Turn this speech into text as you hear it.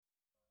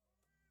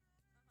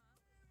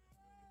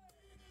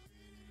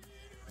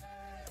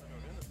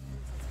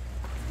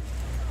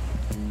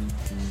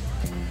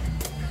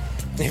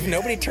If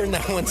nobody turned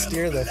that one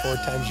steer the 4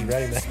 times you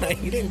ran him that night,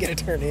 you didn't get a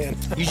turn in.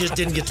 You just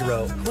didn't get to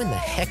row. Who in the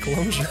heck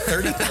loans you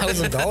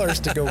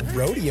 $30,000 to go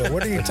rodeo?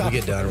 What are you talking about? We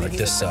get done, we're like,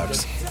 this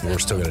sucks. We're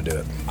still going to do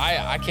it.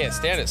 I can't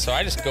stand it, so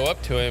I just go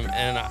up to him,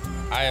 and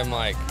I am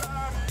like,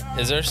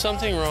 is there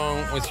something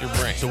wrong with your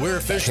brain? So we're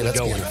officially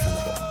going.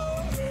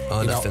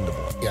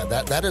 Unoffendable.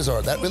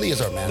 That really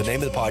is our man. The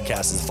name of the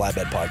podcast is the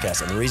Flatbed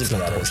Podcast, and the reason for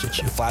that is the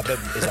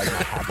flatbed is like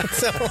my habit.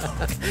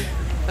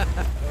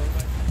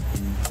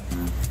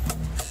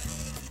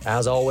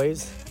 As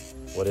always,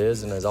 what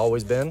is and has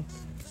always been,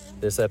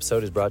 this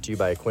episode is brought to you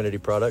by Equinity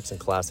Products and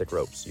Classic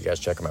Ropes. You guys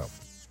check them out.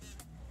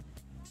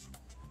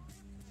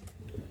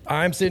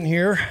 I'm sitting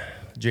here,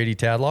 JD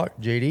Tadlock.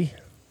 JD,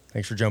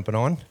 thanks for jumping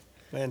on.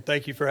 Man,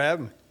 thank you for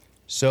having me.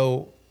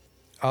 So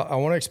I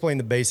want to explain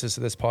the basis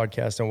of this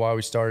podcast and why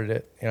we started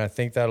it, and I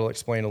think that'll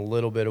explain a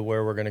little bit of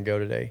where we're going to go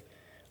today.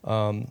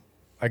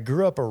 I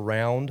grew up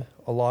around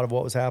a lot of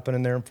what was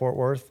happening there in Fort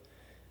Worth,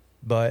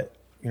 but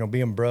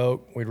being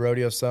broke, we'd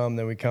rodeo some,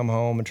 then we'd come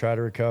home and try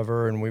to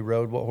recover, and we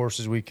rode what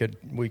horses we could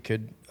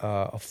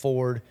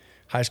afford.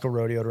 High school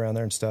rodeoed around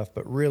there and stuff,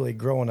 but really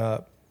growing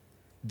up,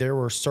 there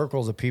were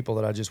circles of people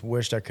that I just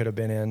wished I could have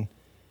been in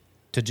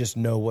to just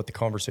know what the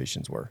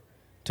conversations were.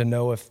 To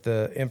know if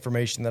the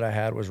information that I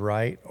had was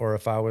right or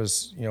if I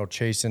was,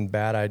 chasing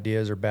bad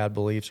ideas or bad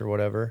beliefs or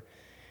whatever.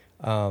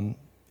 And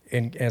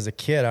as a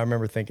kid, I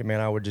remember thinking,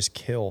 man, I would just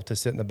kill to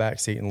sit in the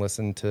back seat and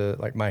listen to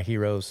like my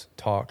heroes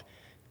talk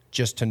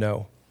just to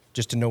know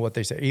what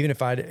they say.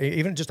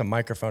 Even just a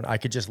microphone, I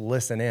could just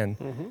listen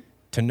in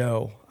to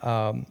know.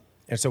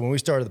 And so when we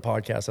started the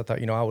podcast, I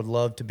thought, I would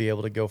love to be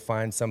able to go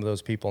find some of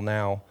those people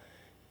now.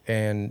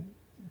 And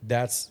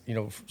that's,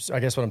 I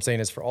guess what I'm saying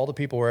is for all the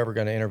people we're ever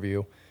going to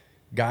interview,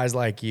 guys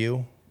like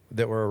you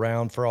that were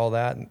around for all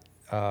that,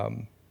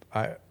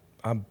 I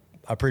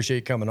appreciate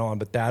you coming on,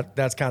 but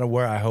that's kind of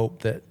where I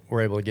hope that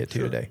we're able to get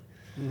to today.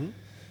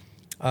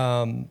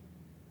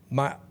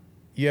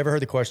 You ever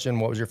heard the question,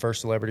 what was your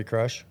first celebrity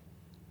crush?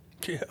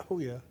 Yeah, oh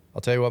yeah.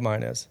 I'll tell you what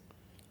mine is.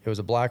 It was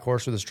a black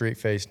horse with a street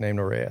face named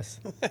Reyes.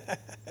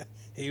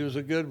 He was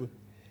a good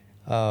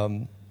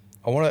one.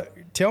 I want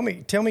to tell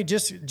me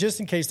just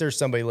in case there's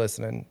somebody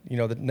listening,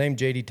 the name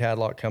JD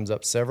Tadlock comes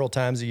up several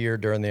times a year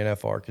during the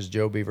NFR because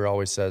Joe Beaver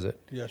always says it.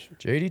 Yes, sir.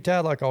 JD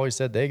Tadlock always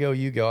said, they go,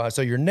 you go.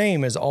 So your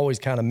name is always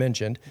kind of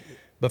mentioned.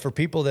 But for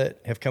people that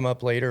have come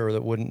up later or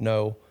that wouldn't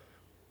know,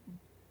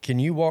 can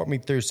you walk me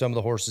through some of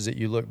the horses that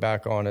you look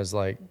back on as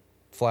like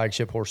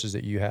flagship horses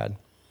that you had?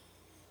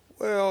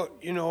 Well,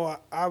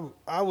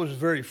 I was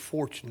very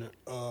fortunate.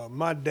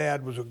 My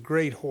dad was a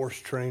great horse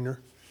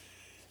trainer,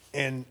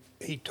 and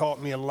he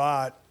taught me a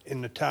lot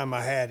in the time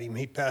I had him.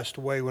 He passed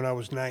away when I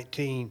was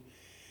 19.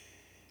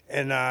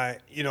 And I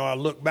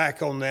look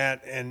back on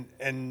that,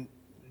 and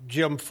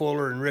Jim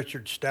Fuller and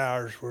Richard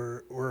Stowers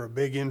were a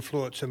big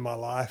influence in my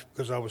life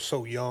because I was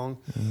so young.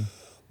 Mm-hmm.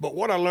 But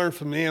what I learned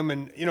from them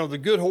and, the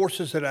good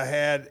horses that I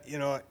had,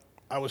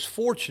 I was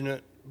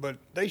fortunate, but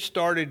they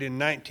started in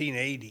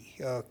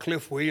 1980.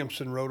 Cliff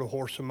Williamson rode a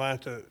horse of mine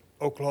to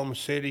Oklahoma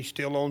City,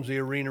 still owns the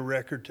arena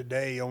record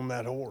today on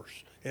that horse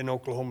in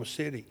Oklahoma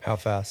City. How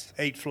fast?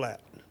 8 flat.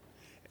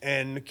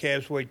 And the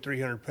calves weighed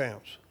 300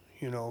 pounds,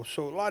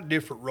 So a lot of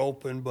different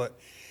roping, but,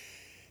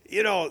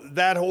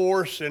 that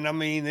horse, and I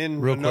mean, then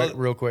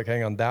real quick,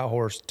 hang on. That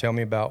horse, tell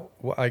me about,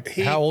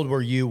 how old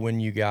were you when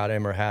you got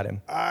him or had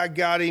him? I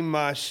got him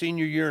my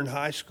senior year in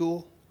high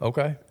school.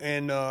 Okay.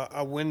 And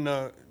I won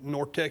the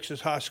North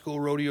Texas High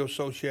School Rodeo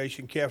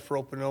Association calf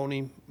roping on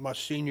him my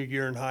senior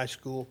year in high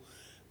school.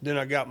 Then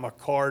I got my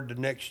card the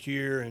next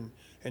year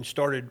and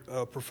started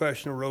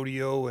professional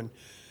rodeo, and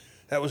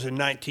that was in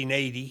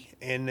 1980.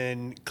 And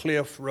then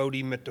Cliff rode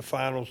him at the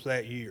finals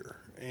that year.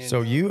 And,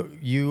 so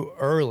you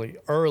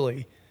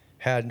early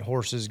had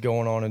horses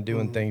going on and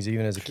doing things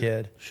even as a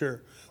kid.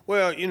 Sure.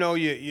 Well,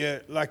 you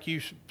like you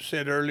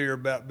said earlier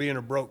about being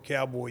a broke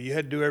cowboy, you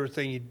had to do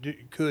everything you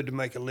could to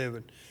make a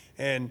living.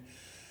 And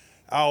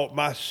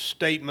my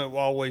statement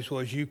always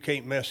was, you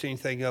can't mess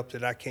anything up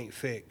that I can't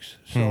fix.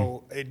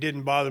 So it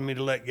didn't bother me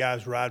to let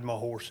guys ride my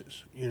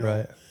horses,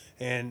 Right.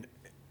 And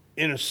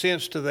in a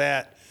sense to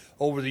that,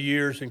 over the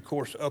years, and of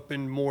course,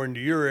 more into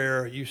your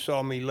era, you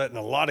saw me letting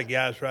a lot of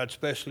guys ride,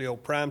 especially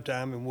old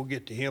Primetime, and we'll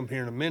get to him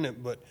here in a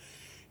minute. But,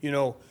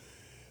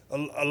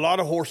 a lot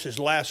of horses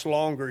last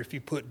longer if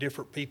you put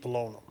different people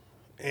on them.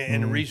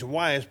 And the reason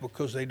why is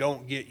because they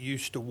don't get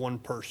used to one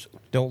person.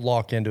 Don't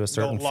lock into a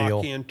certain feel. Don't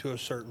lock into a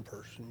certain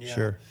person, yeah.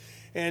 Sure.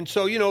 And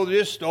so,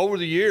 just over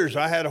the years,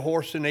 I had a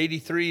horse in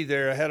 83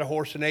 there. I had a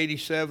horse in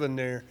 87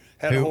 there.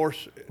 A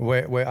horse.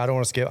 Wait, I don't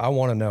want to skip. I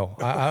want to know.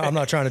 I'm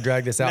not trying to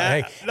drag this out.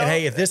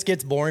 Hey, if this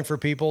gets boring for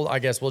people, I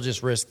guess we'll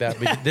just risk that.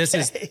 But this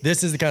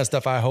is the kind of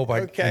stuff I hope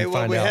I can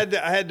find out.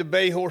 I had the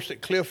bay horse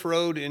that Cliff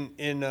rode in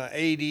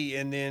 80,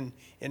 and then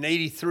in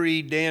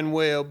 83, Dan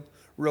Webb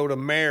rode a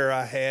mare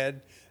I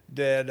had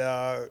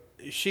that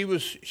she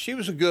was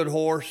a good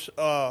horse.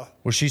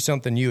 Was she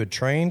something you had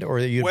trained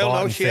or that you had Well, bought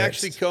no, and she fixed?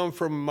 actually come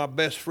from my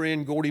best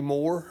friend Gordy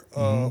Moore,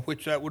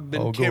 which that would have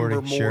been Oh, Timber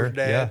Gordy, Moore's sure,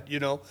 dad. yeah. You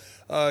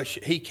know,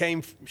 she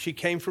came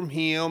from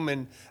him,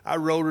 and I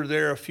rode her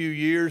there a few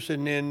years,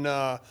 and then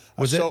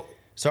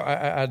So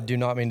I do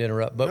not mean to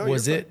interrupt, but No,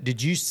 was you're it?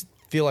 Did you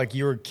feel like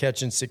you were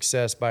catching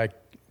success by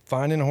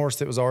finding a horse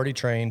that was already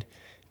trained,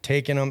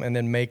 taking them, and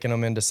then making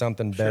them into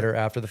something better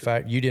after the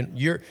fact? You didn't.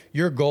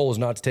 Your goal was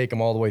not to take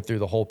them all the way through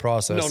the whole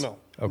process. No.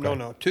 Okay.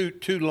 No.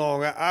 Too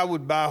long. I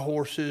would buy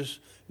horses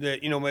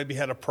that, you know, maybe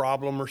had a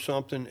problem or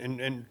something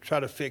and try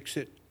to fix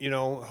it. You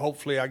know,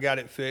 hopefully I got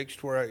it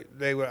fixed where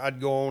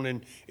I'd go on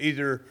and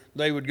either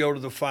they would go to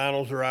the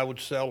finals or I would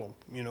sell them.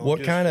 You know,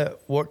 What kind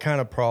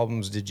of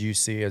problems did you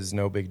see as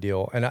no big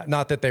deal? And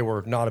not that they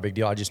were not a big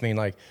deal. I just mean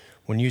like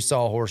when you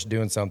saw a horse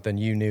doing something,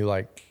 you knew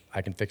like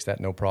I can fix that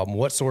no problem.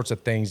 What sorts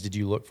of things did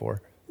you look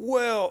for?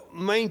 Well,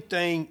 main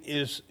thing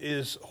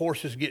is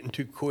horses getting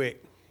too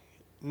quick.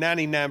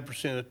 99%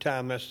 of the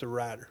time, that's the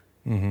rider.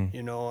 Mm-hmm.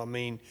 You know, I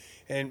mean,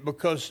 and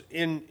because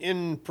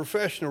in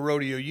professional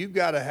rodeo, you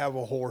got to have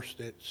a horse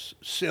that's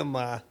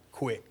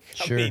semi-quick.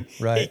 Sure, I mean,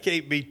 right. he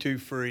can't be too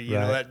free. You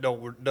know, that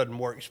doesn't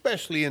work,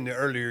 especially in the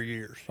earlier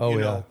years. Oh, you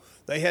yeah. know,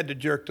 they had to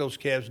jerk those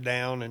calves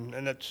down,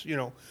 and that's, you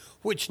know,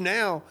 which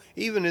now,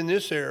 even in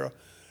this era,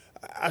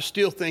 I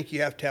still think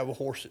you have to have a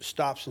horse that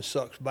stops and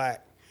sucks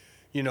back,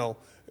 you know,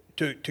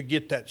 to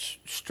get that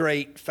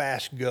straight,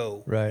 fast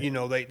go. Right. You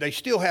know, they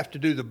still have to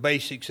do the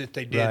basics that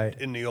they did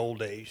Right. in the old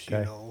days, Okay.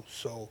 you know.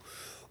 So,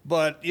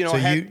 but, you know. So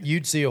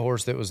you'd see a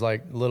horse that was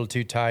like a little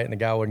too tight and the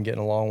guy wasn't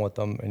getting along with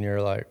them, and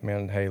you're like,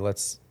 man, hey,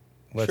 let's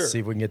Sure. see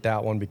if we can get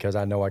that one because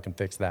I know I can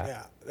fix that.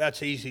 Yeah,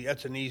 that's easy.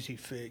 That's an easy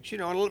fix. You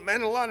know,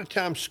 and a lot of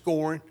times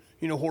scoring,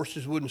 you know,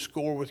 horses wouldn't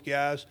score with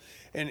guys.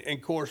 And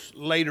of course,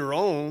 later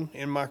on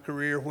in my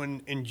career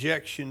when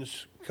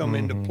injections come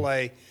into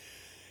play,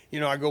 you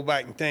know, I go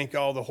back and think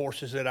all the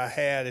horses that I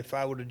had, if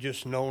I would have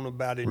just known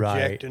about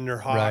injecting their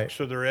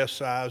hocks or their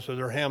SIs or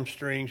their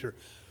hamstrings or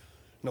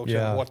no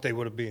telling what they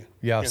would have been.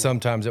 Yeah, you know.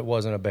 sometimes it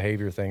wasn't a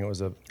behavior thing; it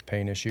was a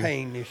pain issue.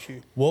 Pain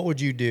issue. What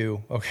would you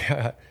do?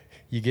 Okay,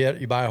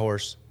 you buy a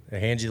horse, they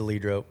hand you the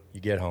lead rope,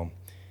 you get home,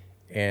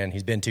 and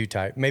he's been too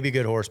tight. Maybe a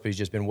good horse, but he's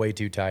just been way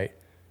too tight.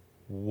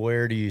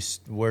 Where do you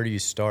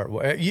start?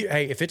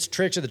 Hey, if it's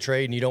tricks of the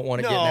trade and you don't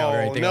want to get out or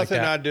anything like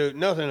that.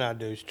 Nothing I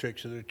do is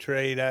tricks of the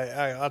trade.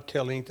 I'll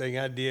tell anything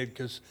I did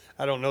because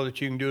I don't know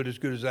that you can do it as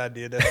good as I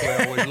did. That's the way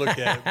I always look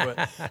at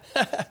it.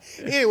 But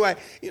anyway,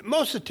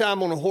 most of the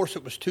time on a horse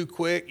that was too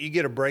quick, you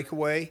get a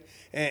breakaway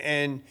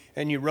and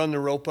you run the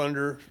rope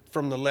under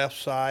from the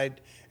left side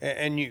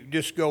and you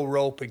just go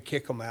rope and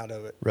kick them out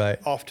of it. Right.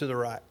 Off to the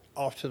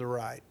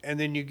right. And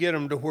then you get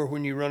them to where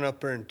when you run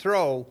up there and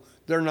throw,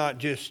 they're not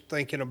just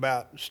thinking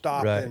about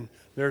stopping.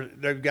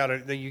 Right. They've got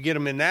to. You get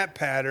them in that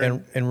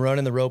pattern. And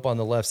running the rope on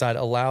the left side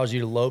allows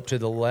you to lope to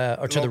the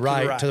left or to the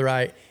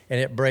right, and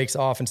it breaks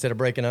off instead of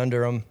breaking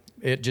under them.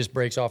 It just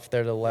breaks off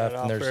there to the left,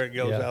 Right and off there it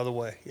goes out of the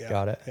way. Yeah.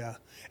 Got it. Yeah.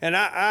 And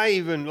I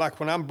even like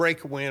when I'm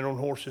breakawaying on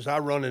horses, I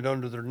run it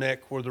under their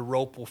neck where the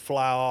rope will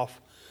fly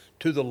off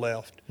to the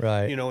left.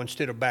 Right. You know,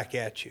 instead of back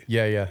at you.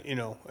 Yeah. You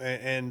know,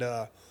 and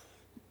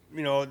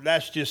you know,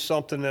 that's just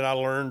something that I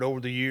learned over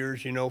the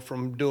years, you know,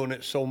 from doing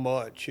it so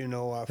much, you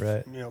know, I've,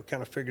 you know,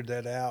 kind of figured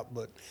that out.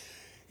 But,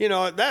 you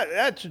know,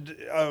 that's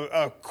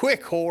a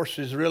quick horse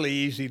is really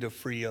easy to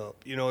free up.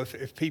 You know,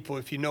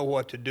 if you know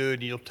what to do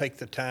and you'll take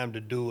the time to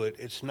do it,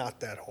 it's not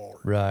that hard.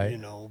 Right. You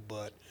know,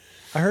 but.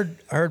 I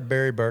heard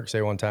Barry Burke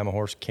say one time a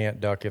horse can't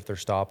duck if they're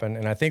stopping.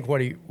 And I think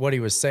what he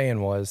was saying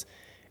was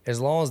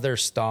as long as they're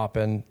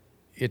stopping,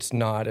 it's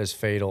not as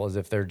fatal as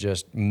if they're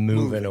just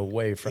moving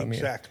away from you.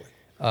 Exactly.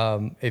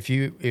 If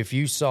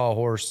you saw a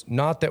horse,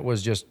 not that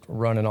was just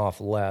running off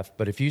left,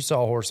 but if you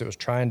saw a horse that was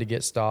trying to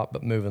get stopped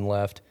but moving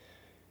left,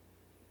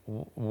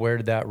 where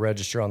did that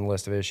register on the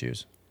list of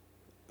issues?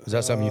 Is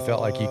that something you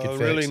felt like you could fix?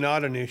 Really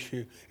not an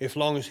issue, as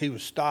long as he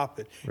was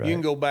stopping. Right. You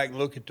can go back and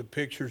look at the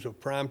pictures of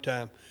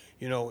Primetime.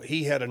 You know,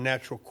 he had a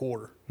natural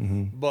quarter,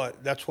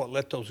 but that's what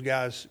let those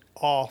guys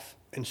off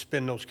and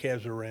spin those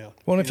calves around.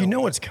 Well, and if you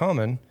know it's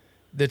coming,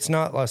 that's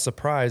not a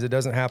surprise. It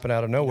doesn't happen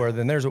out of nowhere.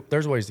 Then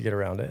there's ways to get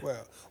around it.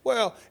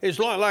 Well, as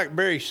long like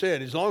Barry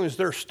said, as long as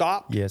they're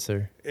stopped, Yes,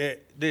 sir.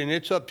 Then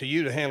it's up to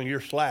you to handle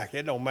your slack.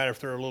 It don't matter if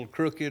they're a little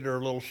crooked or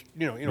a little,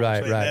 you know what I'm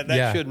Right. saying?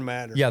 That shouldn't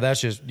matter. Yeah,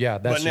 that's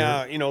But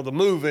now, you know, the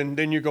moving,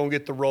 then you're going to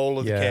get the roll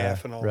of the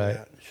calf and all right.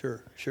 that.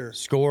 Sure.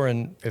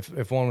 scoring.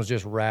 If one was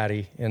just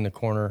ratty in the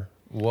corner,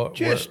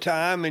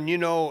 Time, and you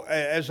know,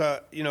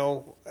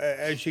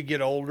 as you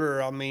get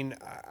older, I mean,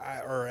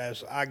 or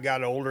as I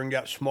got older and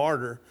got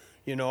smarter,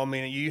 you know, I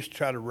mean, you used to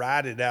try to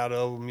ride it out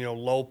of them, you know,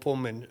 lope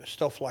them and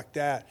stuff like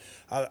that.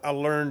 I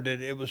learned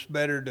that it was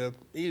better to,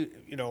 you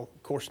know,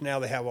 of course now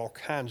they have all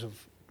kinds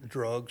of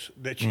drugs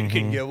that you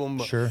can give them,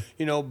 but, Sure.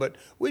 you know, but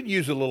we'd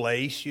use a little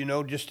ace, you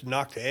know, just to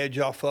knock the edge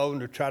off of them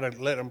to try to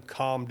let them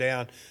calm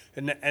down.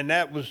 And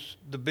that was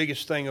the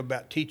biggest thing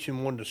about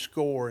teaching one to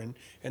score. And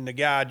the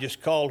guy I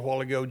just called a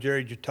while ago,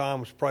 Jerry Jaton,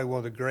 was probably one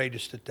of the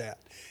greatest at that.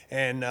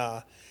 And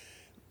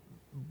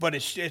but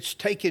it's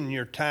taking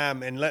your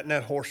time and letting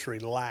that horse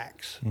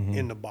relax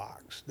in the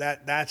box.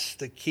 That's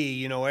the key.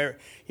 You know,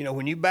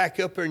 when you back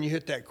up there and you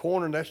hit that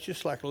corner, that's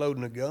just like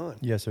loading a gun.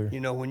 Yes, sir. You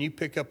know, when you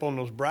pick up on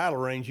those bridle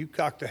reins, you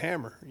cock the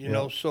hammer. You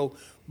know, so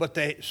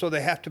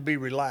they have to be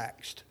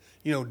relaxed.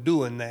 You know,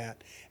 doing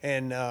that,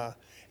 and of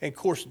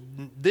course,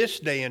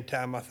 this day and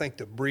time, I think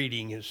the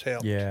breeding has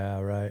helped. Yeah,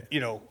 right. You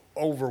know,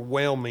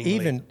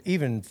 overwhelmingly.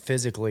 Even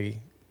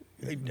physically,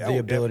 the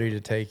ability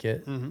to take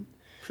it. Mm-hmm.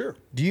 Sure.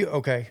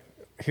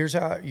 Here's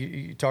how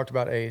you talked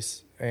about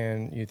ACE,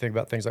 and you think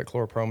about things like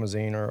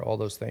chlorpromazine or all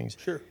those things.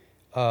 Sure.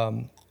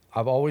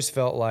 I've always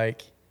felt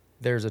like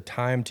there's a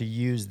time to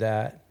use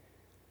that,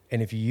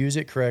 and if you use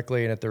it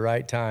correctly and at the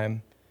right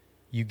time,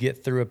 you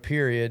get through a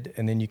period,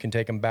 and then you can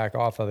take them back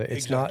off of it.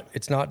 It's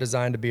not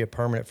designed to be a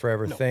permanent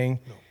forever thing.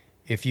 No.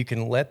 If you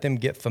can let them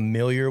get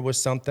familiar with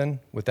something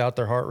without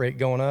their heart rate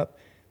going up,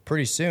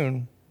 pretty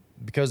soon,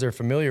 because they're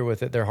familiar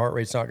with it, their heart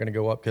rate's not going to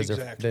go up because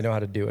they know how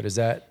to do it. Is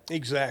that?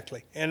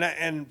 Exactly.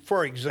 And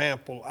for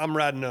example, I'm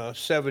riding a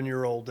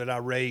 7-year-old that I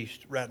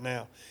raised right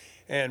now,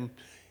 and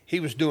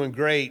he was doing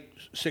great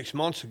 6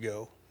 months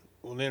ago.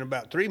 Well, then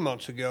about 3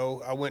 months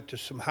ago, I went to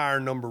some higher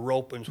number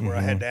ropings where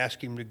I had to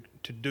ask him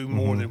to do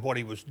more than what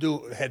he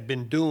had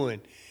been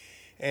doing.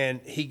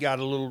 And he got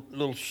a little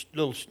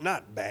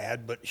not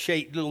bad, but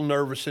little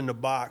nervous in the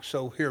box.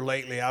 So here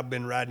lately, I've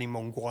been riding him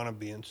on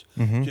guanabins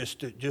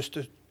just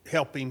to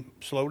help him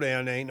slow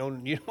down.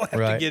 You don't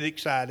have to get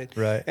excited.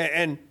 Right.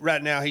 And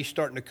right now he's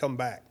starting to come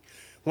back.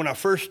 When I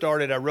first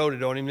started, I rode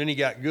it on him. Then he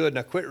got good, and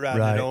I quit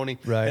riding it on him.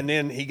 Right. And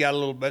then he got a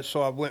little bit,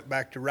 so I went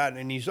back to riding.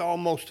 And he's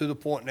almost to the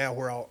point now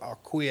where I'll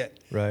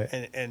quit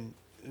and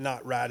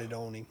not ride it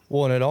on him.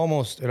 Well, and it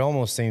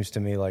almost seems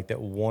to me like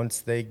that once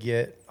they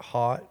get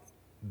hot,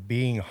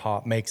 being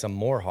hot makes them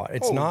more hot.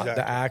 It's not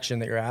the action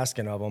that you're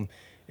asking of them.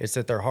 It's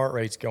that their heart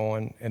rate's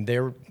going, and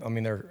they're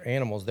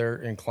animals. They're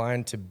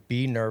inclined to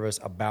be nervous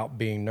about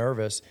being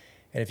nervous.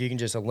 And if you can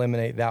just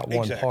eliminate that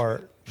one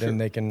part, then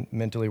they can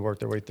mentally work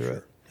their way through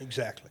it.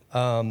 Exactly.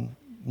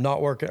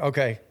 Not working.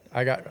 Okay.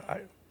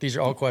 These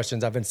are all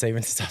questions I've been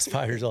saving since I was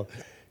 5 years old.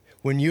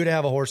 When you'd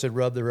have a horse that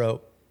rub the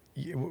rope,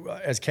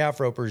 as calf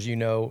ropers,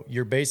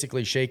 you're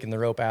basically shaking the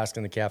rope,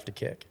 asking the calf to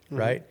kick,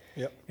 right?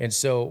 Yep. And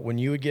so when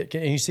you would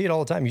and you see it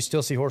all the time, you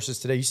still see horses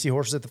today. You see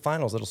horses at the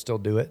finals that'll still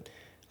do it.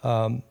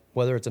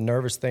 Whether it's a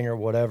nervous thing or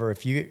whatever,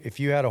 if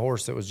you had a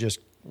horse that was just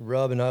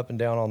rubbing up and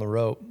down on the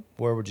rope,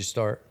 where would you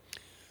start?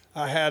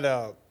 I had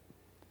a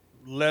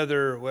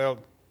leather,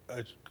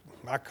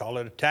 I call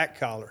it a tack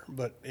collar,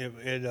 but it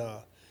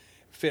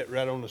fit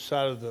right on the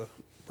side of the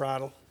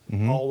bridle,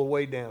 all the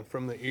way down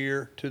from the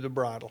ear to the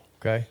bridle.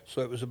 Okay.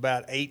 So it was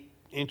about 8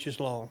 inches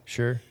long.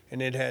 Sure.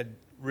 And it had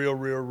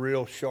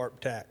real sharp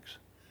tacks.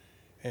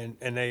 And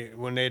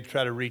when they'd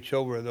try to reach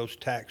over, those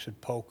tacks would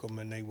poke them,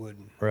 and they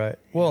wouldn't. Right.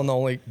 Well, and the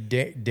only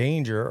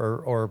danger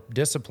or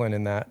discipline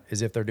in that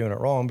is if they're doing it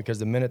wrong, because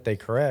the minute they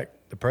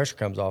correct, the pressure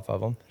comes off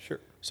of them. Sure.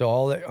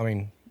 So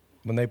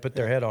when they put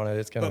their head on it,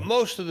 it's going to... But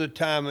most of the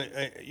time,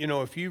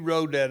 if you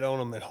rode that on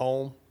them at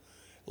home,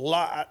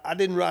 I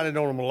didn't ride it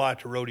on them a lot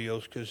to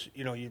rodeos because,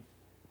 you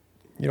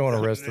don't want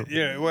to risk it.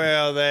 Yeah,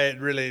 well,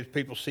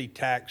 people see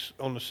tacks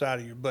on the side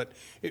of you. But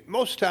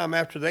most of the time,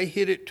 after they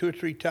hit it 2 or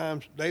 3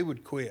 times, they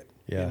would quit.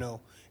 Yeah.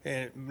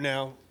 And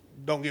now,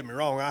 don't get me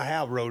wrong, I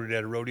have rode it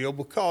at a rodeo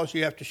because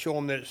you have to show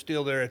them that it's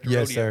still there at the rodeo.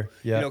 Yes, sir.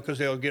 Yeah. Because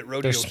they'll get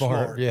rodeo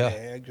smart. Yeah,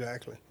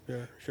 exactly.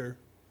 Yeah, sure.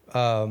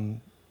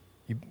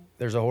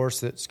 There's a horse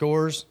that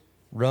scores,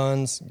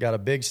 runs, got a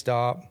big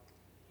stop,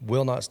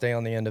 will not stay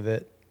on the end of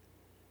it.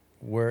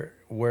 Where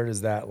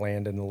does that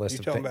land in the list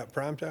of things? You talking about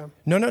prime time?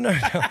 No.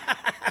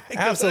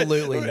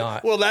 Absolutely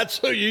not. Well, that's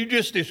who you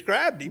just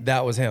described him.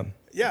 That was him.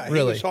 Yeah, really.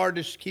 He was hard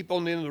to keep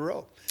on the end of the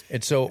rope.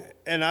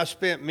 And I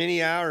spent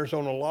many hours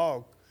on a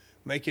log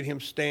making him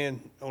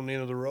stand on the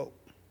end of the rope.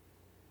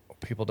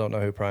 People don't know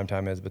who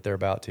Primetime is, but they're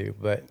about to.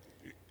 But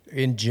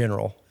in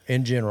general,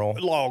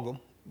 log them.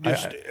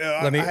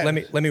 Let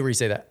me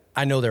re-say that.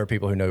 I know there are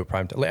people who know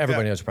Primetime.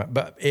 Everybody knows Primetime.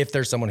 But if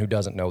there's someone who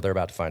doesn't know, they're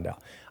about to find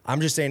out. I'm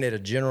just saying, in a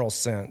general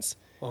sense,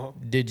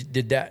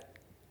 did that?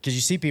 Because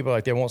you see people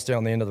like they won't stay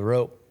on the end of the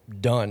rope.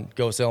 Done.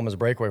 Go sell them as a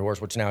breakaway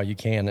horse, which now you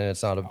can, and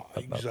it's not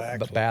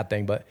a bad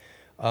thing. But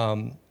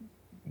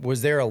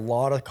was there a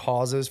lot of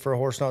causes for a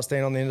horse not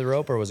staying on the end of the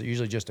rope, or was it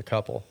usually just a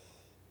couple?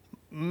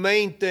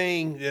 Main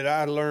thing that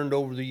I learned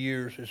over the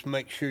years is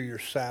make sure your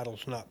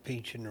saddle's not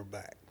pinching their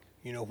back.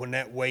 When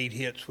that weight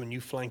hits, when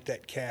you flank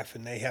that calf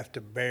and they have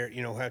to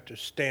have to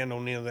stand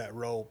on the end of that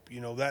rope,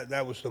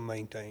 that was the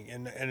main thing.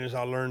 And as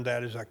I learned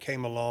that as I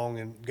came along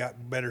and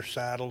got better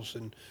saddles,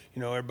 and,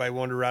 everybody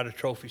wanted to ride a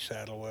trophy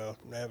saddle. Well,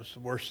 that was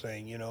the worst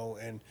thing,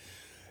 and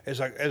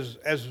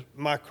as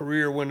my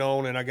career went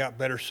on and I got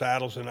better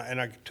saddles and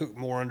I took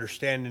more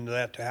understanding to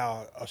that, to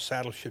how a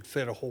saddle should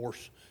fit a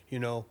horse,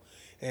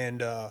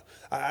 and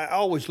I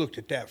always looked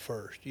at that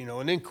first, and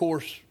then of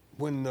course,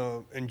 when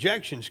the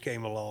injections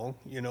came along,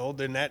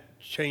 then that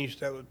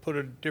changed. That would put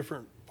a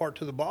different part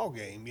to the ball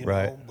game, you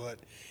Right. know. But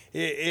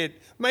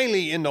it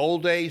mainly in the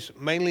old days,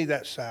 mainly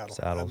that saddle.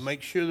 Saddles.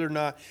 Make sure they're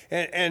not,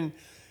 and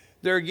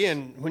there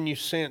again, when you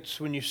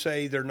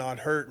say they're not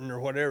hurting or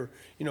whatever,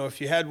 you know, if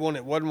you had one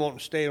that wasn't wanting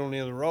to stay on the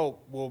other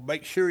rope, well,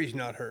 make sure he's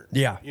not hurting.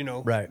 Yeah, You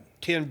know, right.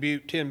 10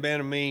 butte, 10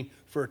 bantamine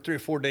for 3 or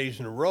 4 days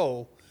in a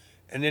row.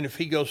 And then if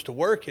he goes to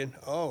working,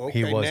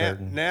 He was now,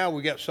 hurting. now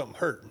we got something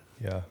hurting.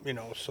 Yeah. You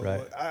know, so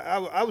Right.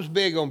 I was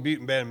big on butte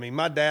and bantamine.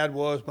 My dad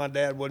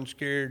wasn't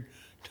scared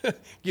to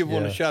give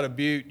one Yeah. a shot of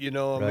butte, you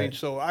know. I mean, Right.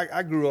 so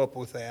I grew up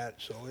with that.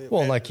 So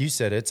Well, like you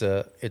said, it's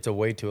a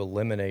way to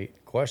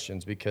eliminate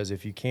questions, because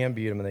if you can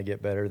beat them and they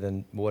get better,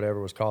 then whatever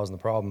was causing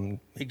the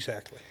problem.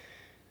 exactly.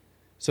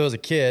 So as a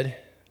kid,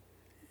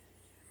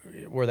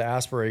 were the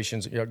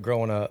aspirations,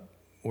 growing up,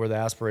 were the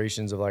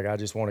aspirations of like, I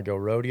just want to go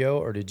rodeo,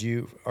 or did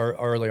you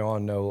early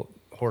on know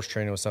horse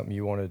training was something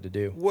you wanted to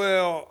do?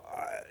 Well,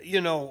 you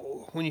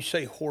know, when you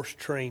say horse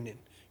training,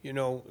 you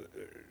know,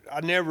 I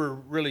never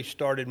really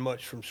started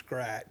much from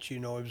scratch. You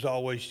know, it was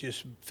always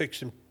just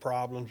fixing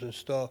problems and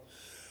stuff.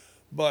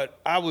 But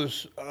I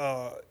was,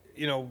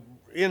 you know,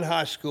 in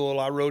high school,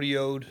 I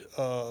rodeoed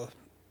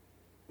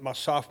my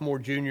sophomore,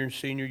 junior, and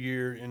senior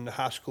year in the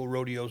high school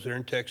rodeos there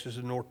in Texas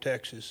and North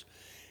Texas.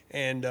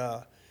 And,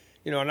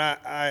 you know, and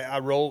I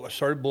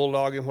started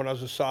bulldogging when I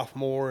was a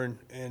sophomore,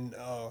 and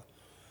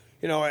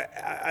you know,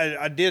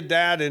 I did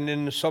that, and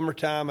in the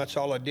summertime, that's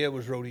all I did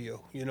was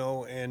rodeo, you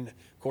know, and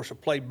of course I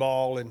played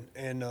ball,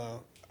 and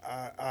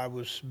I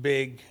was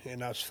big,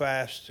 and I was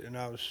fast, and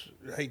I'm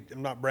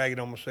not bragging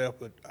on myself,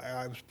 but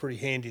I was pretty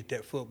handy at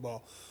that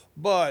football.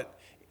 But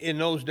in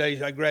those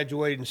days, I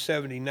graduated in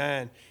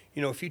 '79.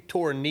 You know, if you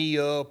tore a knee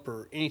up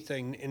or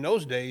anything in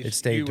those days, It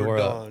stayed you were tore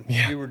up. done.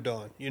 Yeah. You were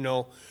done, you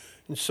know.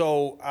 And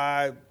so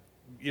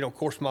you know, of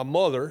course, my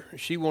mother,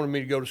 she wanted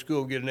me to go to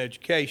school and get an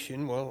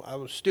education. Well, I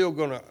was still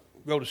going to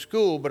go to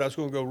school, but I was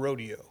going to go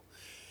rodeo.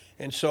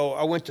 And so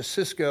I went to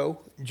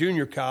Cisco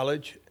Junior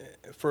College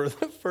for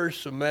the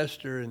first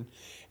semester, and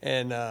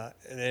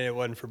it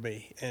wasn't for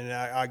me. And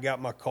I got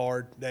my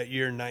card that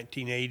year in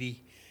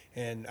 1980,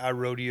 and I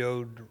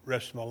rodeoed the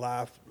rest of my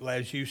life.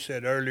 As you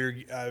said earlier,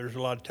 there's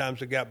a lot of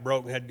times I got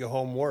broke and had to go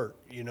home and work,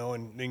 you know,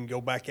 and then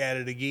go back at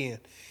it again.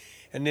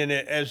 And then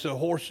as the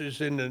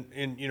horses in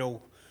you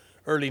know,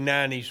 early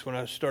 90s, when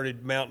I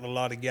started mounting a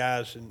lot of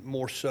guys and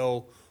more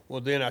so,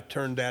 well, then I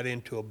turned that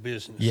into a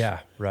business. Yeah,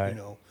 right, You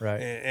know, right.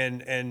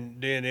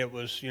 And then it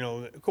was, you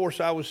know, of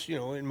course I was, you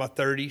know, in my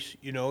 30s,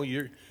 you know,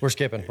 We're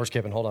skipping.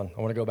 Hold on.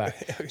 I want to go back.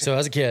 So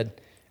as a kid,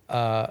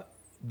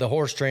 the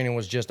horse training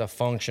was just a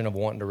function of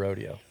wanting to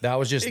rodeo. That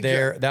was just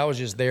there. Exactly. That was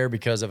just there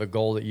because of a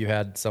goal that you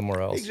had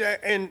somewhere else.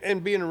 Exactly.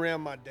 And being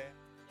around my dad.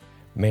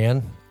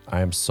 Man,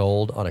 I am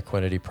sold on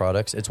Equinety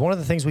products. It's one of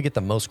the things we get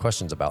the most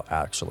questions about,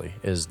 actually,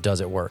 is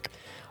does it work?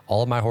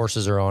 All of my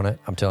horses are on it.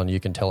 I'm telling you, you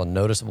can tell a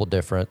noticeable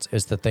difference.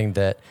 It's the thing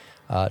that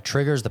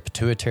triggers the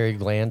pituitary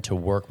gland to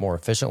work more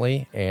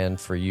efficiently.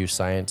 And for you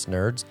science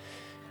nerds,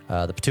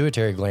 the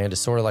pituitary gland is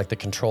sort of like the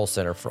control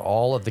center for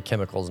all of the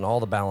chemicals and all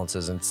the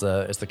balances. And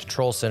it's the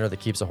control center that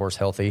keeps a horse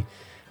healthy.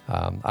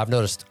 I've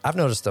noticed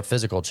a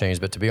physical change,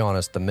 but to be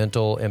honest, the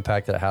mental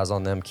impact that it has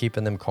on them,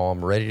 keeping them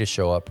calm, ready to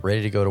show up,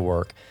 ready to go to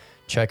work.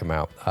 Check them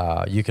out.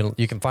 You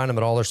can find them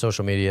at all their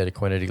social media at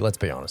Equinety. Let's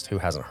be honest, who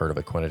hasn't heard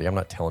of Equinety? I'm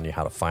not telling you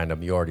how to find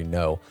them. You already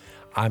know.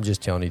 I'm just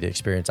telling you the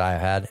experience I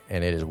had,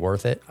 and it is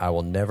worth it. I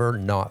will never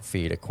not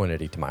feed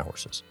Equinety to my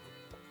horses.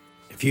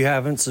 If you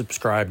haven't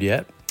subscribed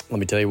yet, let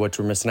me tell you what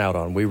you're missing out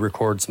on. We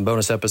record some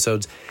bonus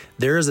episodes.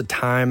 There is a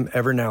time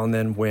every now and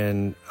then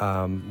when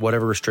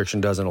whatever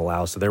restriction doesn't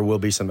allow, so there will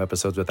be some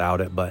episodes without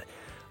it, but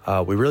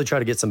we really try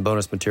to get some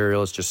bonus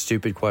material. It's just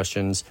stupid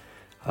questions.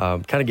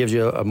 Kind of gives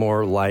you a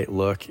more light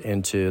look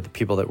into the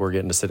people that we're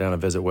getting to sit down and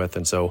visit with.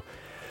 And so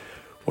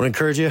I want to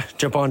encourage you,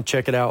 jump on,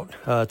 check it out.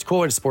 It's a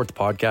cool way to support the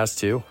podcast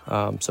too.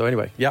 So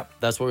anyway, yeah,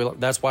 that's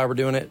why we're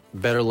doing it.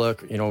 Better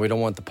look. You know, we don't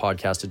want the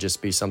podcast to just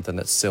be something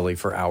that's silly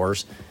for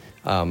hours.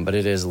 But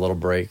it is a little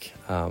break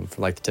from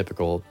like the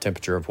typical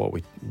temperature of what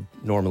we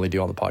normally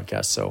do on the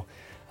podcast. So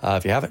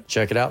if you haven't,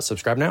 check it out.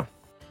 Subscribe now.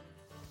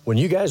 When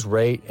you guys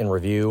rate and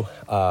review,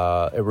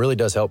 it really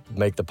does help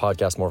make the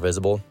podcast more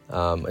visible.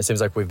 It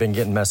seems like we've been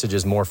getting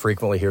messages more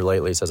frequently here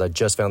lately. It says, I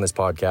just found this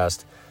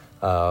podcast.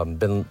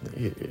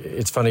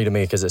 It's funny to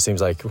me because it seems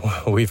like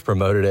we've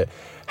promoted it.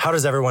 How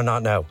does everyone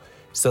not know?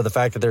 So the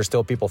fact that there's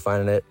still people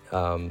finding it,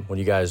 when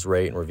you guys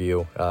rate and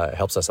review, it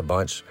helps us a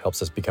bunch,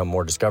 helps us become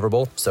more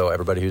discoverable. So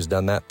everybody who's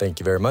done that, thank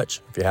you very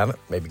much. If you haven't,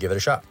 maybe give it a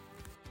shot.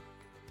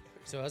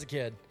 So as a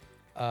kid,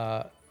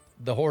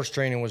 the horse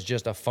training was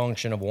just a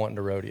function of wanting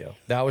to rodeo.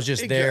 That was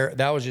just there.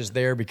 That was just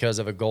there because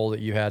of a goal that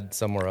you had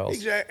somewhere else.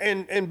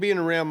 Exactly. And being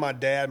around my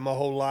dad my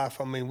whole life,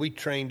 I mean, we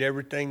trained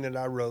everything that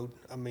I rode.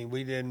 I mean,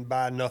 we didn't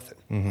buy nothing.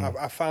 Mm-hmm.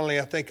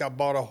 I think I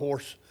bought a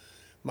horse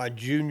my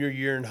junior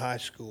year in high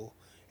school.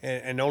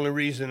 And the only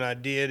reason I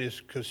did is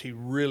because he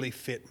really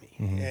fit me.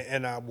 Mm-hmm.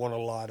 And I won a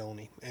lot on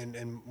him.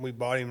 And we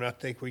bought him, and I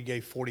think we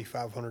gave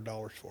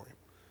 $4,500 for him.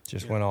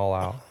 Just went all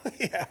out.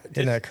 Yeah.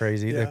 Isn't that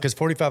crazy? Yeah. Because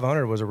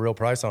 4,500 was a real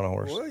price on a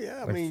horse. Well,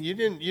 yeah. I Like, mean, you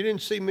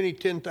didn't see many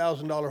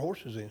 $10,000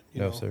 horses in.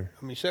 You No, know? sir.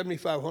 I mean,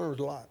 7,500 was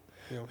a lot.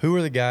 You know? who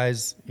were the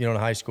guys, you know, in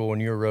high school when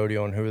you were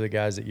rodeoing, who were the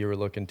guys that you were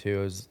looking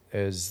to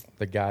as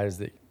the guys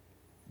that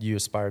you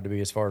aspired to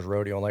be as far as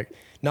rodeoing? Like,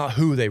 not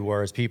who they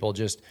were as people,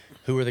 just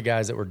who were the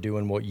guys that were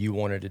doing what you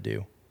wanted to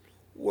do?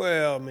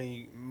 Well, I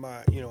mean,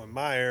 in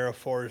my era, as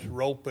far as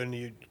roping,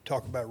 you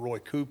talk about Roy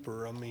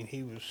Cooper. I mean,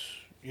 he was,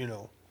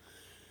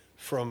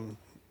 from,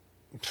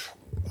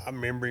 I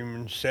remember him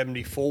in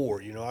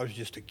 '74. I was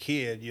just a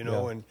kid,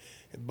 Yeah.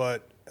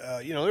 but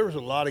there was a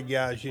lot of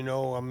guys.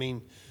 I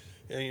mean,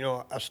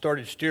 I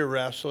started steer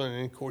wrestling,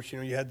 and of course,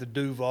 you had the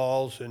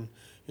Duvals, and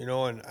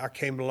I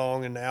came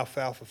along in the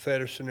Alfalfa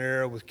Feddersen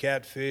era with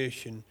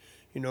Catfish, and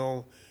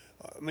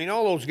I mean,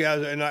 all those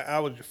guys, and I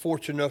was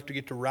fortunate enough to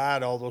get to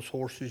ride all those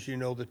horses,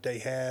 that they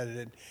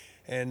had.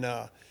 And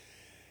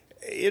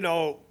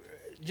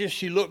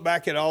just you look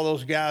back at all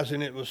those guys,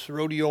 and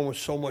rodeo was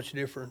so much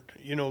different,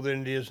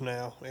 than it is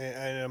now.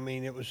 And I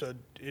mean, it was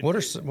What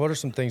are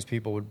some things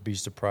people would be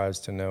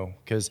surprised to know?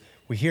 Because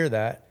we hear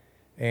that,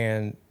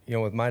 and,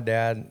 with my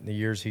dad, the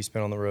years he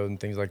spent on the road and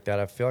things like that,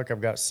 I feel like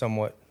I've got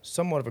somewhat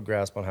of a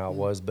grasp on how it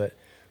was. But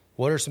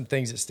what are some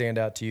things that stand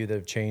out to you that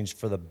have changed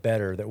for the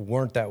better that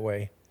weren't that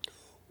way?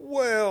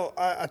 Well,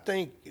 I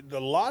think a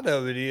lot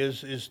of it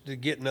is the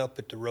getting up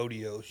at the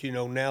rodeos.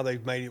 Now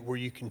they've made it where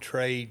you can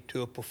trade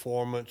to a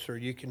performance, or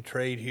you can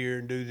trade here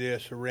and do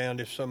this around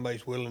if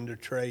somebody's willing to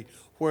trade.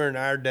 Where in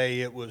our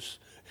day it was,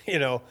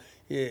 you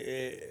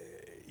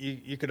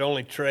could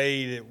only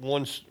trade at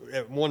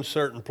one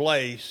certain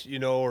place,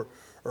 or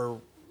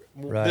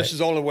Right. This is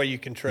the only way you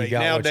can trade. You got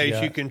what you Nowadays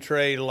got. you can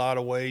trade a lot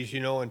of ways,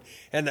 and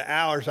the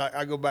hours,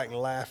 I go back and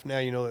laugh now,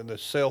 the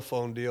cell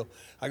phone deal.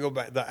 I go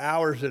back, the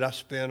hours that I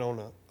spent on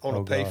a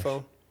Oh,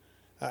 payphone.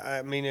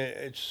 I mean,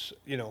 it's,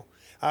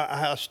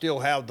 I still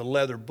have the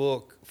leather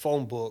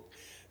phone book,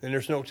 and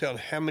there's no telling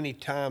how many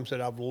times that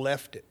I've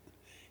left it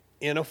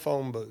in a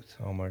phone booth.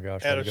 Oh my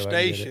gosh! At I'd a go back and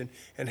get it. station,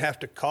 and have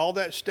to call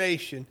that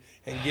station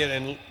and get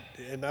in.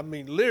 And I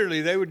mean,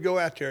 literally, they would go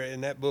out there,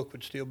 and that book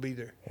would still be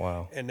there.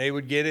 Wow! And they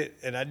would get it,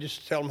 and I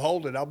just tell them,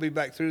 hold it. I'll be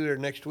back through there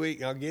next week,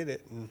 and I'll get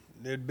it, and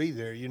it'd be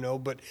there,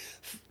 But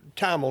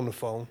time on the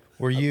phone.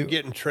 Were you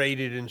getting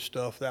traded and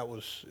stuff? That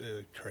was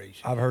crazy.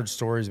 I've heard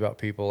stories about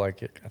people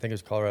like I think it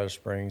was Colorado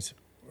Springs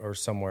or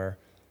somewhere,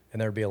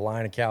 and there'd be a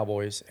line of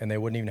cowboys, and they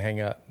wouldn't even hang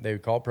up. They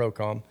would call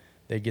Procom.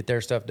 They'd get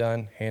their stuff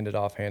done, hand it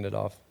off.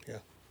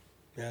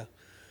 Yeah.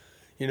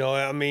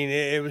 I mean,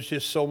 it was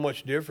just so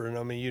much different.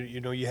 I mean,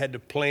 you had to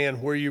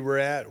plan where you were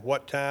at,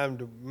 what time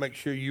to make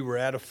sure you were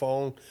at a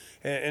phone.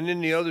 And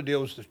then the other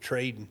deal was the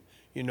trading,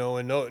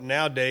 and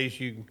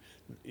nowadays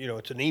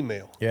it's an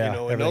email. Yeah, In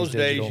those everything's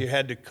days digital. you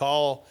had to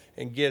call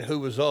and get who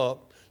was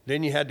up.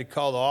 Then you had to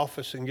call the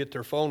office and get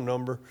their phone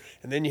number.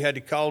 And then you had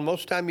to call them.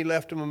 Most of the time you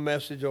left them a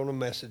message on a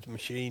message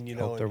machine,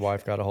 Hope their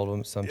wife got a hold of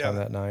them sometime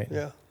that night.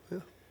 Yeah.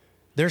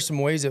 There's some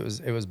ways it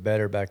was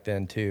better back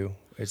then too.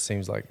 It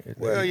seems like.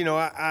 Well,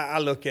 I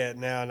look at it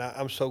now, and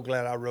I'm so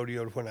glad I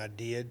rodeoed when I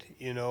did.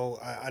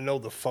 I know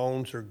the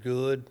phones are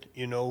good,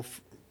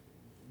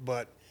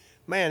 but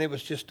man, it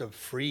was just a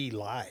free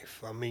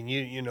life. I mean,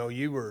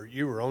 you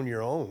were on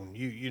your own.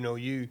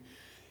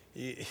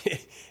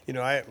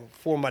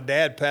 Before my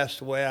dad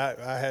passed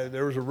away,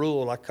 there was a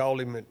rule. I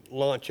called him at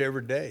lunch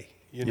every day.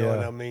 And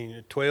I mean,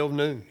 at 12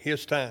 noon,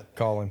 his time.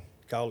 Call him.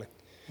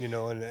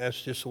 And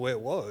that's just the way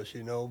it was,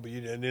 But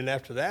and then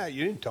after that,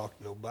 you didn't talk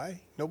to nobody.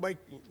 Nobody,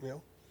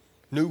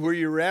 knew where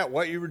you were at,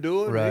 what you were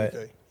doing, or Right.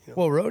 anything.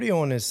 Well,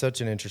 rodeoing is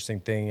such an interesting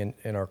thing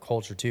in our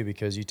culture too,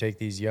 because you take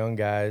these young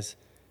guys,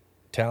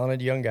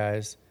 talented young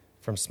guys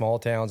from small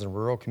towns and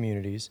rural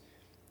communities,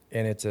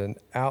 and it's an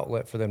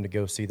outlet for them to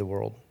go see the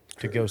world,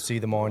 to go see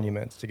the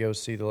monuments, to go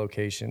see the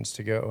locations,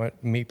 to go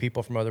meet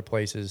people from other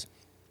places.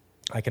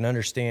 I can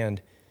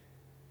understand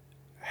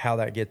how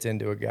that gets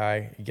into a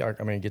guy.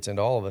 I mean, it gets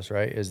into all of us,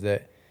 right? Is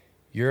that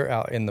you're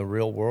out in the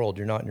real world.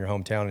 You're not in your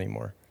hometown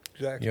anymore.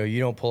 Exactly. You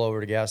don't pull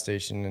over to a gas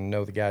station and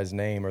know the guy's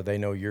name, or they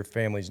know your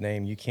family's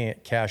name. You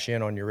can't cash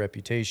in on your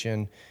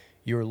reputation.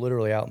 You're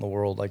literally out in the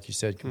world, like you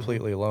said,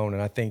 completely alone.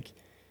 And I think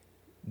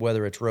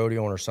whether it's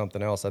rodeoing or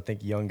something else, I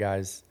think young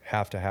guys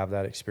have to have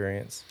that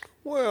experience.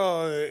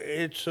 Well,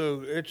 it's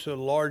a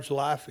large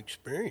life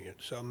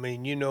experience. I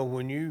mean,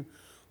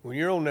 when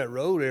you're on that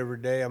road every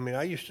day, I mean,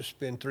 I used to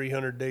spend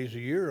 300 days a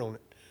year on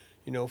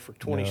it, for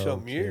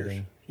 20-something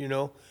years,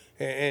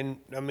 And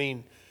I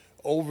mean,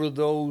 over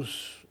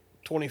those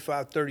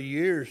 25, 30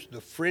 years,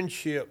 the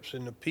friendships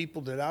and the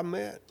people that I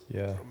met,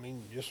 Yeah. I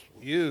mean, just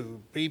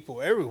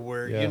people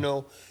everywhere,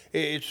 Yeah.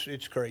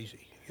 It's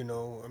crazy, I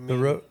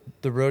mean.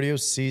 The rodeo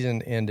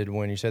season ended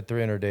when you said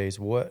 300 days.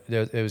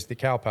 It was the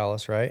Cow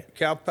Palace, right?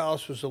 Cow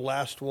Palace was the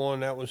last one.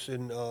 That was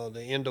in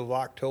the end of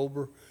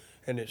October,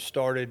 and it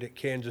started at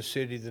Kansas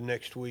City the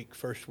next week,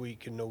 first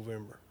week in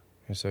November.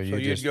 And so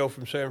you'd go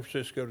from San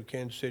Francisco to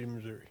Kansas City,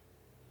 Missouri.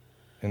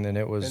 And then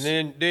it was.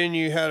 And then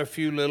you had a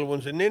few little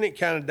ones, and then it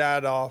kind of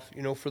died off,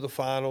 for the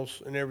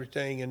finals and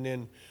everything. And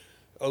then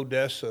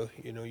Odessa,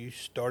 you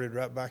started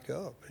right back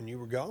up and you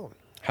were gone.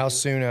 How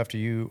soon after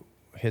you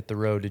hit the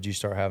road did you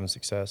start having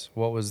success?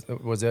 What was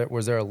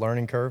there a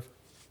learning curve?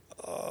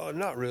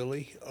 Not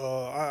really.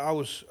 I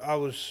was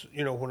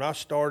when I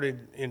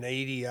started in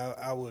 '80,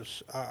 I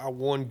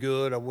won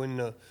good. I won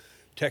the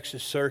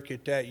Texas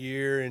circuit that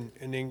year, and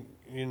then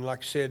like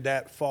I said,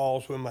 that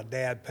falls when my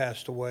dad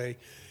passed away.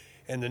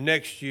 And the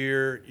next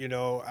year,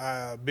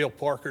 Bill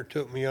Parker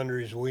took me under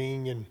his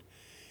wing,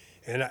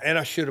 and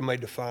I should have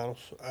made the finals.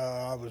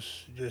 I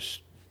was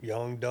just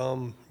young,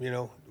 dumb,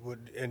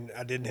 and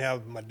I didn't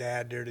have my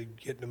dad there to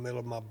get in the middle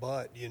of my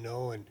butt,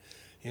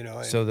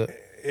 So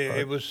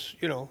it was,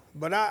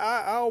 but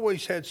I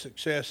always had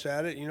success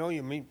at it.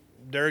 You mean,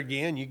 there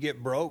again, you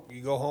get broke,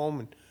 you go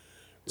home and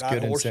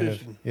ride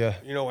horses, incentive. Yeah.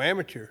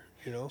 Amateur,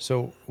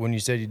 So when you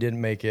said you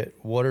didn't make it,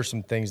 what are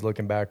some things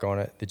looking back on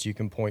it that you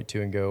can point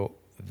to and go,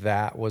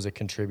 that was a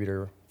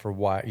contributor for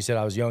why? You said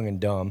I was young and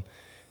dumb.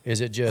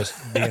 Is it just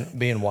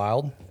being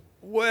wild?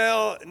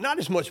 Well, not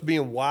as much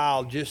being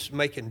wild, just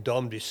making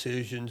dumb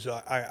decisions.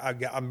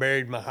 I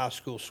married my high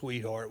school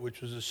sweetheart,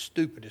 which was the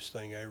stupidest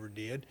thing I ever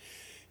did,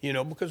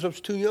 because I was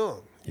too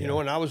young,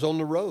 and I was on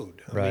the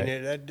road. Right. I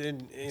mean, that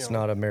didn't, It's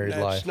not a married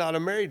life. It's not a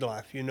married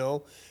life,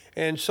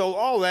 And so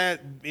all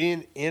that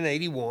in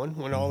 81,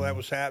 when all that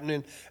was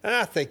happening, and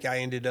I think I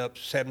ended up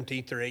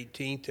 17th or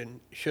 18th and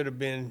should have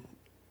been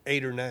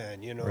 8 or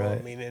 9, Right.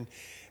 I mean,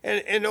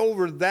 and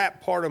over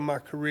that part of my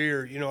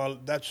career,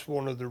 that's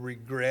one of the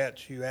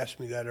regrets. You asked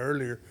me that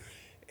earlier,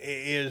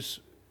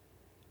 is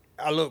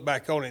I look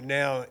back on it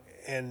now,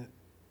 and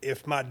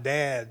if my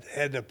dad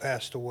hadn't have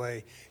passed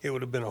away, it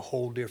would have been a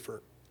whole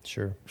different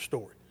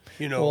story.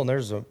 Well, and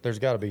there's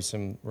got to be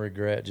some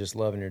regret just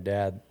loving your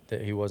dad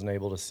that he wasn't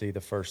able to see the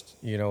first,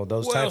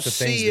 those types of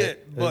things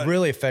that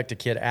really affect a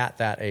kid at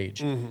that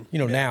age.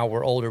 Now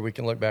we're older, we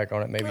can look back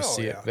on it, maybe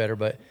see it better.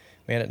 But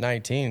man, at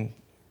 19,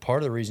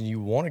 part of the reason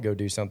you want to go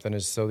do something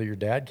is so that your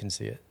dad can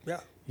see it.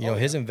 Yeah.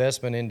 His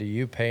investment into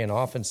you paying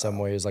off in some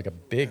way is like a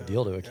big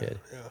deal to a kid.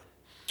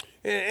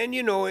 Yeah.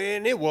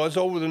 And it was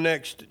over the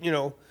next,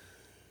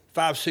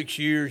 5-6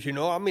 years,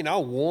 I mean, I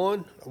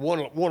won a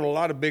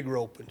lot of big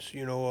ropings,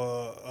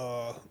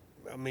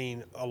 I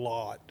mean, a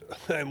lot.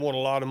 I won a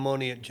lot of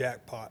money at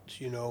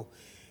jackpots,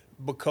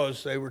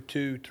 because they were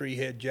 2-3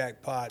 head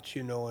jackpots,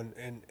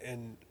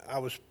 and I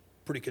was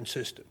pretty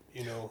consistent,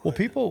 Well,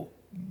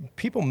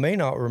 people may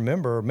not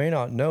remember or may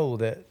not know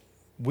that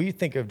we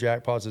think of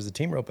jackpots as a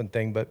team roping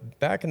thing, but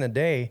back in the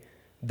day,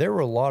 there were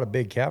a lot of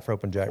big calf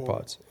roping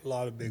jackpots. A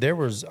lot of big. There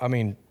was,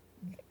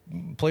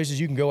 places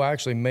you can go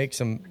actually make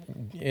some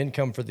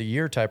income for the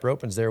year type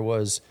ropings. There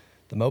was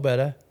the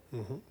Mobetta.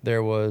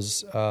 There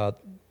was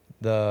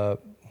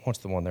what's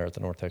the one there at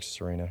the North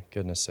Texas Arena?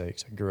 Goodness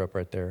sakes, I grew up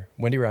right there.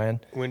 Wendy Ryan.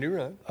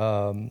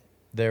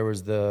 There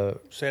was the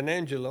San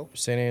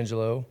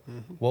Angelo.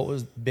 What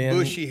was Ben?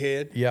 Bushy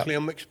Head. Yeah.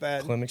 Clem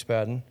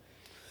McSpadden.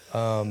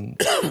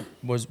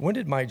 When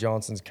did Mike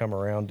Johnson's come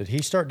around? Did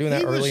he start doing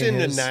that early? He was in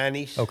the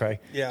 90s. Okay.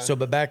 Yeah. So,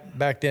 but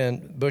back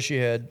then, Bushy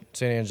Head,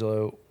 San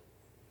Angelo,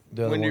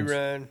 the other Wendy ones.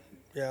 Ryan.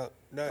 Yeah.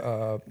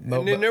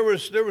 And then there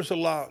was a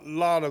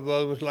lot of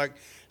others. Like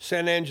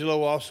San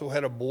Angelo also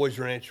had a boys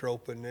ranch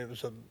open. It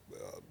was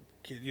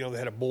they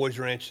had a boys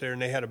ranch there,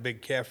 and they had a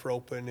big calf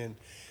roping, and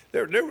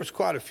there was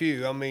quite a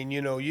few. I mean,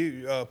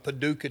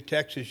 Paducah,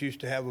 Texas used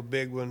to have a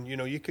big one.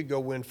 You could go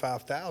win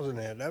 5,000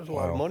 at. That was a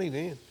lot of money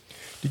then.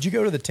 Did you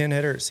go to the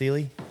 10-header at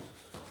Sealy?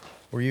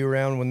 Were you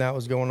around when that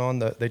was going on?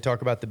 They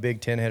talk about the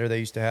big 10-header they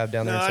used to have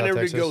down there in South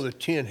Texas. No, I never did go to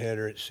the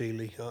 10-header at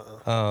Sealy.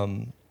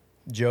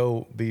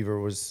 Joe Beaver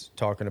was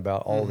talking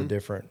about all the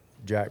different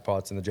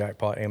jackpots and the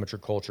jackpot amateur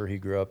culture he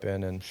grew up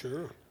in. And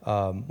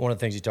one of the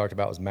things he talked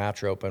about was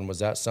match roping. Was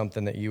that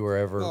something that you were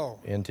ever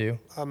into?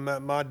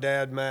 My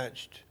dad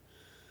matched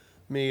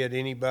me at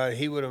anybody.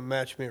 He would have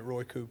matched me at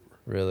Roy Cooper.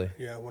 Really?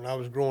 Yeah, when I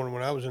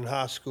was in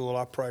high school,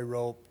 I probably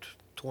roped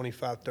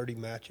 25, 30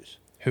 matches.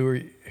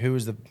 Who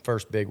was the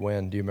first big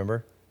win? Do you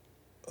remember?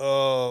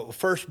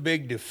 First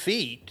big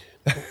defeat,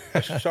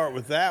 let's start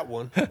with that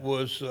one,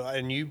 was,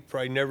 and you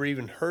probably never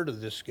even heard of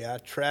this guy,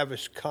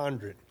 Travis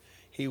Condren.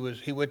 He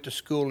went to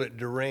school at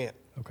Durant.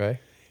 Okay.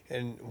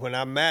 And when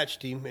I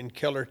matched him in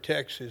Keller,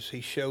 Texas,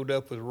 he showed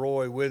up with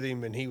Roy with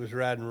him, and he was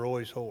riding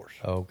Roy's horse.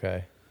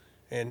 Okay.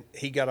 And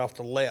he got off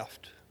the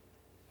left.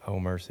 Oh,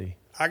 mercy.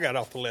 I got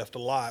off the left a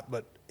lot,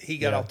 but he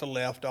got off the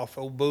left off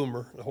old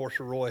Boomer, the horse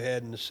that Roy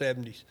had in the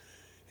 70s,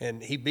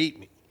 and he beat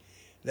me.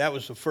 That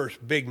was the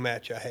first big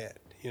match I had.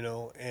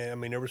 And I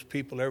mean, there was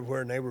people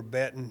everywhere, and they were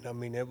betting. I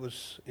mean, it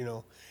was,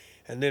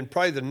 and then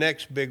probably the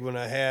next big one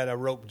I had, I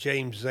roped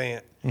James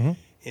Zant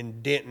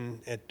in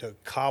Denton at the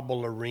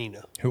Cobble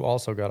Arena. Who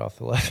also got off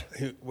the left.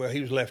 He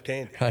was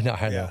left-handed. I know.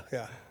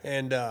 Yeah.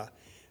 And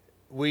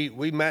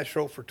we match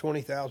roped for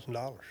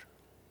 $20,000.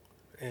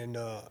 And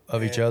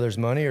of each other's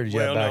money, or did you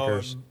have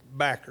backers? No,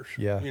 backers.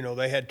 Yeah.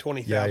 They had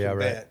 $20,000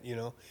 bet.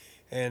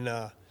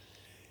 And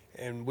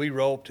and we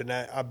roped, and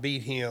I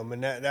beat him,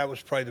 and that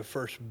was probably the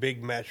first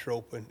big match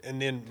roping.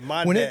 And then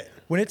when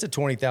it's a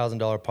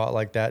 $20,000 pot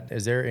like that,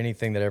 is there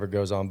anything that ever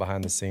goes on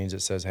behind the scenes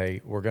that says,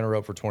 hey, we're going to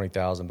rope for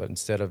 20,000, but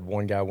instead of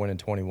one guy winning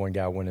 20, one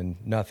guy winning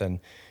nothing,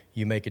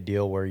 you make a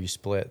deal where you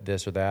split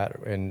this or that?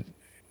 And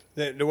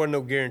there wasn't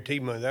no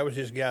guaranteed money. That was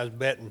just guys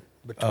betting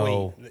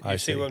between. I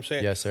see what I'm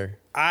saying? Yes, sir.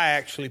 I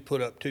actually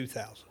put up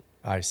 2,000.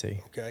 I see.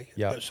 Okay.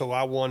 Yeah. So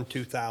I won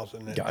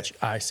 2,000. Gotcha.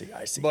 I see.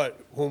 But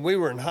when we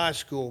were in high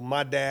school,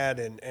 my dad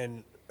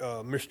and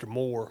Mr.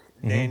 Moore,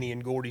 Danny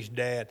and Gordy's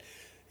dad,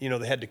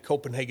 they had the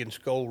Copenhagen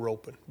skull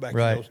roping back in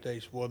those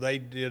days. Well, they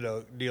did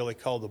a deal they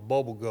called the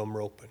bubble gum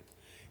roping,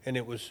 and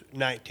it was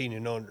 19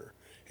 and under,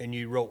 and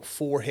you roped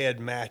 4-head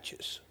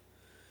matches.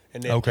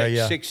 And then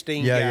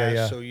 16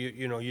 guys, so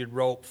you'd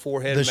rope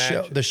 4-head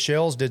matches. The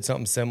Shells did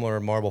something similar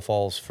in Marble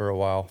Falls for a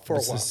while.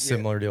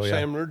 Similar deal, yeah.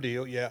 Similar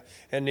deal, yeah.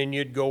 And then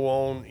you'd go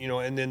on,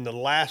 and then the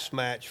last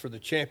match for the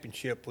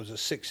championship was a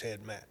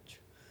 6-head match.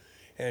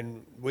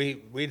 And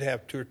we'd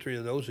have 2 or 3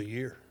 of those a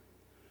year,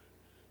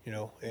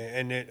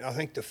 And then I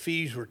think the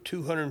fees were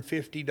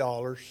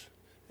 $250,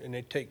 and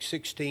they'd take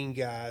 16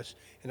 guys.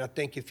 And I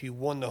think if you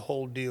won the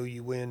whole deal,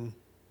 you win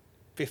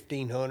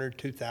 $1,500,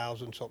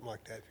 $2,000, something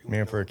like that.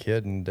 Man, for a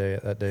kid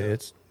that day,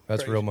 that's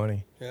crazy. Real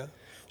money. Yeah.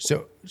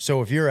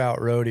 So if you're out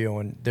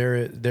rodeoing,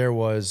 there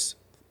was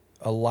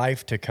a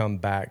life to come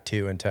back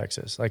to in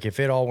Texas. Like if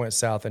it all went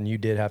south and you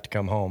did have to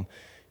come home,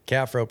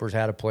 calf ropers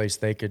had a place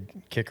they could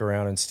kick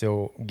around and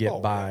still get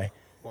by.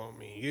 Well, I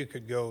mean, you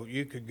could go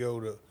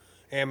to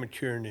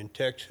amateuring in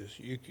Texas.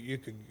 You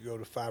could go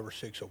to 5 or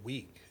 6 a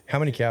week. How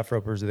many calf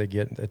ropers did they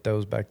get at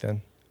those back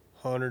then?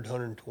 100,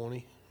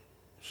 120.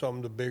 Some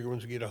of the bigger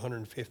ones get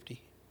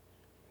 150.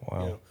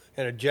 Wow.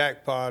 And a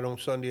jackpot on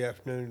Sunday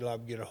afternoon, you'll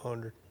get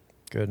 100.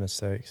 Goodness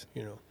sakes.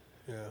 Yeah.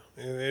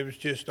 It was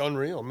just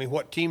unreal. I mean,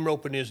 what team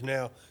roping is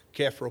now,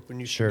 calf roping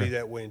used to be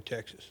that way in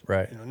Texas.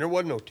 Right. And there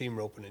wasn't no team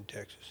roping in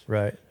Texas.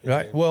 Right.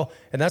 Right. Well,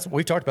 and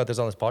we've talked about this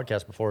on this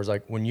podcast before, is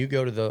like when you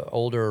go to the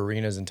older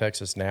arenas in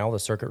Texas now, the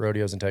circuit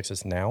rodeos in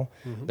Texas now,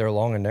 they're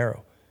long and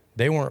narrow.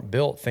 They weren't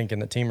built thinking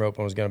that team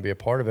roping was going to be a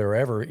part of it or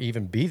ever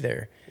even be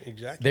there.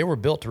 Exactly. They were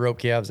built to rope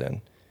calves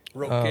in.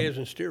 Rope calves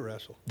and steer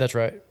wrestle. That's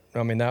right.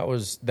 I mean, that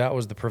was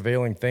the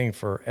prevailing thing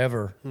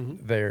forever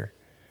there.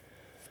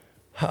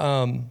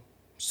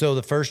 So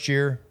the first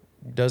year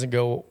doesn't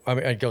go, I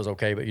mean, it goes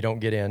okay, but you don't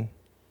get in.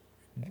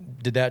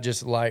 Did that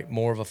just light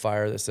more of a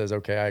fire that says,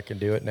 okay, I can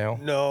do it now?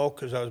 No,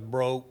 because I was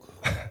broke,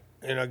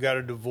 and I got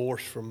a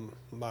divorce from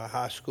my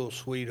high school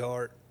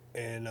sweetheart,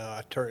 and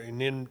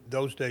and in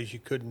those days you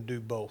couldn't do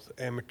both,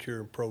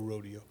 amateur and pro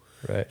rodeo.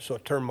 Right. So I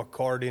turned my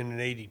card in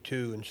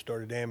 '82 and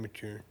started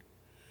amateuring.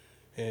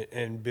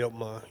 And built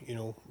my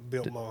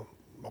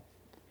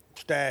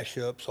stash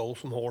up, sold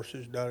some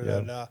horses,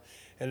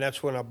 and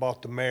that's when I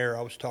bought the mare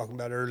I was talking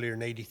about earlier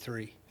in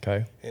 '83.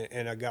 Okay.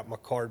 And I got my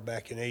card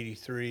back in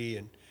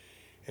 '83,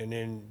 and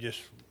then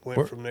just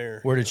went from there.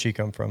 Where did she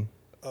come from?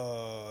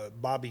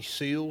 Bobby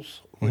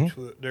Seals, which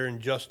they're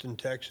in Justin,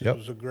 Texas. Yep.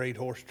 Was a great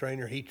horse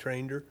trainer. He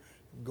trained her.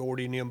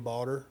 Gordy and him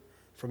bought her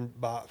from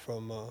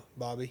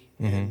Bobby,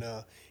 and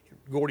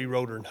Gordy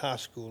rode her in high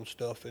school and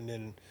stuff, and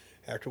then.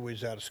 After we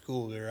was out of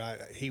school there,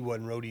 he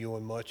wasn't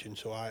rodeoing much, and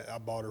so I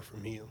bought her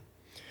from him.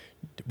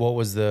 What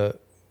was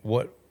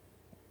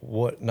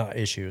what not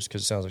issues,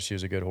 because it sounds like she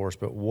was a good horse,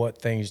 but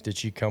what things did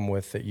she come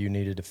with that you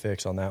needed to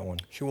fix on that one?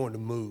 She wanted to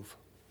move,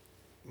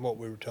 what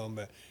we were talking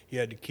about. You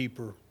had to keep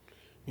her,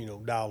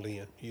 dialed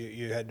in.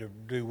 You had to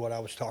do what I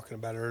was talking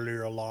about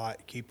earlier a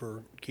lot, keep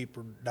her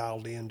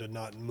dialed in to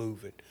not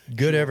move it.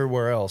 Good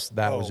everywhere else,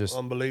 that was just...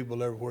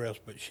 unbelievable everywhere else,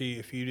 but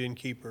if you didn't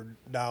keep her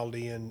dialed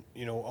in,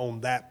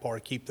 on that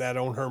part, keep that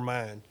on her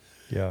mind,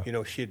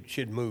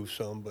 she'd move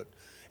some, but...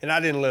 And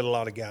I didn't let a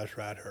lot of guys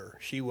ride her.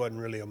 She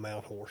wasn't really a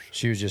mount horse.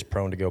 She was just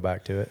prone to go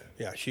back to it.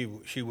 Yeah, she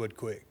would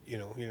quick,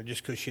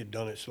 just because she had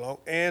done it so long.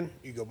 And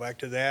you go back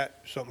to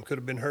that, something could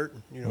have been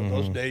hurting.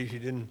 Those days you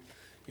didn't...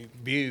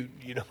 viewed,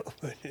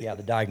 Yeah,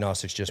 the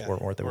diagnostics just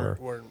weren't what they were.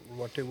 Weren't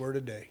what they were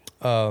today.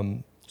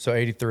 So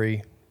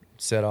 83,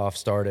 set off,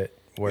 started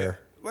where? Yeah.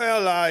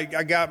 Well, I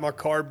got my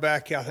card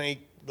back, I think,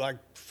 like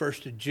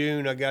 1st of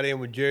June. I got in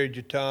with Jerry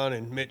Jeton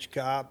and Mitch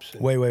Copps.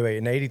 And, wait.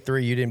 In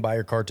 83, you didn't buy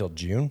your car till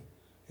June?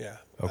 Yeah.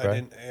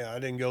 Okay. I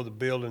didn't go to the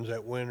buildings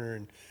that winter,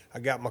 and I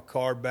got my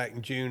card back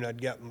in June.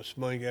 I'd got my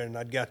money together, and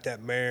I'd got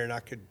that mare, and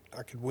I could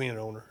win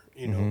on her,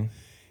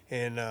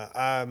 And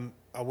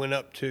I went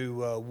up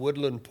to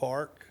Woodland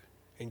Park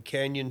in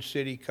Canyon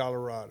City,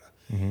 Colorado.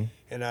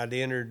 And I'd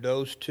entered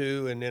those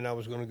two, and then I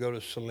was going to go to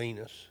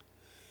Salinas.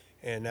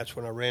 And that's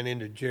when I ran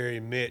into Jerry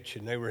and Mitch,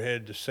 and they were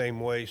headed the same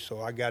way,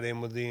 so I got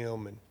in with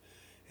them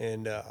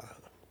and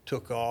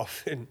took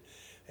off.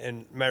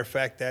 And matter of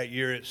fact, that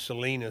year at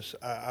Salinas,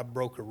 I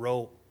broke a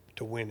rope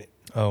to win it.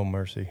 Oh,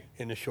 mercy.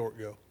 In the short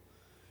go.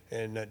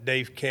 And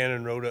Dave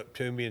Cannon rode up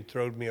to me and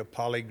throwed me a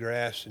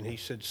polygrass, and he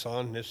said,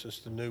 "Son, this is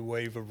the new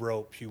wave of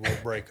ropes. You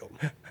won't break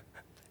them."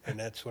 And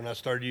that's when I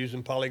started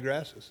using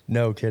polygrasses.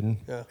 No kidding.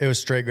 Yeah. It was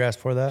straight grass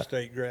for that?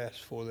 Straight grass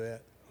for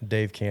that.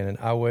 Dave Cannon.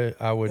 I would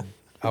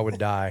I would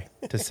die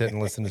to sit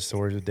and listen to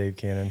stories with Dave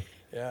Cannon.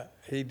 Yeah,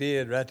 he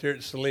did. Right there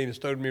at Salinas,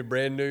 told me a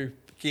brand new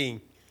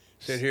King.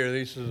 Said, here,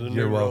 this is a new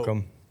You're rope.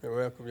 welcome. You're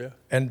welcome, yeah.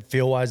 And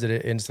feel-wise, did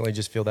it instantly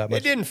just feel that much?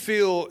 It didn't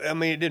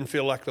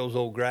feel like those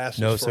old grasses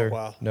No, for sir. a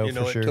while. No, you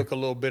know, for sure. It took a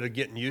little bit of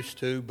getting used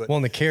to. But Well,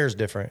 and the care is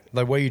different.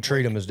 The way you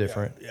treat them is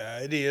different. Yeah,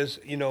 it is.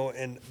 You know,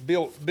 and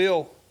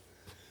Bill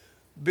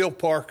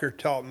Parker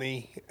taught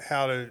me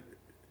how to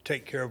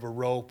take care of a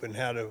rope and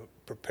how to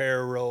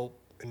prepare a rope.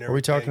 And Are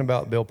we talking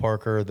about Bill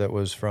Parker that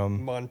was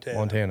from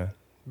Montana?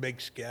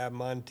 Big Sky,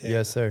 Montana.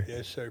 Yes, sir.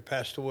 Yes, sir.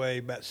 Passed away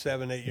about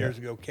 7-8 years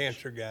ago.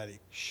 Cancer got him.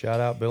 Shout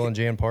out Bill and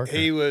Jan Parker.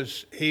 He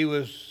was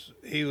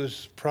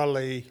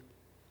probably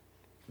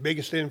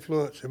biggest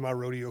influence in my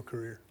rodeo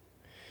career.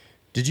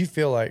 Did you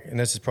feel like, and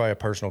this is probably a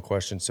personal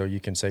question, so you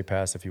can say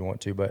pass if you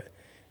want to, but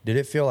did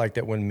it feel like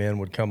that when men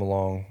would come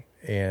along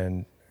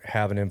and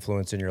have an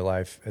influence in your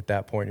life at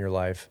that point in your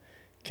life,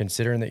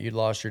 considering that you'd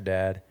lost your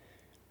dad,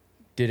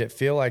 did it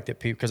feel like that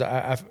people, because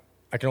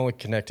I can only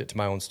connect it to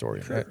my own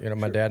story. Sure,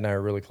 my dad and I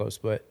are really close,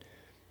 but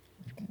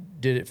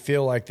did it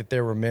feel like that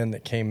there were men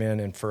that came in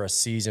and for a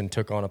season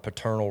took on a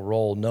paternal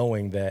role,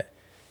 knowing that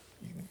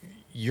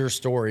your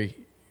story,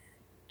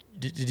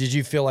 did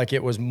you feel like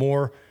it was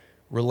more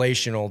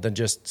relational than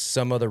just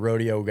some other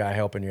rodeo guy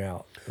helping you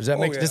out? Does that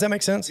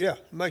make sense? Yeah,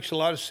 it makes a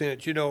lot of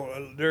sense. You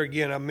know, there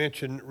again, I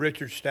mentioned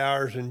Richard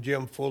Stowers and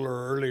Jim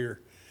Fuller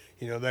earlier.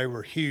 You know, they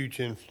were huge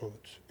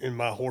influence in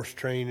my horse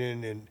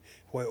training and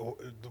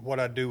what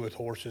I do with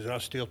horses. I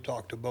still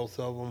talk to both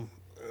of them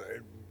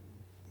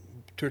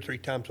 2 or 3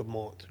 times a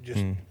month,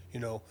 just, you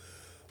know.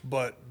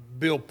 But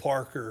Bill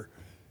Parker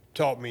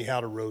taught me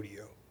how to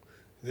rodeo.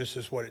 This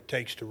is what it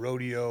takes to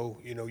rodeo.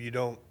 You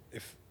know,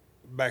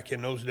 back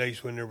in those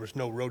days when there was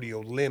no rodeo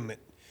limit,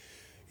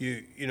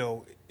 you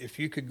know, if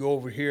you could go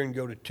over here and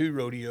go to 2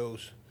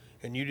 rodeos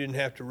and you didn't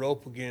have to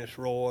rope against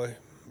Roy,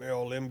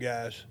 all them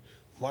guys,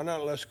 why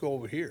not let's go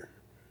over here?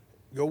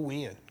 Go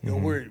win.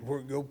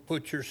 Go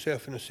put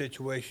yourself in a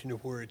situation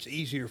where it's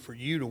easier for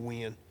you to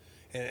win,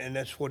 and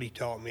that's what he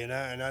taught me. And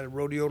I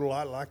rodeoed a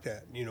lot like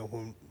that. You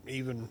know,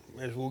 even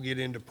as we'll get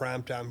into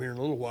prime time here in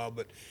a little while,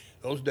 but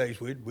those days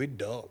we'd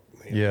duck.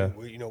 Man. Yeah.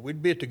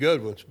 We'd be at the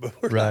good ones, but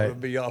we're not going to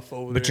be off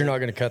over there. But you're not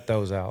going to cut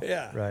those out.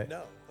 Yeah. Right.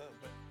 No.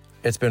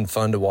 It's been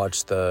fun to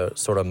watch the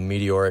sort of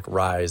meteoric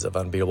rise of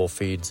unbeatable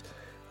feeds.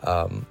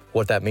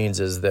 What that means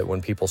is that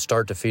when people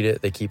start to feed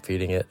it, they keep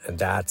feeding it. And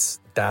that's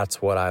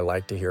what I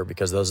like to hear,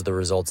 because those are the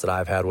results that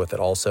I've had with it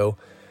also.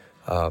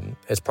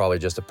 It's probably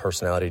just a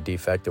personality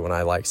defect that when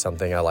I like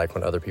something, I like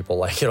when other people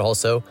like it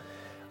also.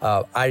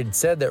 I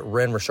said that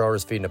Ren Richard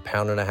was feeding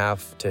 1.5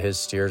 pounds to his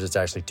steers. It's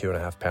actually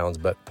 2.5 pounds.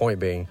 But point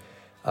being,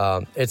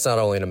 it's not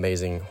only an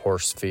amazing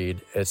horse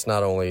feed, it's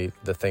not only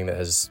the thing that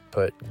has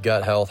put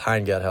gut health,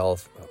 hind gut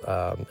health,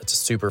 it's a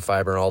super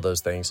fiber and all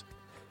those things.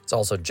 It's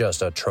also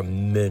just a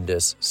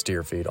tremendous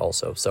steer feed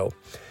also. So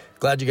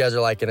glad you guys are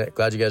liking it.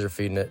 Glad you guys are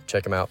feeding it.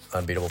 Check them out,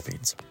 Unbeatable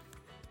Feeds.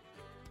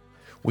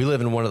 We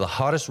live in one of the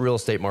hottest real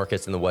estate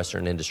markets in the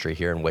Western industry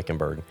here in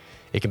Wickenburg.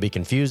 It can be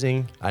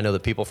confusing. I know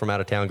that people from out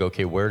of town go,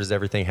 okay, where does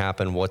everything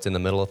happen? What's in the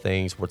middle of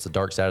things? What's the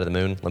dark side of the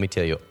moon? Let me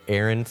tell you,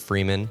 Erin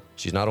Freeman,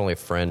 she's not only a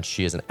friend,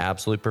 she is an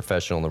absolute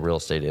professional in the real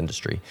estate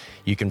industry.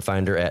 You can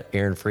find her at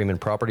Erin Freeman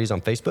Properties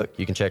on Facebook.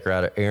 You can check her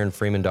out at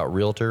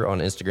erinfreeman.realtor on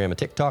Instagram and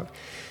TikTok.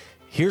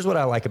 Here's what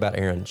I like about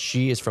Erin.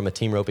 She is from a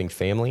team roping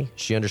family.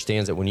 She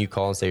understands that when you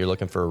call and say you're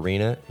looking for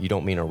arena, you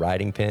don't mean a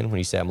riding pin. When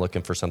you say I'm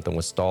looking for something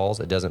with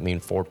stalls, it doesn't mean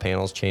 4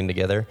 panels chained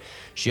together.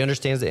 She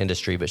understands the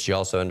industry, but she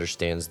also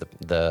understands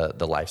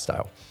the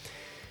lifestyle.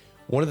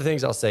 One of the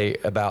things I'll say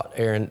about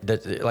Erin,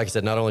 that, like I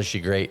said, not only is she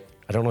great,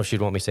 I don't know if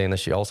she'd want me saying this,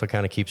 she also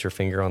kind of keeps her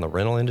finger on the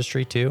rental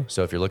industry too.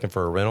 So if you're looking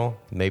for a rental,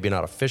 maybe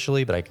not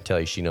officially, but I can tell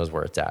you she knows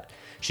where it's at.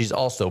 She's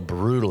also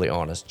brutally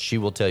honest. She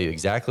will tell you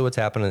exactly what's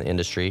happening in the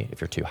industry.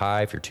 If you're too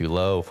high, if you're too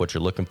low, if what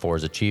you're looking for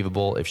is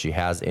achievable, if she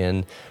has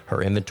in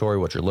her inventory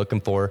what you're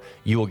looking for,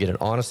 you will get an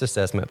honest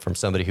assessment from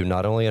somebody who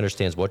not only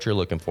understands what you're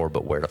looking for,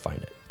 but where to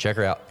find it. Check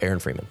her out, Erin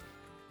Freeman.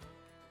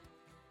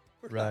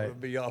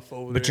 Right. Be off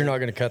over But there. you're not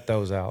going to cut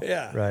those out.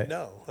 Yeah. Right.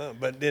 No.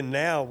 But then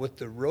now with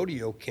the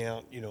rodeo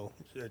count, you know,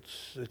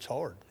 it's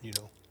hard, you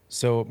know.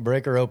 So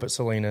breaker rope at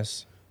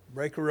Salinas.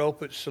 Breaker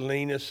rope at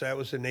Salinas, that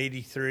was in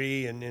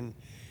 '83, and then,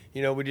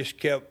 you know, I just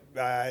kept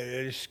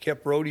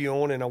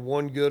rodeoing, and I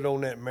won good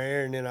on that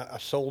mare, and then I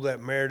sold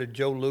that mare to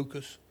Joe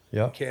Lucas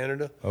in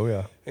Canada. Oh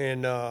yeah.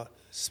 And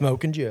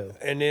Smoking Joe.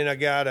 and then I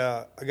got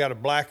a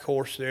black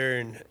horse there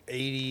in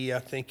 '80, I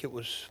think it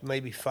was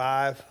maybe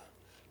 5,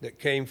 that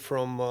came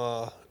from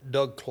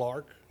Doug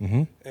Clark,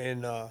 and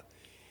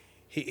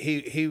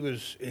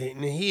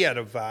he had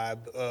a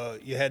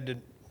vibe. You had to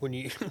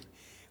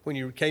when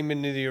you came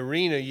into the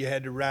arena, you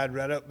had to ride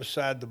right up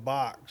beside the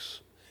box,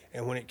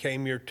 and when it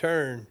came your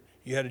turn,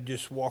 you had to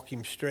just walk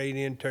him straight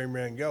in, turn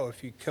around, and go.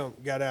 If you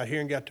got out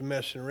here and got to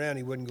messing around,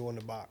 he wouldn't go in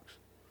the box.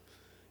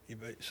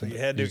 So you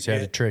had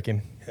to trick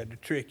him. Had to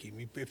trick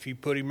him. If you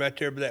put him right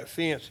there by that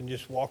fence and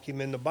just walk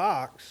him in the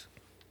box,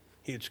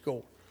 he'd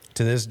score.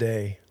 To this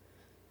day,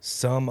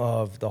 some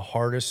of the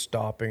hardest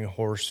stopping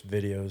horse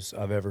videos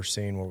I've ever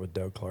seen were with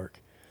Doug Clark.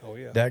 Oh,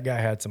 yeah. That guy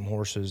had some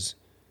horses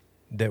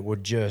that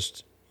would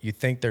just, you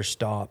think they're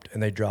stopped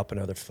and they drop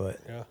another foot.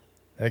 Yeah.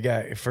 That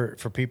guy,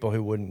 for people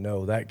who wouldn't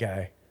know, that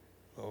guy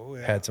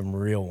had some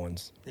real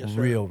ones. Yes,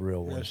 sir.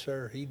 Real ones. Yes,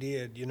 sir. He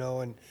did,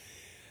 and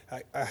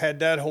I had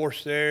that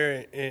horse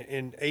there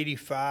in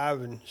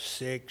 85 and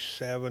 6,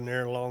 7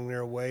 there along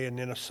their way, and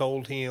then I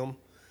sold him.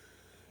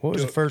 What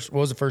was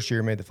the first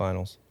year you made the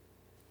finals?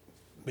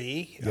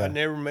 Me? Yeah. I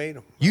never made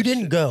them. You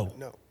didn't go?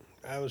 No.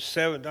 I was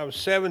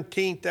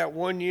 17th that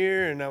one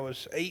year, and I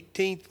was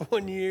 18th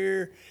one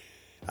year.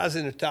 I was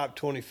in the top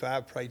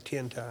 25 probably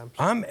 10 times.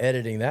 I'm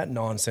editing that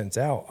nonsense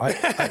out.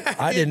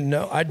 I didn't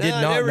know. I did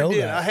not know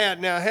that.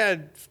 I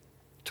had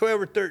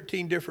 12 or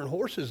 13 different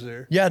horses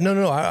there. Yeah, no.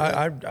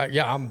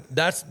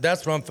 That's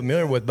what I'm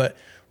familiar with. But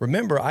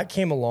remember, I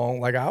came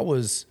along like I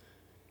was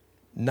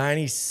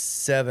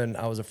 97.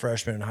 I was a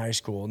freshman in high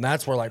school, and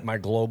that's where like my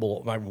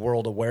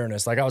world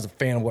awareness. Like I was a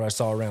fan of what I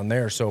saw around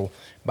there. So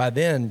by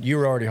then, you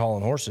were already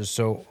hauling horses.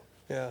 So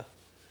yeah.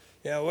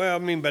 Well, I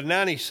mean, by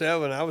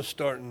 97, I was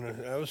starting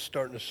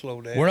to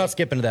slow down. We're not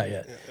skipping to that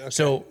yet. Yeah, okay.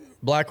 So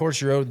Black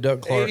Horse, you rode with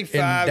Doug Clark.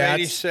 85,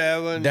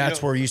 87.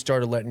 That's where you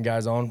started letting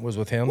guys on, was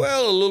with him?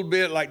 Well, a little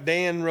bit. Like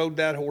Dan rode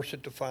that horse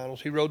at the finals.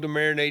 He rode the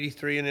mare in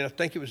 83, and then I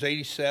think it was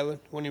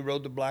 87 when he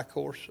rode the Black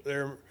Horse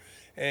there.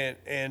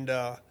 And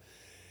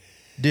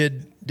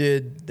did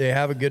they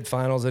have a good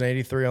finals in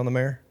 83 on the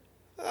mare?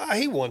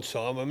 He won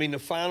some. I mean, the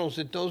finals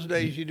at those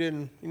days, you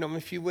didn't,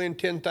 if you win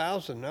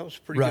 10,000, that was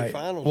pretty good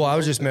finals. Well, I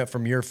was just meant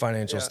from your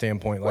financial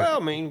standpoint. Well,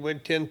 I mean,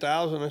 win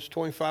 10,000, that's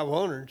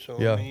 2,500. So,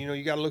 I mean,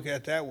 you got to look at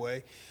it that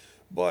way.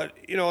 But,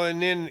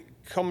 and then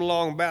come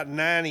along about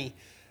 90,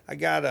 I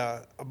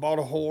bought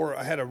a horse.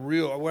 I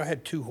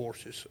had two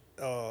horses.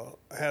 I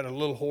had a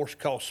little horse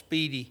called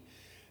Speedy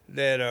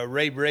that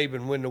Ray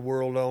Braben won the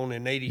world on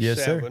in 87.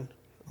 Yes, sir.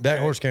 That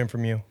horse came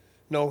from you.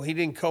 No, he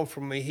didn't come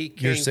from me. He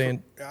came. You're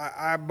saying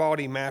I bought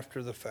him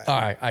after the fact. All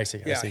right, I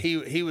see. Yeah,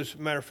 he was.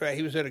 Matter of fact,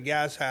 he was at a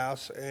guy's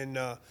house, and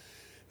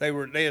they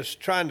was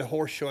trying to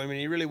horse show him, and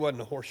he really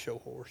wasn't a horse show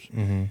horse.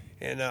 Mm-hmm.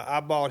 And I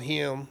bought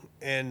him,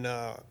 and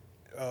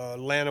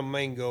Lanham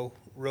Mango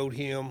rode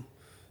him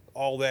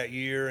all that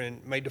year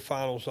and made the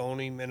finals on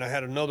him. And I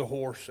had another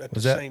horse at the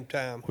same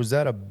time. Was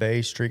that a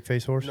bay streak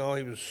face horse? No,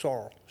 he was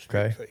sorrel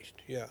streak faced.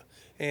 Yeah,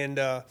 and.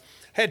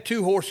 Had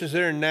two horses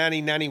there in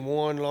 90,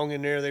 91, long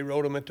in there. They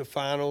rode them at the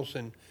finals.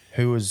 And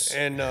who was?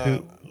 And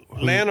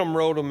Lanham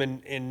rode them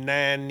in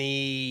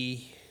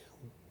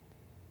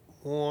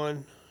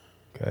 91.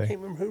 Okay. I can't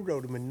remember who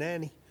rode them in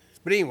 90.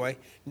 But anyway,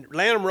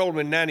 Lanham rode them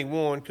in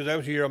 91 because that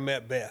was the year I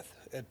met Beth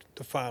at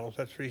the finals.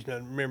 That's the reason I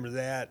remember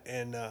that.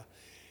 And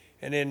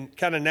then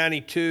kind of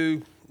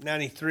 92,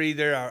 93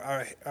 there,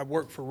 I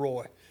worked for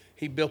Roy.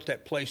 He built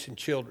that place in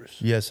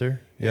Childress. Yes,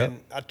 sir. Yeah. And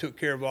I took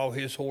care of all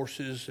his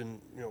horses and,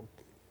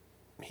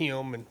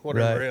 him and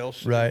whatever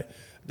else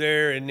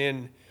there. And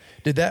then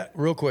did that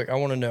real quick, I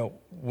want to know,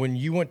 when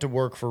you went to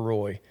work for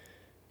Roy,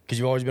 because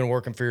you've always been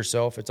working for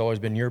yourself, it's always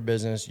been your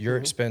business, your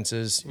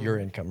expenses, your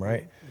income,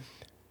 right?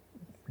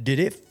 Did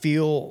it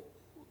feel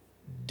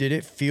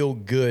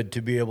good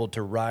to be able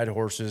to ride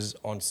horses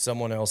on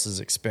someone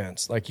else's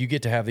expense? Like you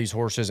get to have these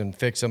horses and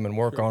fix them and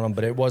work on them,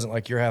 but it wasn't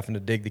like you're having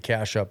to dig the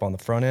cash up on the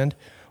front end?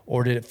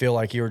 Or did it feel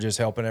like you were just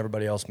helping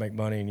everybody else make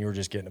money and you were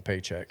just getting a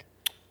paycheck?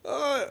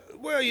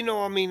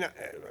 Well, I mean,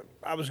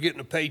 I was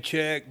getting a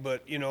paycheck,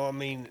 but, I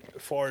mean,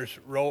 as far as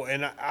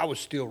and I was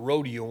still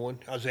rodeoing.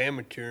 I was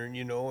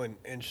amateuring,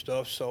 and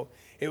stuff. So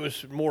it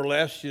was more or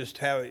less just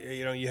how,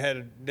 you had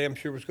a damn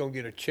sure was going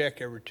to get a check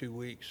every 2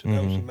 weeks. So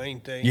that was the main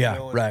thing.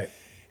 Yeah, right.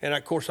 And,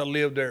 of course, I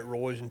lived there at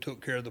Roy's and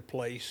took care of the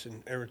place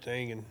and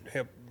everything and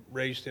helped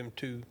raise them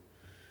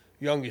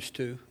youngest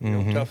two,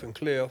 Tuff and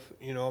Cliff.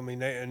 I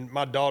mean, and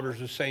my daughter's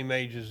the same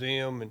age as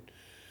them. And,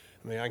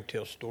 I mean, I can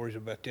tell stories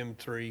about them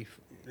three.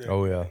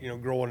 Oh, yeah.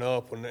 Growing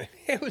up,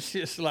 it was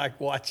just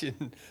like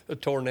watching a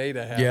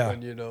tornado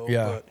happen,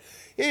 Yeah. But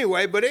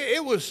anyway,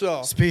 it was.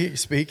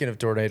 Speaking of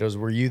tornadoes,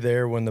 were you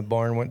there when the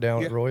barn went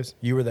down at Roy's?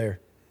 You were there.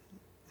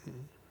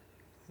 Can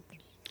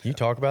you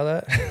talk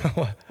about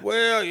that?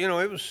 Well,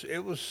 it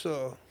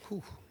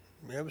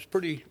was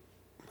pretty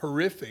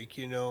horrific,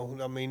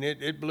 I mean,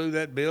 it blew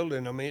that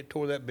building. I mean, it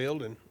tore that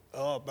building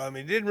up. I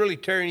mean, it didn't really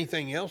tear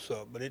anything else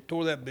up, but it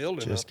tore that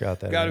building Just up.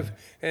 got that.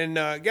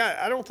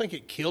 I don't think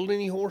it killed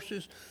any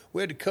horses.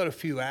 We had to cut a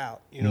few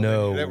out,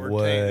 No that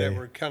way.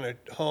 were kind of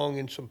hung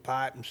in some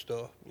pipe and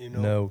stuff,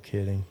 No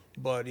kidding.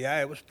 But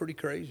yeah, it was pretty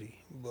crazy.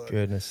 But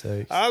Goodness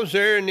sakes. I was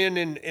there, and then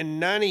in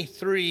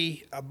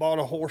 93, I bought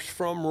a horse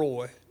from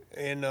Roy,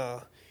 and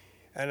I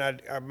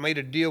made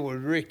a deal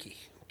with Ricky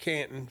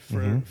Canton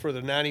for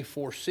the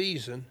 94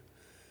 season.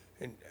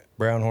 And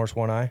Brown horse,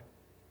 one eye?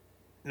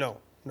 No.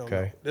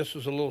 Okay. No. This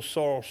was a little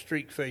sorrel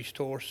streak-faced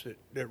horse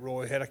that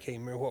Roy had. I can't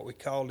remember what we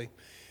called him.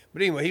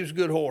 But anyway, he was a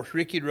good horse.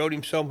 Ricky had rode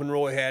him some when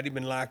Roy had him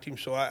and liked him.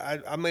 So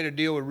I made a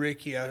deal with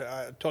Ricky.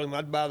 I told him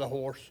I'd buy the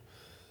horse.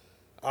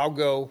 I'll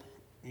go.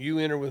 you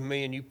enter with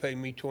me and you pay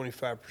me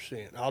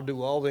 25%. I'll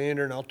do all the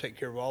entering. I'll take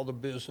care of all the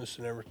business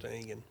and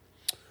everything. And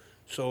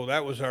so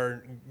that was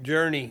our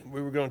journey.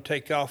 We were going to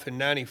take off in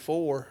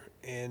 94,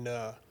 and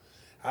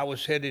I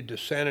was headed to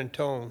San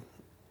Antonio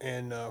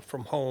and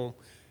from home,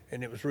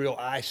 and it was real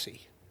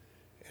icy.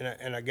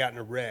 And I got in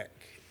a wreck.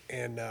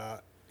 And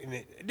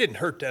it didn't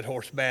hurt that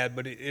horse bad,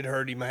 but it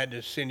hurt him. I had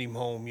to send him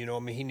home, you know. I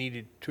mean, he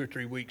needed 2 or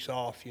 3 weeks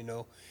off, you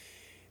know.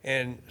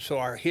 And so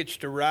I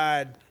hitched a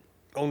ride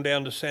on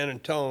down to San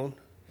Antonio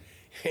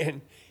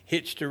and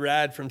hitched a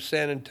ride from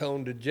San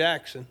Antonio to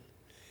Jackson.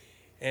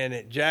 And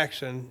at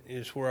Jackson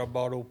is where I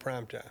bought old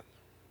Primetime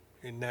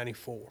in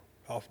 94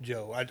 off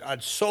Joe.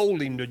 I'd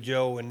sold him to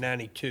Joe in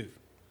 92.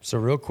 So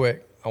real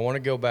quick, I want to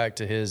go back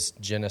to his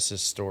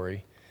Genesis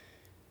story,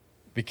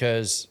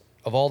 because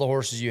of all the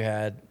horses you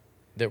had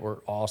that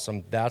were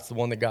awesome, that's the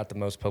one that got the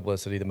most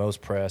publicity, the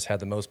most press, had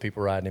the most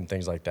people riding him,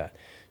 things like that.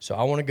 So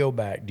I want to go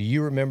back. Do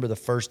you remember the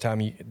first time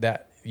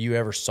you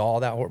ever saw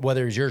that horse,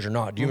 whether it was yours or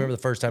not? Do you remember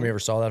the first time you ever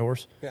saw that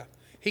horse? Yeah.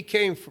 He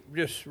came from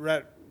just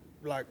right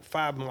like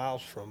 5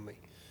 miles from me.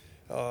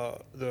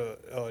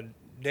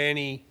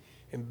 Danny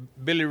and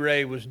Billy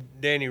Ray was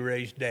Danny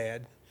Ray's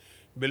dad.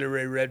 Billy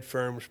Ray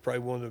Redfern was probably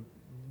one of the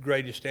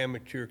greatest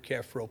amateur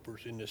calf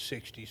ropers in the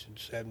 60s and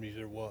 70s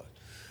there was.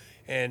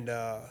 And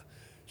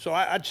so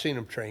I'd seen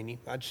him train him.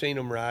 I'd seen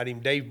him ride him.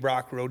 Dave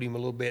Brock rode him a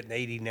little bit in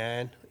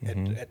 '89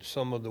 at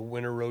some of the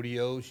winter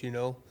rodeos, you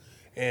know.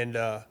 And,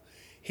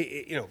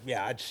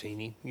 I'd seen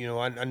him. You know,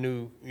 I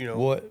knew, you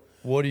know.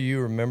 What do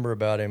you remember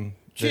about him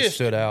that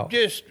stood out?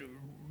 Just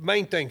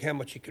main thing, how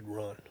much he could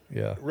run.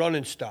 Yeah. Run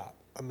and stop.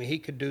 I mean, he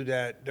could do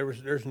that.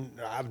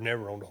 I've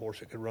never owned a horse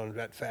that could run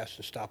that fast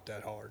and stop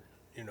that hard,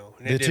 you know.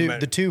 And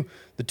the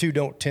two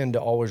don't tend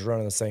to always run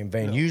in the same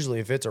vein. No. Usually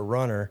if it's a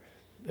runner,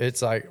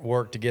 it's like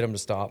work to get them to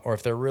stop. Or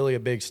if they're really a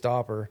big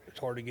stopper, it's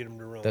hard to get them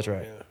to run. That's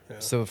right. Yeah.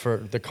 So for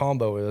the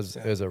combo is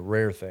a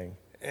rare thing.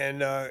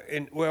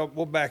 And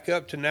we'll back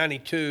up to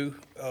 92.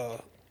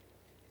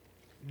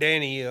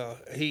 Danny,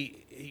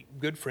 he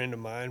good friend of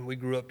mine. We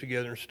grew up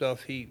together and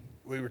stuff. We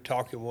were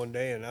talking one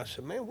day, and I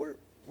said, man,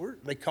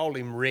 they called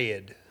him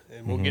Red,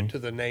 and we'll get to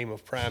the name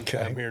of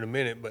Primetime here in a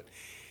minute. But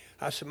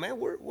I said, man,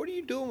 what are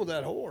you doing with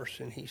that horse?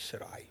 And he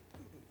said, I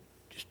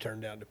just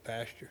turned out to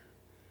pasture.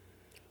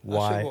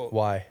 Why? Said, well,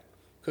 why?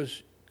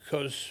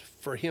 Because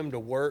for him to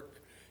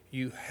work,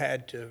 you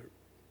had to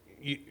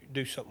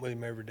do something with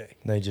him every day.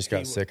 They just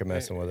got sick of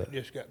messing with it.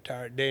 Just got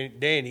tired.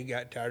 Danny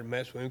got tired of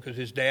messing with him because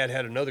his dad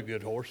had another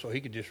good horse, so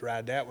he could just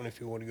ride that one if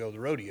he wanted to go to the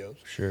rodeos.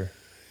 Sure.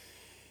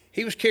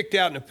 He was kicked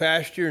out in the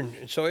pasture,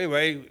 and so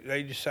anyway,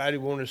 they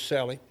decided we wanted to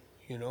sell him.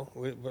 You know,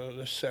 well,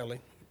 let's sell him.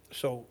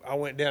 So I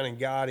went down and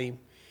got him,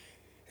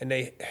 and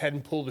they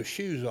hadn't pulled the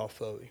shoes off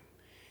of him.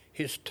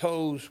 His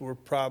toes were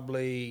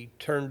probably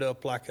turned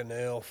up like an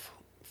elf,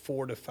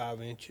 4 to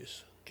 5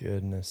 inches.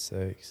 Goodness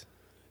sakes.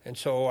 And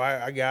so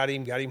I got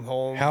him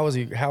home. How was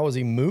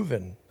he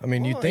moving? I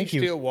mean, you'd think he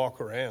still walk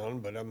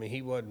around, but I mean,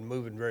 he wasn't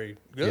moving very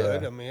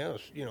good. Yeah. I mean, that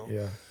was, you know.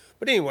 Yeah.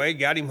 But anyway,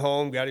 got him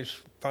home,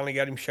 finally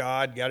got him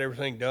shod, got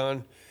everything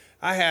done.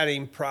 I had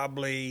him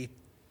probably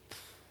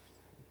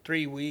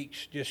 3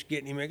 weeks just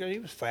getting him, because he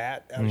was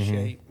fat, out of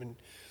shape. And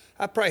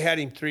I probably had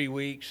him 3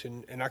 weeks,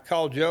 and I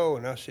called Joe,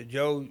 and I said,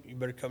 Joe, you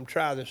better come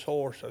try this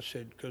horse. I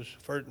said, because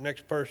the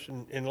next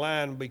person in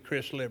line will be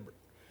Chris Libbert.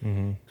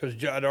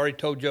 Because I'd already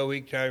told Joe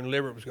each time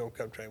Libbert was going to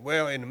come train.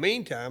 Well, in the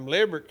meantime,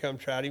 Libbert come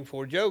tried him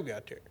before Joe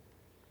got there.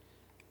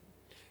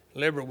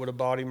 Libbert would have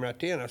bought him right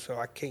then. I said,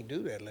 I can't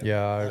do that, Libbert.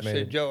 Yeah, I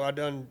said, Joe,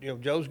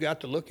 Joe's got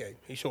to look at him.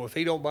 He said, if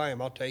he don't buy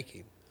him, I'll take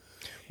him.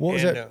 What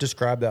was that?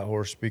 Describe that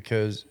horse,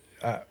 because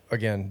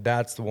again,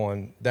 that's the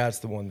one that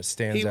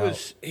stands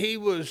out. He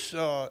was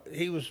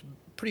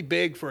pretty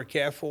big for a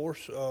calf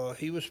horse.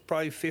 He was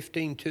probably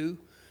 15.2.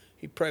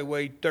 He probably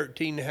weighed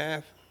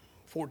 13.5,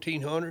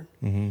 1,400.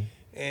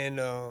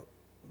 And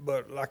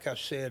but like I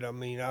said, I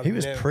mean, he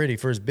was pretty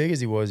for as big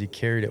as he was. He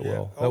carried it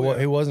well.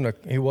 He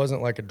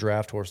wasn't like a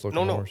draft horse looking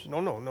horse.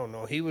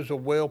 No. He was a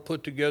well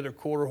put together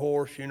quarter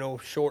horse. You know,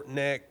 short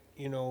neck.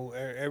 You know,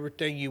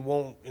 everything you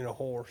want in a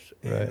horse.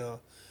 Right.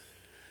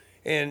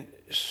 And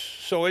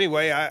so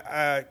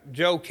anyway,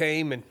 Joe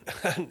came, and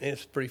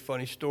it's a pretty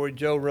funny story.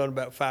 Joe run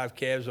about 5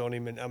 calves on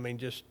him, and I mean,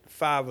 just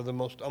 5 of the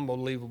most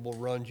unbelievable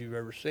runs you've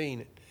ever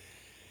seen.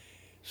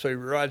 So he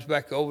rides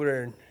back over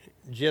there, and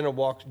Jenna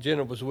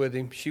was with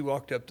him. She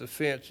walked up the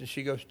fence, and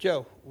she goes,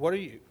 Joe, what are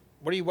you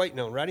waiting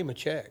on? Write him a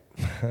check.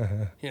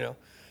 You know.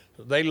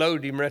 So they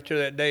loaded him right there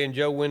that day, and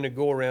Joe went to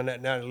go around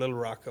that night at Little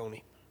Rock on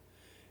him.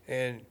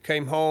 And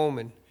came home,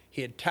 and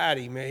he had tied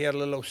him. He had a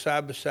little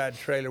side-by-side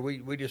trailer.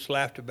 We just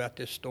laughed about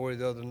this story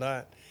the other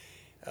night.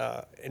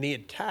 And he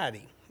had tied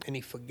him, and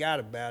he forgot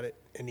about it,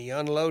 and he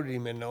unloaded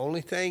him. And the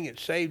only thing that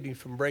saved him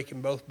from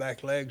breaking both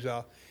back legs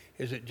off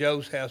is at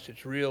Joe's house.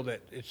 It's real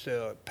that it's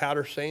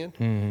powder sand.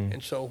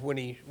 And so when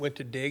he went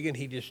to digging,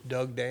 he just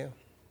dug down.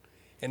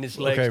 And his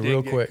legs Okay, didn't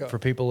real get quick, caught. for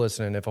people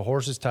listening, if a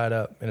horse is tied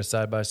up in a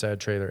side-by-side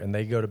trailer and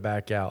they go to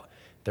back out,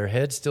 their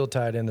head's still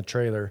tied in the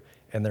trailer,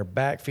 and their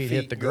back feet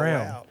hit the go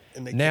ground. out,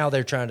 and Now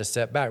they're trying to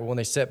set back. When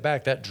they set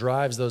back, that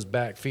drives those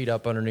back feet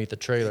up underneath the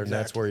trailer, and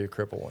that's Exactly. where you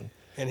cripple one.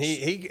 And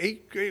he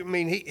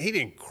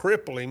didn't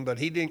cripple him, but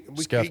he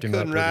Scuffed him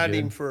up couldn't pretty ride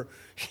him good. for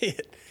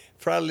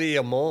probably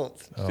a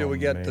month till we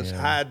got this man.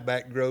 hide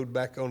back growed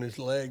back on his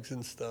legs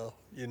and stuff,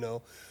 you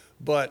know.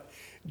 But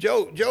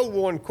Joe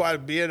won quite a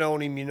bit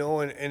on him, you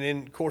know, and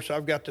then of course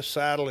I've got the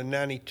saddle in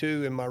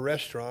 '92 in my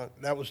restaurant.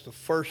 That was the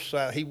first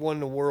saddle. He won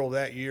the world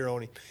that year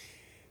on him.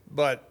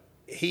 But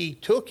he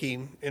took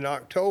him in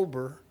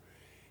October,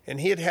 and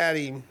he had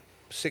him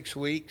 6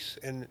 weeks,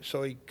 and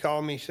so he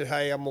called me. He said,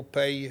 "Hey, I'm gonna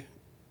pay you.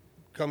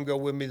 Come go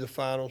with me to the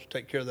finals.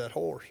 Take care of that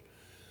horse."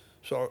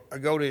 So I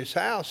go to his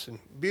house, and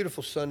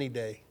beautiful sunny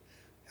day.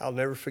 I'll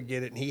never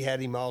forget it. And he had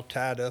him all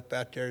tied up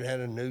out there. He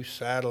had a new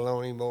saddle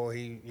on him,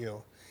 boy. You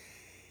know.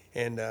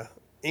 And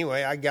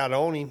anyway, I got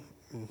on him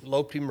and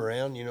loped him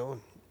around, you know,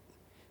 and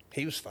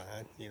he was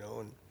fine, you know.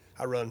 And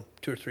I run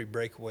 2 or 3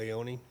 breakaway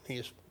on him. He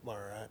was all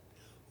right.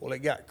 Well, it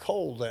got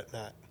cold that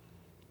night,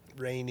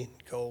 rainy,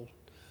 cold.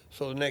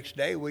 So the next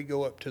day we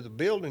go up to the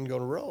building and go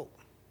to rope.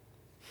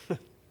 And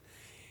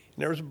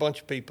there was a bunch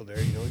of people there,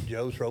 you know.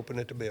 Joe's roping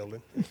at the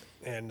building.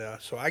 And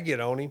so I get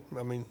on him.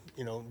 I mean,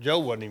 you know, Joe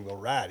wasn't even going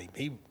to ride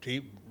him.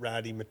 He'd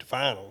ride him at the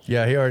finals.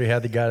 Yeah, he already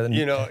had the guy that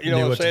You know knew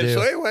what I'm what to saying? do.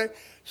 So anyway,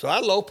 so I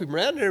lope him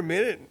around there a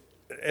minute,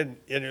 and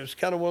it was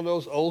kind of one of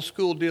those old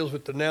school deals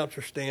with the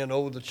announcer stand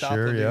over the top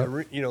Sure,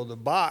 of yeah. the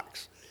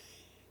box.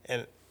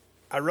 And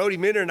I rode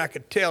him in there, and I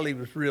could tell he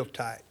was real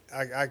tight.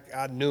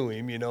 I knew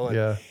him, you know. And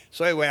Yeah.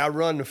 So anyway, I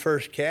run the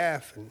first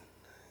calf, and,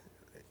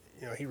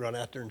 you know, he run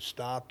out there and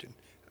stopped, and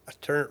I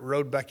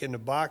rode back in the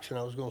box, and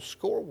I was going to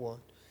score one.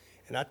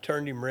 And I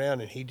turned him around,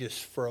 and he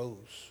just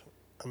froze.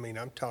 I mean,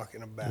 I'm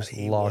talking about Just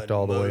he locked wasn't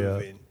all the way up.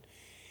 moving.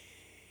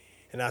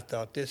 And I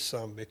thought, this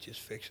son of a bitch is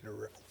fixing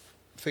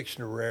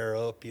to rear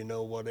up, you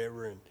know,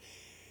 whatever.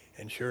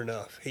 And sure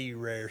enough, he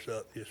rears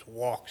up, just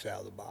walks out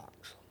of the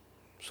box.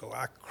 So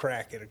I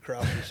crack it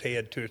across his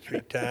head 2 or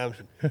 3 times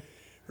and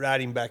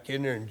ride him back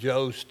in there. And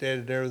Joe's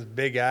standing there with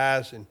big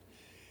eyes, and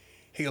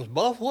he goes,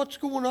 "Buff, what's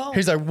going on?"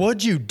 He's like,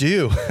 "What'd you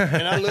do?"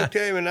 And I looked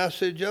at him and I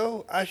said,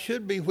 "Joe, I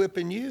should be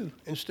whipping you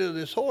instead of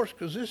this horse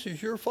because this is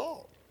your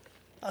fault."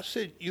 I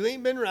said, "You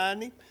ain't been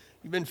riding him.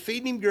 You've been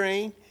feeding him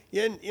grain.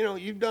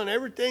 You've done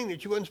everything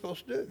that you wasn't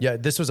supposed to do." Yeah,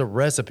 this was a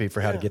recipe for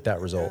how to get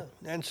that result.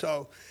 Yeah. And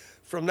so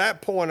from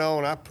that point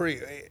on,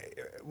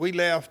 we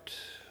left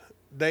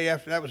day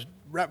after. That was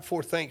right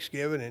before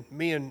Thanksgiving, and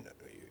me and,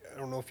 I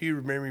don't know if you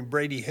remember him,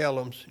 Brady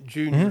Helms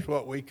Jr. is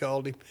what we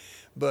called him.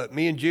 But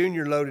me and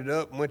Junior loaded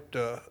up and went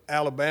to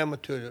Alabama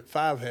to a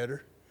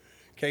 5-header,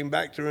 came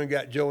back through and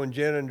got Joe and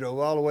Jenna and drove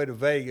all the way to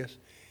Vegas.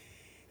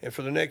 And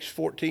for the next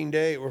 14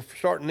 days, we're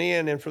starting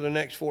in, and for the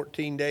next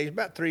 14 days,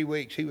 about 3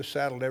 weeks, he was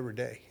saddled every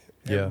day.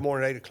 Yeah. Every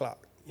morning at 8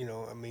 o'clock, you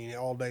know, I mean,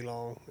 all day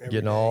long. Every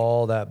Getting day.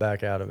 all that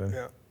back out of him.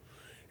 Yeah.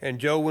 And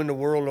Joe won the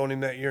world on him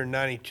that year in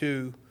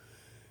 '92.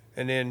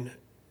 And then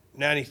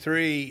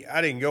 '93,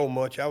 I didn't go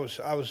much. I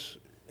was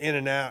in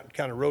and out,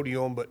 kind of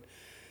rodeoing, but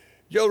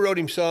Joe rode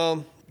him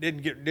some.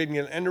 Didn't get,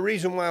 and the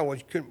reason why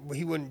was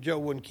Joe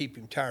wouldn't keep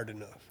him tired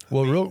enough.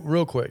 Well,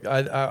 real quick,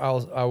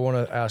 I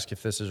want to ask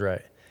if this is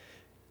right.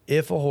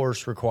 If a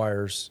horse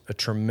requires a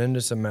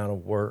tremendous amount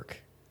of work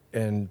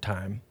and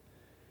time,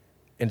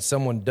 and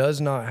someone does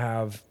not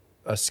have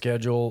a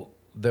schedule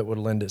that would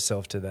lend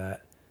itself to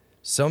that,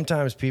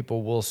 sometimes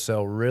people will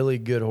sell really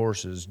good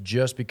horses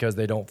just because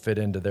they don't fit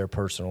into their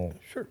personal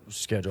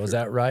schedule. Is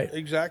that right?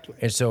 Exactly.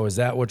 And so is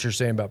that what you're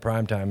saying about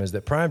Primetime, is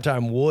that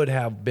Primetime would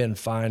have been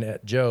fine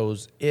at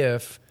Joe's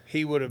if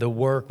the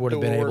work would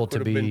have been able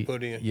to be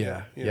put in.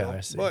 Yeah, know?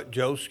 I see. But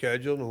Joe's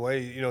schedule and the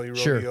way, he rode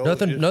Sure,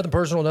 nothing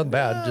personal, nothing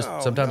bad. Just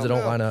sometimes they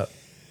don't line up.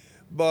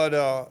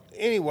 But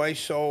anyway,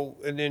 so,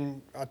 and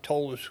then I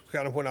told us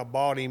kind of when I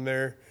bought him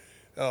there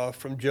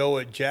from Joe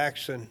at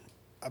Jackson.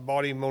 I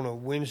bought him on a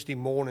Wednesday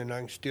morning.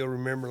 I can still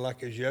remember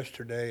like it was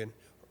yesterday.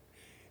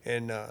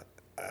 And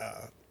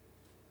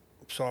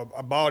so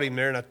I bought him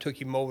there, and I took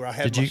him over. I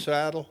had my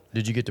saddle.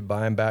 Did you get to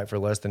buy him back for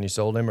less than you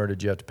sold him, or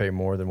did you have to pay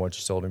more than what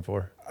you sold him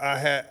for?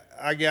 Let's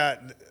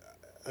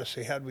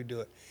see, how'd we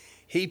do it?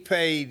 He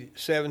paid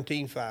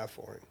 $17,500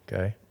 for him.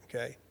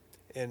 Okay.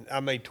 And I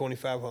made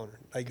 $2,500.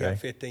 They got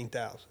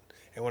 $15,000.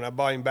 And when I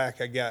bought him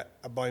back, I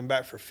bought him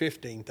back for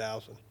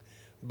 $15,000.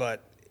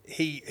 But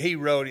he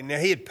rode him. Now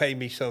he had paid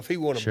me some. If he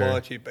won a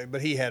bunch, he'd pay,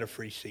 but he had a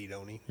free seat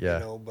on him. Yeah. You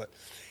know. But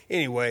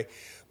anyway,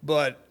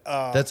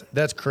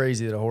 that's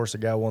crazy that a horse a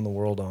guy won the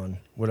world on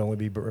would only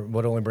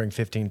bring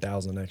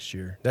 $15,000 next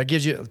year. That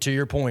gives you, to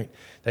your point,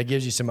 that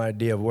gives you some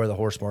idea of where the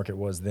horse market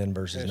was then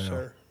versus now. Yes,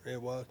 sir.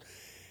 It was.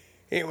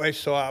 Anyway,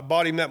 so I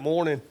bought him that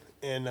morning,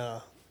 and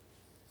of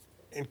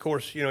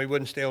course, he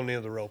wouldn't stay on the end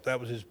of the rope. That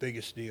was his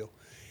biggest deal.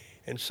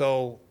 And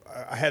so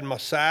I had my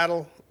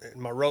saddle and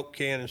my rope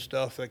can and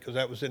stuff because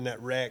that was in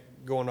that rack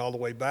going all the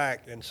way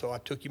back. And so I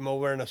took him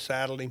over and I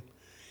saddled him.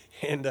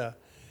 And I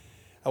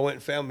went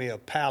and found me a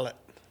pallet,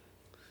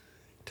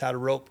 tied a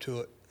rope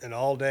to it. And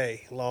all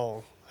day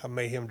long, I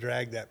made him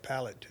drag that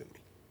pallet to me.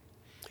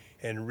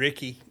 And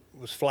Ricky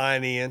was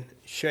flying in.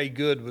 Shay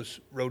Good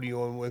was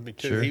rodeoing with me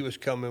too. Sure. He was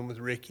coming with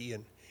Ricky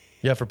and.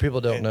 Yeah, for people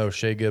who don't know,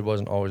 Shay Good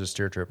wasn't always a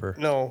steer tripper.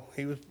 No,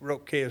 he was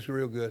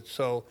real good.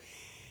 So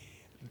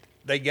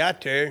they got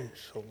there,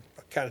 so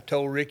I kind of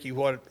told Ricky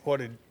what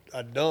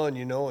I'd done,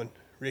 and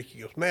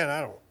Ricky goes, "Man,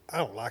 I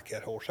don't like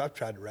that horse. I've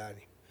tried to ride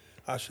him."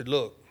 I said,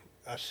 "Look,"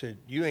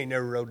 "you ain't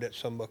never rode that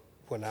son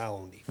when I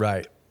owned him."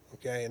 Right.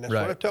 Okay, and that's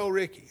Right. what I told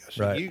Ricky. I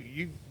said, Right.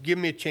 you give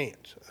me a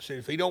chance. I said,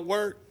 if he don't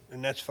work,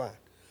 then that's fine.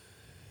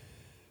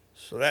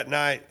 So that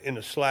night in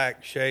the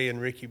slack, Shay and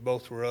Ricky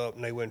both were up,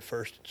 and they went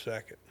first and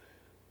second.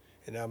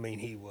 And, I mean,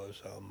 he was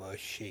a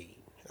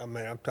machine. I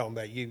mean, I'm talking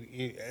about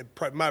it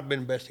probably might have been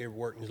the best he ever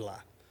worked in his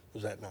life,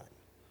 was that night.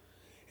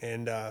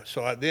 And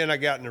then I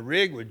got in the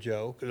rig with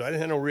Joe, because I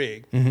didn't have no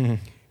rig. Mm-hmm.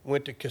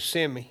 Went to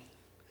Kissimmee.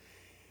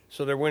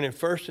 So they're winning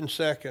first and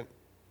second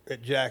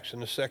at Jackson,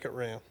 the second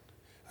round.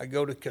 I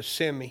go to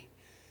Kissimmee.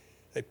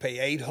 They pay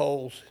 8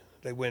 holes.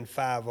 They win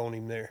 5 on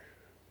him there.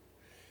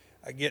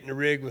 I get in the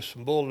rig with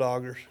some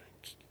bulldoggers,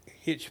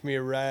 hitch me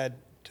a ride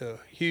to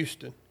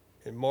Houston,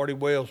 and Marty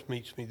Wells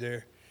meets me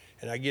there.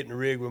 And I get in the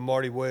rig with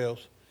Marty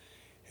Wells,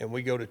 and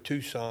we go to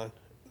Tucson,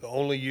 the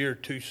only year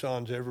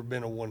Tucson's ever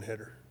been a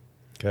one-hitter.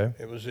 Okay.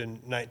 It was in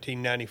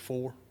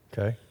 1994.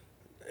 Okay.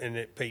 And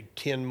it paid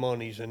 10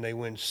 monies, and they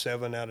win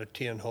 7 out of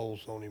 10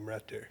 holes on him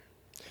right there.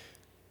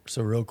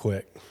 So real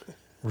quick,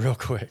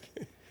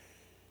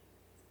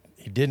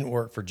 he didn't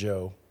work for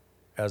Joe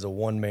as a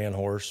one-man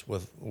horse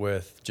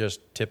with just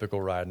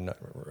typical riding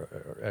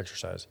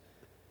exercise.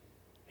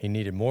 He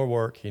needed more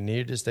work. He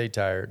needed to stay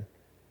tired.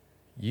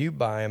 You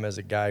buy him as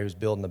a guy who's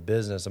building a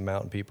business and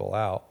mounting people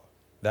out.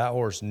 That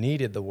horse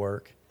needed the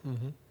work.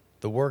 Mm-hmm.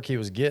 The work he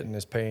was getting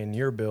is paying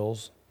your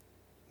bills.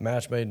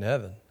 Match made in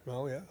heaven.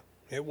 Oh, yeah,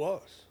 it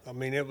was. I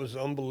mean, it was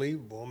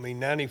unbelievable. I mean,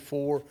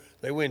 94,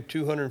 they win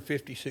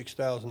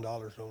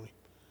 $256,000 on him.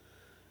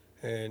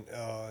 And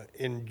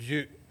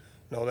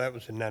no, that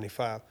was in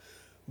 95.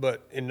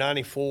 But in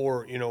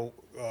 94,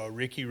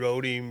 Ricky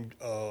rode him.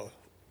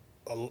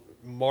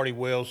 Marty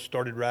Wells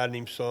started riding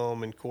him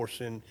some. And, of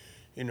course, I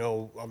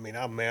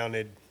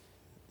mounted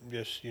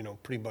just,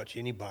 pretty much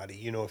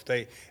anybody,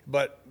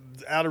 but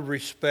out of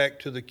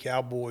respect to the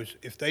Cowboys,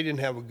 if they didn't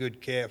have a good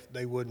calf,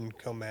 they wouldn't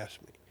come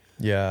ask me.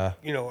 Yeah.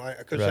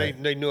 Because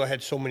Right. they knew I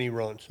had so many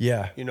runs.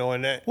 Yeah.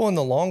 And that. Well, in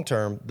the long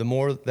term, the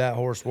more that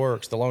horse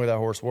works, the longer that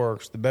horse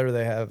works, the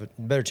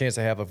better chance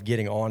they have of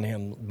getting on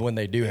him when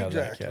they do have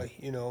that calf.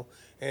 Exactly,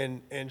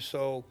 and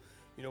so,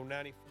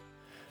 90.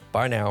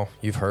 By now,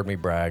 you've heard me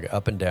brag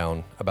up and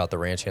down about the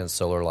Ranch Hand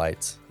solar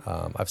lights.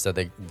 I've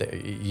said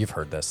you've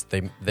heard this.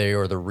 They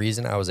are the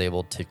reason I was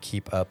able to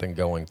keep up and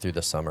going through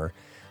the summer.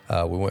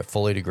 We went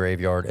fully to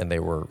Graveyard, and they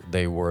were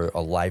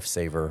a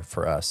lifesaver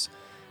for us.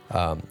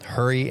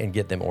 Hurry and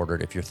get them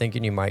ordered. If you're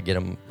thinking you might get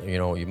them,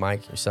 you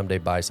might someday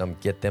buy some,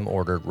 get them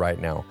ordered right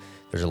now.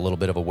 There's a little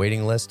bit of a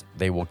waiting list.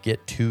 They will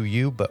get to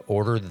you, but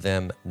order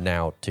them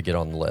now to get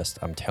on the list.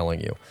 I'm telling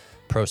you.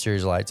 Pro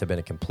Series lights have been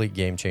a complete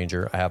game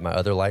changer. I have my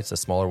other lights, the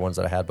smaller ones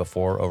that I had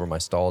before, over my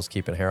stalls,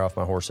 keeping hair off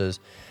my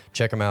horses.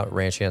 Check them out,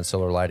 Ranch Hand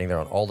Solar Lighting. They're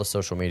on all the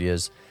social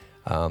medias.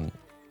 What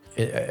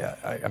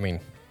do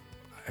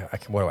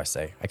I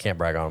say? I can't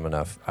brag on them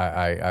enough.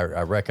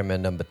 I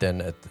recommend them, but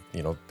then,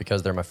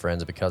 because they're my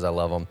friends and because I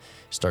love them,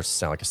 it starts to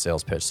sound like a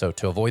sales pitch. So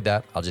to avoid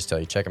that, I'll just tell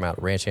you, check them out,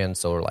 Ranch Hand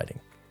Solar Lighting.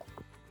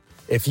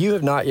 If you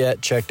have not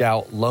yet checked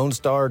out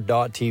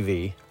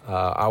LoneStar.tv,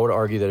 I would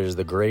argue that it is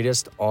the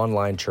greatest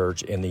online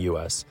church in the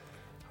U.S.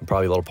 I'm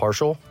probably a little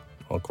partial.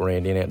 Uncle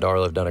Randy and Aunt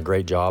Darla have done a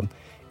great job.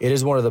 It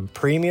is one of the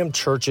premium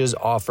churches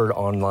offered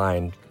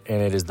online,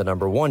 and it is the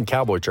 #1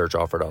 cowboy church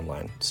offered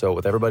online. So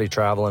with everybody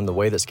traveling, the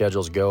way that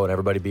schedules go, and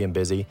everybody being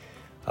busy,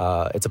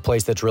 it's a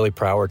place that's really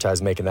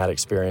prioritized making that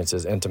experience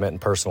as intimate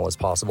and personal as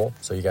possible.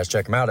 So you guys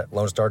check them out at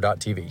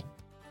LoneStar.tv.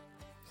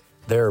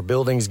 There are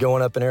buildings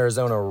going up in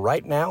Arizona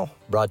right now,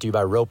 brought to you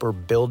by Roper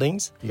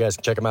Buildings. You guys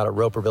can check them out at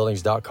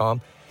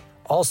roperbuildings.com.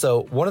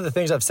 Also, one of the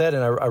things I've said,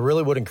 and I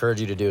really would encourage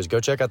you to do, is go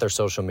check out their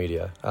social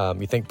media.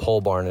 You think pole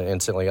barn, and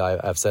instantly,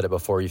 I've said it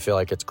before, you feel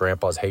like it's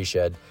grandpa's hay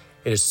shed.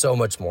 It is so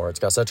much more. It's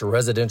got such a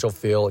residential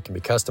feel. It can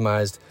be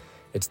customized.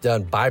 It's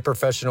done by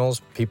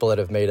professionals, people that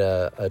have made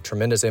a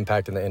tremendous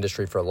impact in the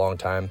industry for a long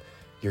time.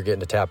 You're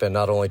getting to tap in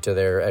not only to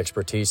their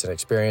expertise and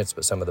experience,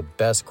 but some of the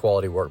best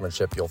quality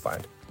workmanship you'll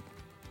find.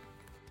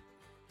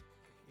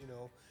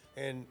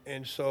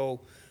 And so,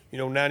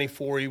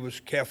 94, he was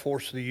calf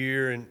horse of the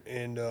year,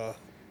 and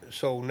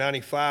so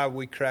 95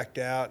 we cracked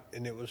out,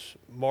 and it was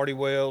Marty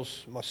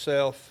Wells,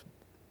 myself,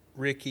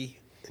 Ricky,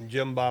 and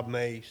Jim Bob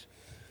Mays,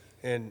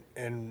 and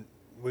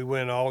we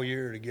went all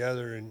year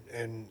together,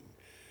 and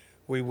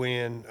we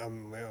win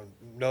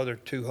another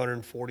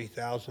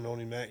 $240,000 on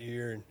him that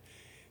year,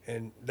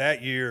 and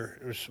that year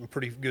there was some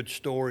pretty good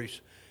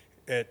stories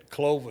at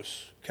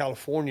Clovis,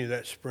 California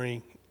that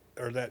spring,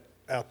 or that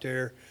out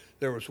there.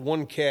 There was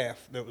one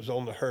calf that was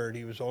on the herd.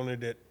 He was on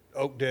it at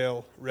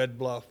Oakdale, Red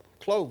Bluff,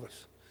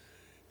 Clovis,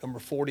 number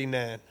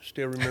 49.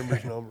 Still remember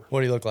his number. What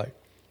do you look like?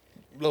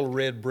 Little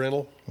red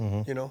brindle,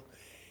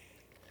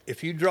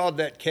 If you drawed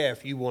that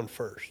calf, you won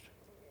first.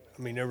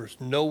 I mean, there was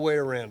no way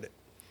around it.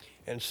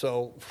 And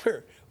so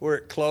we're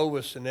at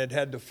Clovis, and they'd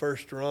had the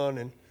first run,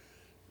 and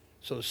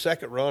so the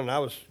second run, I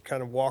was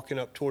kind of walking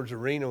up towards the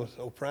arena with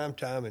old Prime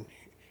Time, and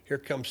here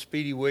comes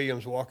Speedy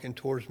Williams walking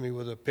towards me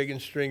with a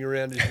piggin string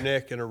around his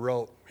neck and a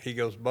rope. He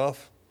goes,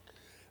 Buff,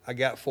 I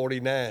got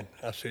 49.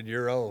 I said,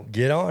 you're on.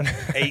 Get on.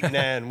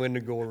 8-9 win to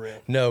go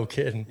around. No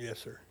kidding. Yes,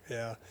 sir.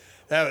 Yeah.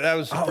 That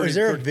was Is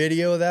there a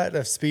video of that,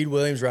 of Speed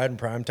Williams riding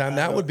Prime Time?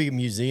 That would be a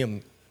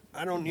museum.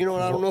 I don't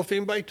know if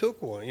anybody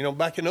took one. You know,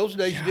 back in those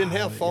days, you didn't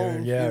have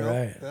phones. Yeah, you know?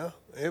 right.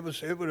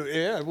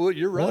 Yeah, it would.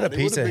 You're right. What a It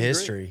piece would've of been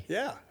history.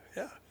 Great.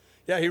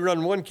 Yeah. He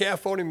run one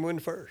calf on him and win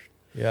first.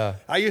 Yeah.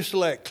 I used to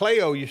let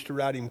Cleo used to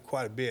ride him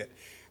quite a bit.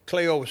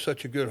 Cleo was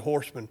such a good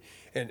horseman,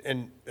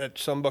 and that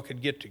somebody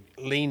could get to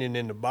leaning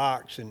in the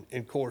box, and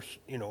of course,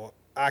 you know,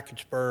 I could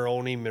spur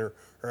on him or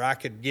I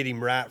could get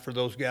him right for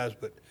those guys,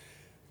 but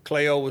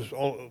Cleo was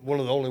one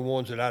of the only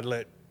ones that I'd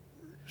let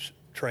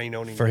train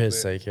on him. For his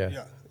sake,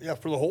 yeah. Yeah,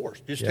 for the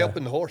horse. Just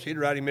helping the horse. He'd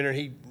ride him in there, and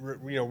he'd,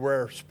 you know,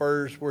 wear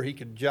spurs where he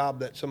could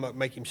job that somebody,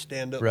 make him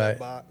stand up that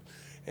box.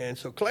 And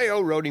so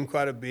Cleo rode him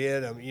quite a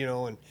bit, you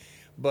know,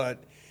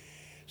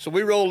 so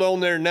we rolled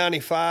on there in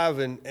 95,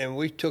 and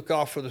we took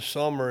off for the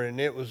summer, and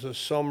it was a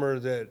summer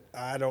that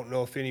I don't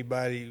know if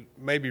anybody,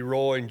 maybe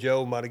Roy and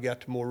Joe might have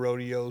got to more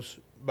rodeos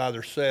by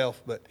themselves,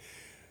 but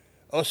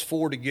us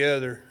four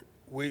together,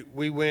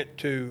 we went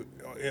to,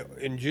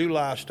 in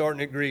July,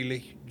 starting at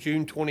Greeley,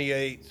 June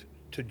 28th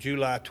to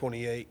July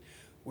 28th,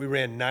 we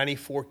ran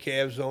 94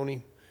 calves on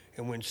him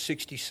and won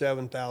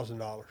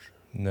 $67,000.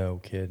 No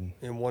kidding.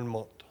 In 1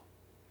 month.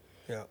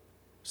 Yeah.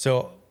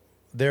 So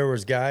there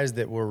was guys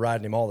that were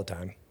riding him all the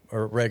time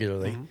or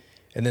regularly,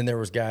 and then there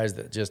was guys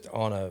that just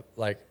on a,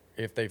 like,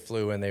 if they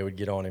flew in, they would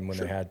get on him when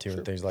they had to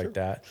and things like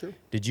that. Sure.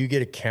 Did you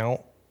get a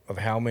count of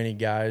how many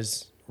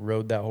guys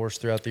rode that horse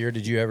throughout the year?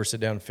 Did you ever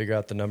sit down and figure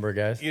out the number of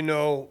guys? You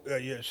know, yeah,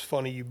 it's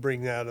funny you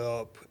bring that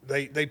up.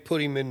 They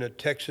put him in the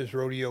Texas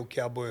Rodeo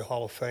Cowboy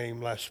Hall of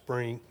Fame last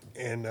spring,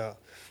 and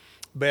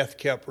Beth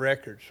kept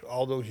records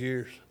all those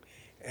years.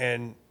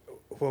 And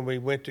when we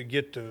went to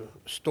get the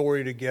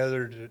story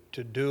together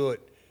to do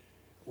it,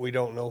 we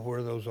don't know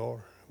where those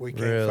are. We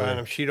can't find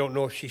them. She don't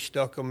know if she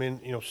stuck them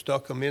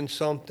in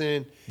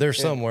something. They're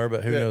somewhere,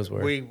 but who knows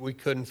where. We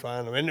couldn't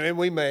find them. And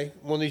we may,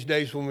 one of these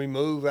days when we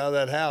move out of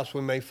that house,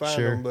 we may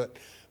find them.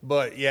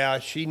 But yeah,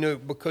 she knew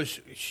because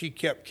she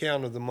kept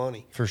count of the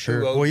money. For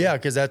sure. Well, yeah,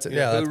 because that's,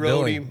 that's who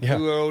billing. Rode him,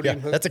 who owed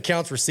him. That's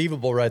accounts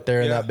receivable right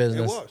there in that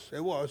business.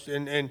 It was.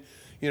 And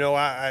you know,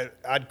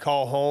 I'd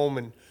call home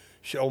and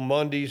on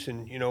Mondays,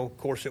 and, you know, of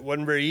course, it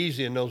wasn't very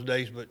easy in those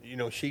days, but, you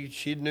know,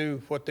 she knew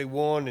what they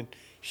won, and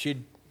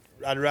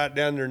I'd write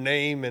down their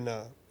name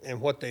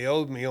and what they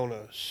owed me on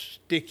a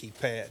sticky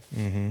pad.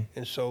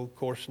 And so, of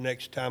course,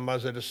 next time I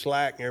was at a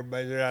slack and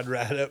everybody there, I'd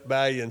ride up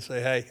by you and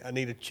say, hey, I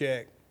need a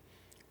check.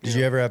 Did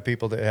you ever have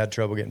people that had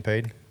trouble getting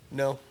paid?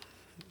 No.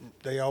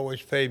 They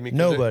always paid me.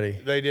 Nobody.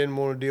 They didn't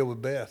want to deal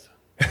with Beth.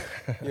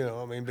 You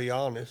know, I mean, be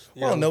honest.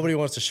 Nobody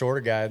wants to short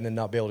a guy and then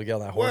not be able to get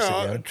on that horse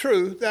again.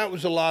 True. That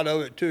was a lot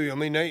of it, too. I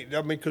mean,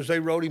 because they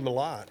rode him a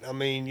lot. I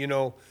mean, you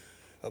know,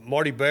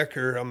 Marty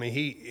Becker, I mean,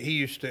 he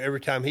used to,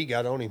 every time he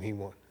got on him, he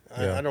won.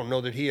 I don't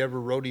know that he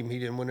ever rode him, he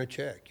didn't win a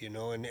check, you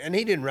know. And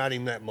he didn't ride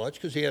him that much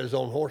because he had his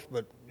own horse,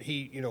 but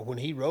he, you know, when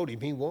he rode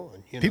him, he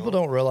won. People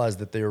don't realize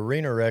that the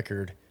arena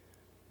record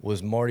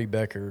was Marty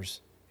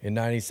Becker's in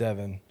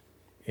 97.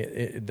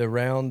 The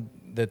round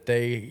that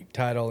they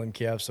tied all them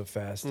calves so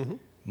fast.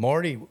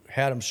 Marty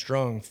had him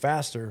strung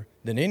faster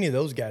than any of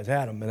those guys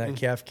had him in that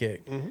calf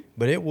kick.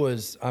 But it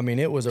was a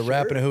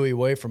rap and a hooey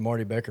away from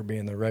Marty Becker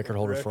being the record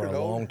holder for a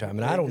long time.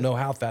 And I don't know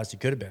how fast he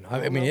could have been.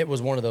 I mean, it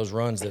was one of those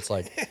runs that's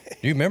like,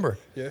 do you remember?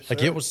 Yes, like,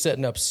 sir. it was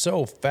setting up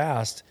so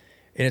fast.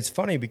 And it's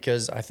funny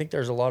because I think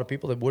there's a lot of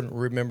people that wouldn't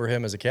remember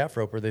him as a calf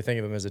roper. They think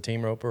of him as a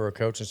team roper or a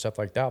coach and stuff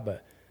like that.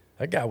 But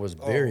that guy was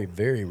very,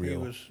 very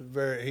real.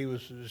 He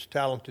was as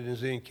talented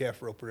as any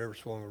calf roper ever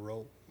swung a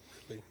rope.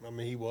 I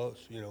mean, he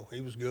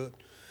was good.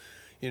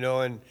 You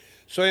know, and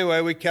so anyway,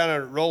 we kind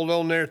of rolled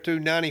on there through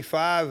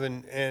 95,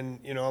 and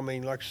you know, I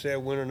mean, like I said,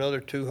 win another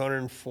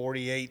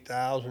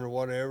 248,000 or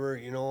whatever,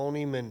 you know, on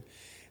him, and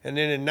then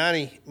in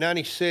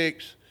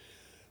 96,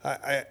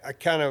 I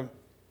kind of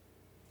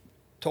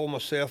told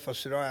myself, I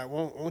said, all right,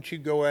 why don't you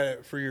go at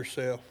it for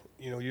yourself?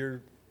 You know,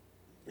 you're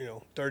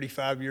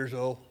 35 years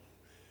old,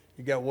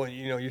 you got one,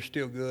 you know, you're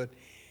still good,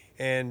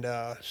 and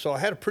so I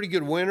had a pretty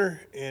good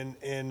winter, and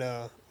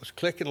was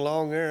clicking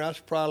along there. I was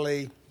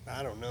probably,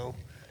 I don't know,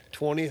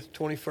 20th,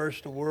 21st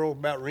in the world,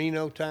 about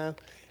Reno time.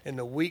 And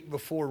the week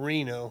before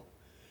Reno,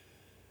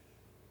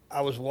 I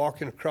was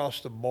walking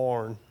across the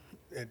barn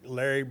at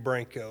Larry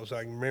Branco's.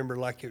 I can remember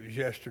like it was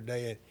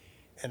yesterday.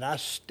 And I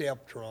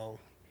stepped wrong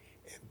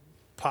and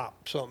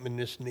popped something in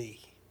this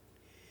knee.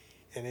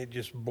 And it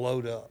just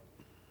blowed up.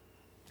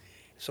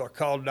 So I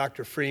called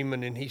Dr.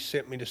 Freeman, and he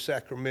sent me to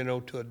Sacramento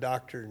to a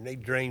doctor, and they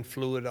drained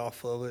fluid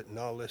off of it and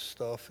all this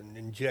stuff and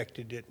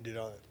injected it and did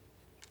all it.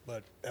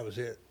 But that was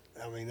it.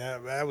 I mean,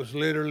 that was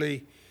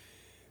literally,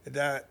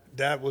 that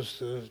was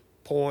the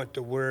point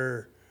to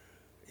where,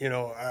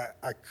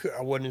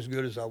 I wasn't as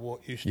good as I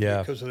used to Yeah.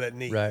 be because of that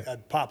knee. Right.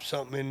 I'd pop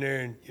something in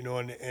there,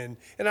 and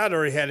I'd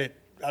already had it.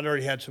 I'd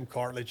already had some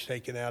cartilage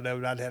taken out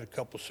of it. I'd had a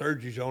couple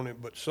surgeries on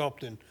it, but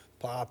something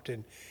popped,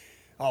 and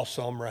all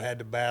summer I had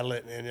to battle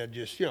it, and I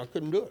just, I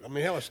couldn't do it. I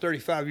mean, hell, I was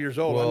 35 years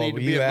old. I need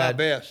to be at my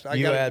best.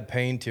 You add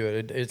pain to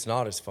it. It's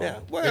not as fun. Yeah.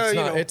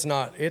 Well, it's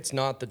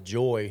not the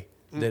joy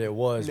that it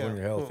was when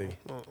you're healthy.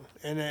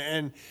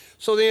 And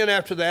so then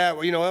after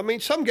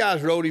that, some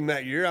guys rode him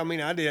that year. I mean,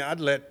 I'd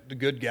let the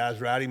good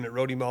guys ride him that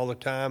rode him all the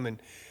time.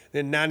 And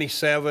then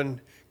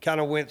 97 kind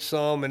of went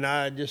some, and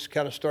I just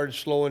kind of started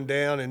slowing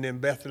down. And then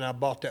Beth and I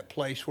bought that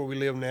place where we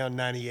live now in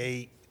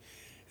 98.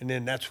 And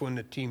then that's when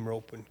the team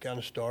roping kind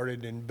of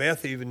started. And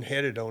Beth even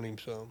headed on him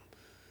some.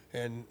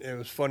 And it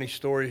was a funny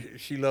story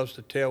she loves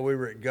to tell. We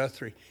were at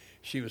Guthrie.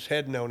 She was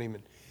heading on him,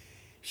 and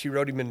she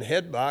rode him in the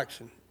head box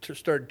and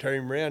started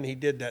turning him around. He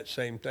did that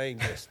same thing.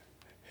 Just,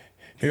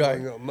 You're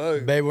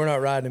like, babe, we're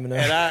not riding him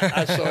enough.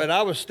 And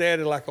I was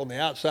standing like on the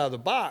outside of the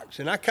box,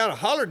 and I kind of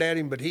hollered at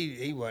him, but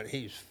he's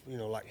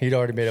like he'd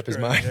already made up his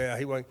mind. Yeah,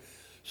 he wasn't.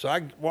 So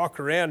I walk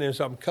around, and as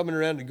I'm coming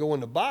around to go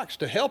in the box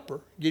to help her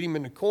get him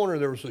in the corner,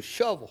 there was a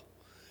shovel,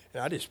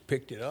 and I just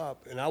picked it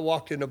up, and I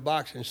walked in the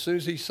box, and as soon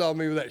as he saw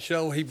me with that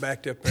shovel, he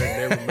backed up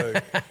there and never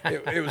moved.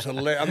 It was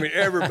hilarious. I mean,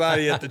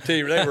 everybody at the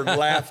team, they were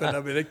laughing. I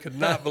mean, they could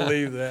not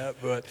believe that,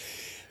 but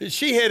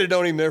she headed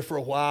on him there for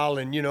a while,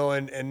 and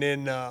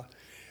then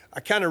I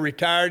kind of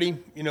retired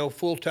him,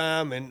 full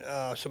time, and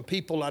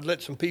I'd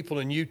let some people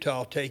in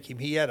Utah take him.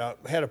 He had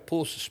a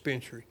pull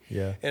suspensory,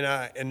 yeah,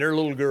 and their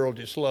little girl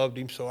just loved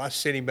him, so I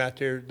sent him out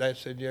there. They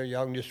said, yeah,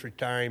 y'all can just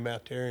retire him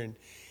out there. And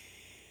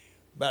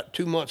about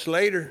 2 months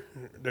later,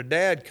 their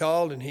dad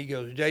called, and he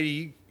goes,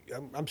 JD,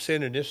 I'm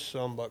sending this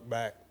sonbuck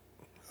back.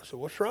 I said,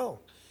 what's wrong?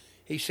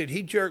 He said,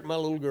 he jerked my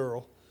little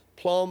girl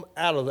plumb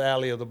out of the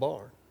alley of the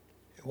barn.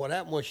 And what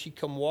happened was she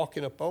come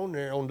walking up on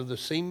there onto the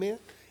cement,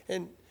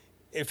 and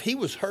if he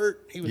was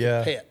hurt, he was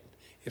a pet.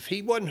 If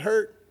he wasn't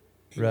hurt,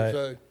 he was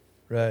a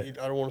right.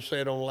 I don't want to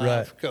say it on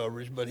live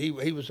coverage, but he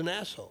was an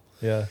asshole.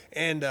 Yeah.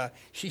 And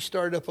she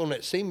started up on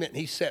that cement, and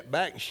he sat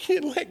back, and she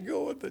didn't let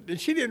go of it.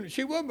 And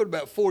she wasn't but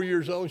about 4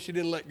 years old, and she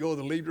didn't let go of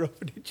the lead rope.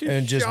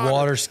 And just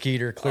water skied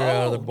her clear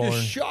out of the barn.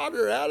 Just shot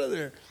her out of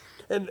there.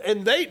 And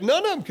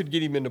none of them could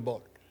get him in the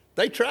barn.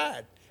 They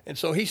tried. And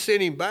so he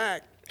sent him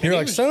back. You're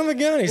like, son of a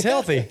gun, he's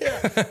healthy.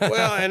 Yeah.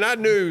 Well, and I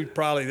knew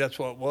probably that's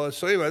what it was.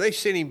 So anyway, they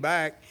sent him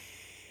back.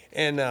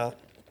 And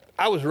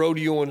I was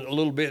rodeoing a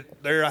little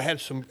bit there. I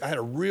had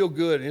a real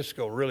good, and it's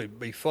going to really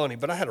be funny,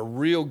 but I had a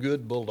real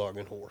good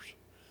bulldogging horse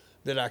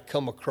that I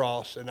come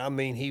across. And I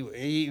mean,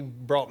 he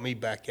brought me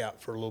back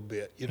out for a little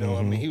bit, Mm-hmm.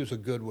 I mean, he was a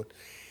good one.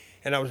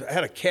 And I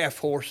had a calf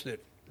horse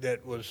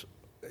that was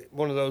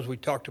one of those we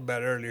talked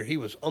about earlier. He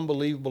was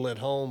unbelievable at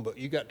home, but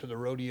you got to the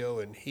rodeo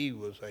and he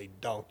was a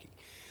donkey.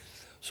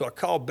 So I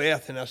called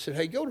Beth and I said,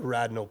 hey, go to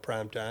Riding on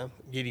Prime Time,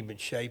 get him in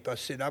shape. I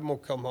said, I'm going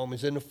to come home.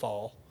 It's in the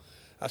fall.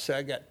 I said,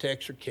 I got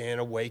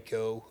Texarkana,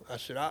 Waco. I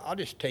said, I'll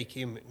just take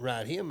him and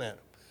ride him at him.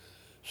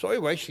 So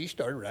anyway, she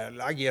started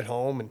riding. I get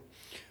home, and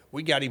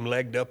we got him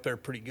legged up there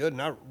pretty good.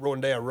 And one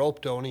day I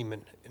roped on him,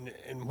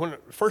 and when the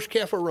first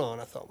calf I run,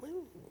 I thought, well,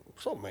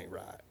 something ain't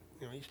right.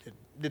 He just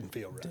didn't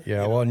feel right.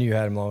 Yeah, well, and you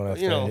had him long enough.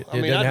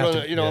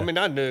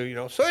 I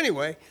knew. So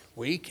anyway,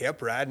 we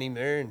kept riding him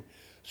there, and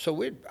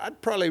so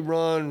I'd probably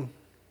run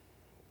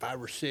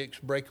 5 or 6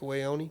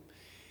 breakaway on him,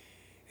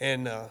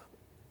 and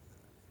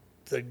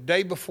the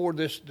day before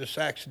this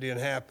accident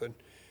happened,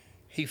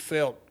 he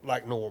felt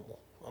like normal.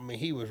 I mean,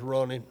 he was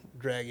running,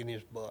 dragging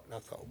his butt, and I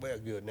thought, well,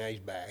 good, now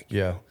he's back.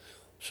 Yeah.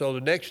 So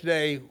the next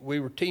day, we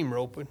were team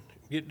roping,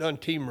 get done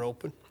team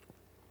roping,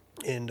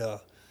 and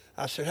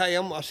I said, hey,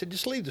 I said,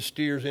 just leave the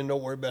steers in,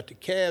 don't worry about the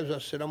calves. I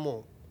said, I'm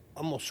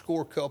gonna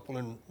score a couple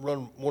and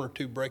run 1 or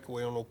 2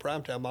 breakaway on no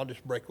prime time. I'll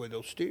just break away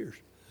those steers.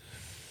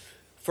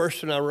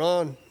 First one I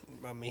run,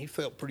 I mean, he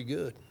felt pretty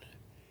good.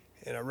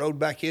 And I rode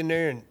back in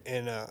there,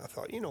 and I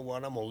thought, you know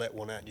what, I'm going to let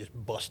one out and just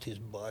bust his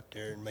butt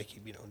there and make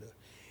him,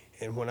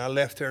 And when I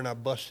left there and I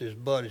busted his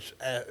butt, his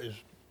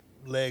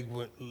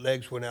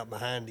legs went out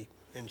behind him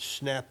and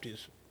snapped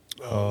his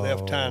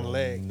left hind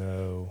leg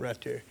right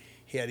there.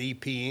 He had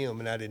EPM,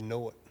 and I didn't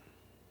know it.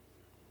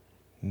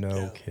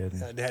 No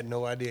kidding. I had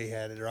no idea he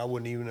had it, or I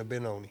wouldn't even have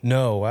been on him.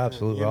 No,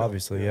 absolutely,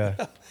 obviously,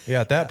 yeah.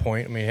 Yeah, at that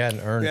point, I mean, he hadn't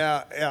earned it.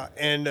 Yeah.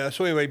 And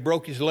so anyway, he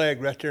broke his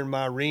leg right there in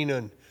my arena,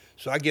 and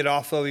so I get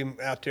off of him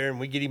out there, and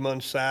we get him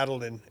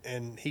unsaddled,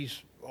 and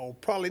he's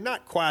probably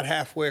not quite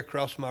halfway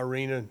across my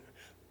arena. And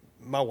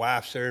my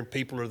wife's there, and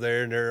people are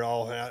there, and they're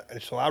all.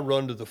 And so I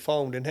run to the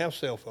phone. Didn't have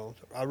cell phones.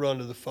 I run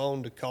to the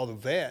phone to call the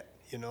vet.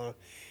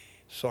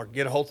 So I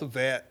get a hold of the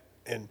vet,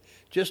 and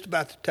just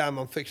about the time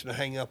I'm fixing to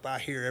hang up, I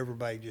hear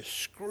everybody just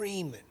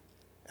screaming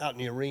out in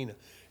the arena,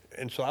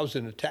 and so I was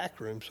in the tack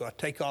room. So I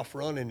take off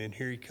running, and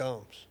here he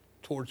comes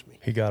towards me.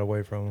 He got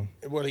away from him.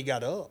 Well, he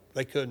got up.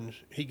 They couldn't.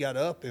 He got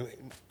up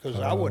because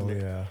I wasn't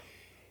there. Yeah.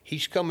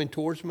 He's coming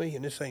towards me,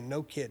 and this ain't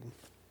no kidding.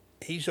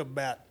 He's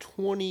about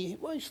 20.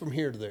 Well, he's from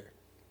here to there,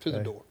 to the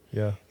door.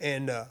 Yeah.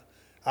 And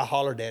I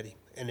hollered at him,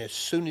 and as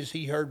soon as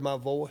he heard my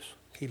voice,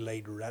 He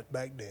laid right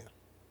back down.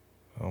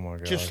 Oh my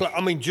God. Just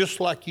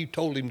like you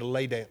told him to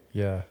lay down.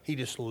 Yeah. He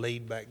just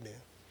laid back down.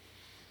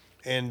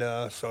 And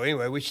so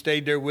anyway, we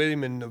stayed there with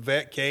him, and the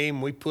vet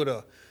came. We put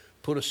a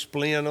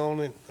splint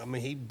on it. I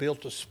mean, he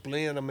built a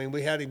splint. I mean,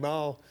 we had him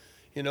all,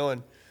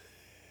 and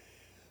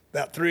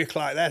about 3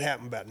 o'clock, that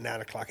happened about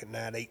 9 o'clock at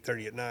night,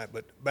 8:30 at night.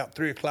 But about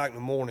 3 o'clock in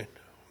the morning,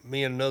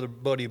 me and another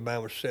buddy of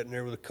mine were sitting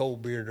there with a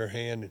cold beer in our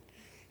hand, and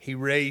he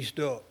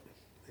raised up,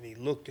 and he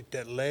looked at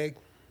that leg,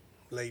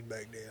 laid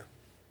back down.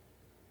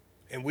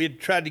 And we had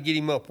tried to get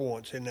him up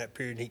once in that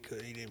period. He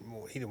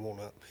didn't want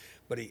up.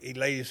 But he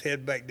laid his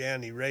head back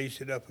down. He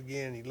raised it up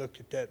again. He looked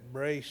at that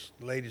brace,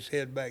 laid his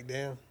head back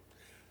down.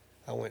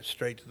 I went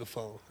straight to the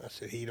phone. I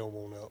said, he don't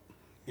want up.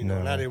 And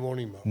I didn't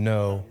want him up.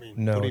 No.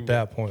 At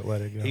that point,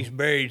 let it go. He's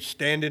buried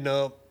standing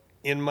up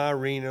in my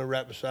arena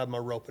right beside my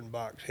roping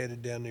box,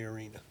 headed down the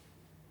arena.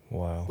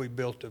 Wow. We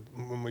built a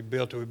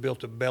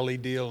belly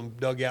deal and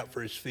dug out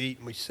for his feet,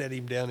 and we set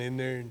him down in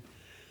there. And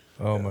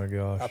oh my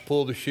gosh. I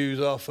pulled the shoes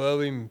off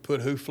of him,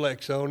 put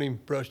Hooflex on him,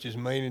 brushed his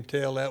mane and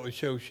tail out with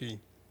show sheet.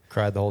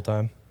 Cried the whole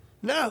time?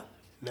 No,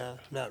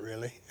 not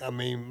really. I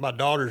mean, my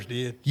daughters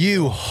did.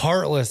 You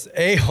heartless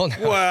a-hole.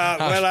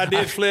 Well, I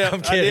did flip.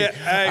 I'm kidding.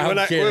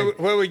 I'm kidding.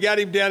 When we got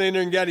him down in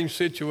there and got him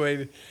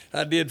situated,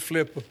 I did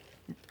flip a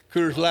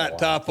Coors Light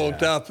top on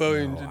top of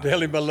him to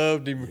tell him I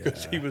loved him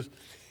because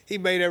he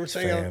made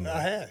everything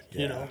I had.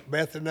 Yeah.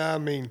 Beth and I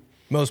mean.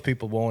 Most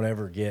people won't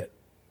ever get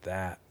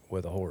that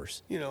with a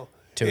horse.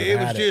 It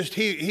was just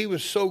he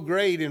was so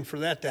great, and for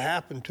that to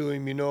happen to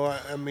him,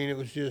 I mean, it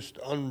was just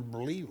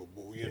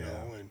unbelievable, you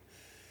know. And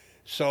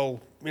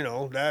so,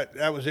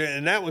 that was it,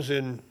 and that was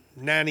in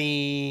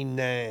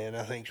 '99,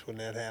 I think, is when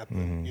that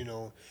happened,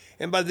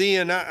 And by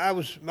then, I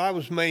was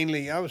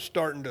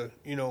starting to,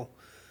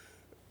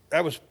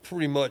 that was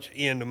pretty much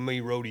the end of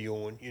me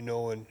rodeoing,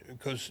 and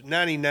because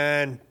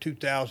 '99,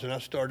 2000,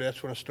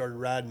 that's when I started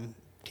riding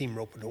team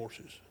roping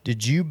horses.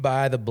 Did you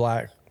buy the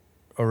black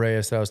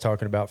Arrayas that I was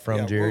talking about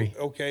from Jerry?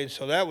 Well, okay,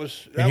 so that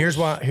was. Here's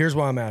why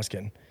I'm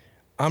asking.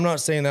 I'm not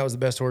saying that was the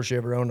best horse you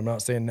ever owned. I'm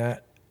not saying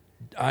that.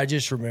 I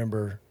just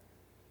remember,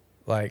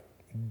 like,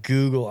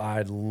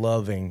 Google-eyed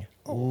loving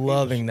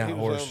that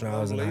horse when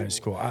I was in high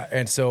school.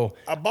 I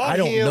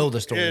don't know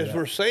the story. As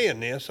we're saying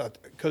this,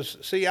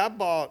 because I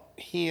bought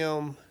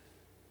him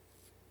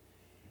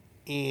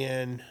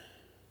in.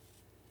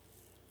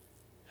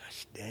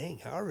 Gosh,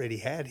 dang, I already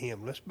had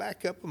him. Let's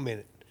back up a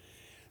minute.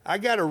 I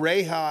got a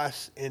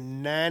Rayhaus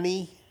in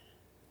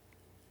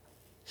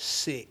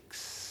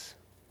 '96.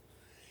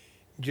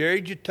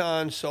 Jerry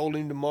Jeton sold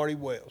him to Marty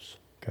Wells.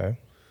 Okay.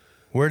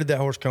 Where did that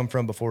horse come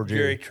from before Jerry?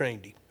 Jerry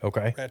trained him.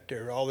 Okay. Right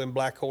there. All them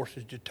black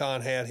horses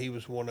Jeton had, he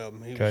was one of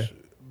them. He was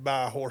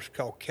by a horse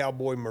called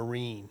Cowboy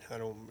Marine. I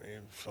don't know,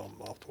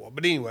 something off the wall.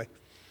 But anyway,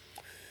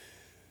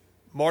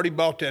 Marty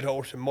bought that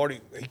horse, and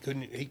Marty,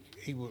 he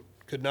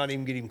could not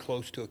even get him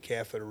close to a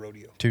calf at a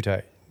rodeo. Too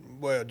tight.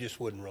 Well, just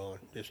wouldn't run.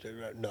 Just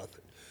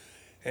nothing.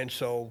 And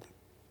so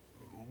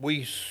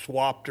we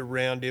swapped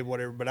around, did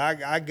whatever. But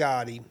I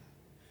got him,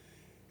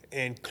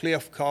 and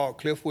Cliff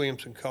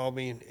Williamson called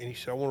me, and he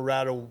said, I want to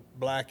ride old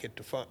black at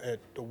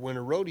the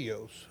winter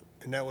rodeos.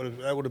 And that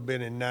would have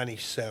been in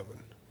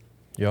 '97.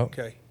 Yep.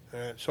 Okay.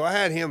 So I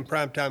had him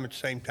prime time at the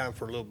same time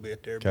for a little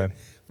bit there. Okay.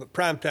 But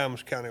prime time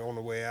was kind of on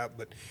the way out.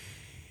 But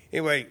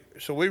anyway,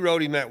 so we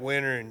rode him that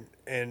winter,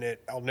 and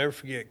I'll never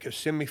forget,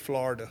 Kissimmee,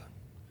 Florida.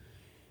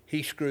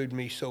 He screwed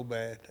me so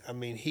bad. I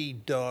mean, he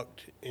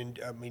ducked, and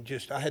I mean,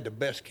 I had the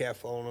best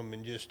calf on him,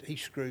 and he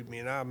screwed me.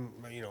 And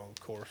of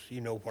course,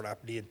 what I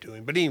did to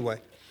him. But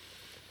anyway,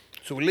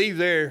 so we leave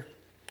there,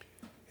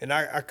 and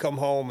I come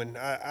home, and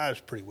I was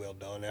pretty well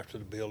done after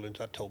the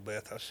buildings. I told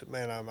Beth, I said,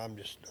 man, I'm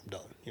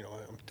done.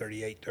 I'm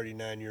 38,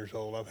 39 years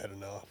old. I've had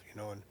enough,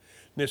 and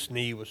this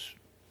knee was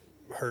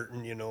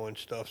hurting, and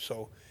stuff.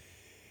 So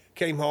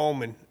came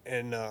home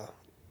and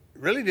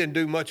really didn't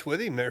do much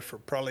with him there for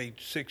probably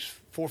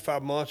 4 or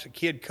 5 months. A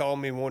kid called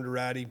me and wanted to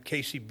ride him,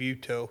 Casey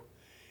Buteau.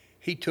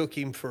 He took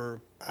him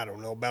for, I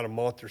don't know, about a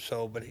month or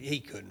so, but he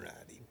couldn't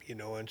ride him,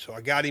 and so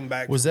I got him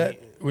back. Was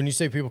that, when you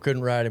say people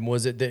couldn't ride him,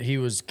 was it that he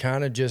was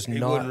kind of just he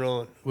wouldn't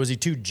run. Was he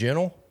too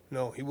gentle?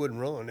 No, he wouldn't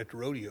run at the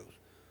rodeos.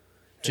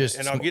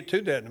 And I'll get to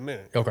that in a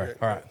minute. Okay,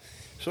 all right.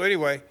 So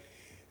anyway,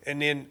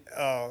 and then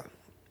I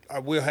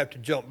will have to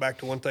jump back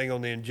to one thing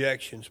on the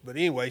injections. But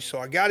anyway, so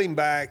I got him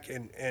back,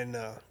 and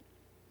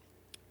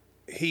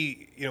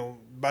he,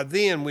 by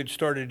then we'd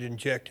started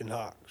injecting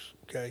hocks,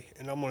 okay?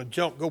 And I'm going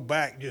to go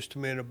back just a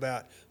minute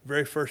about the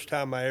very first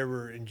time I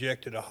ever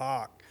injected a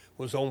hock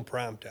was on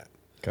primetime.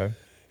 Okay.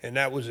 And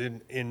that was in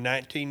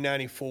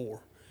 1994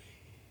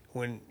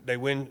 when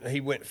he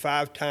went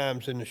 5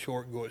 times in the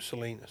short go at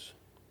Salinas.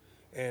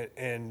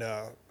 And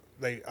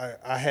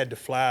I had to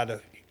fly to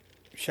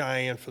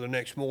Cheyenne for the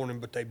next morning,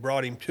 but they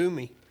brought him to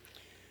me.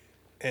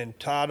 And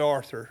Todd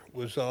Arthur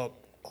was up.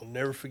 I'll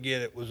never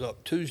forget it. Was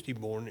up Tuesday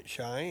morning at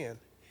Cheyenne,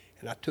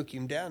 and I took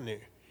him down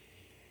there.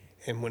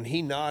 And when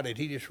he nodded,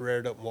 he just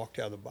reared up and walked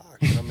out of the box.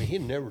 And, I mean,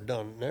 he'd never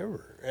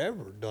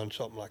ever done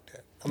something like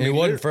that. I mean, he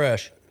wasn't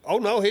fresh. Oh,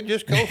 no, he'd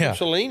just come from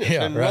Salinas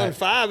and run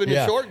 5 in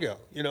the short go,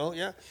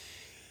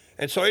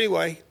 And so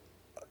anyway,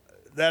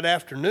 that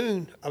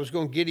afternoon, I was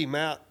going to get him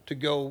out to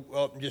go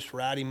up and just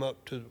ride him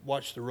up to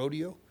watch the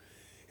rodeo.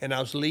 And I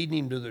was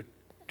leading him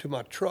to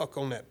my truck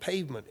on that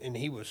pavement, and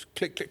he was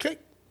click, click, click,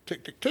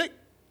 click, click, click.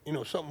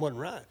 Something wasn't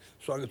right.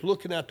 So I was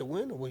looking out the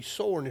window. Well, he's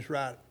sore in his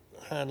right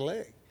hind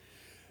leg.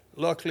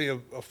 Luckily,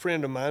 a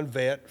friend of mine,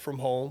 vet from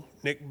home,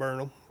 Nick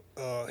Burnham,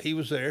 he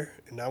was there,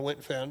 and I went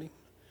and found him.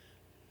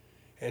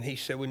 And he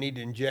said, we need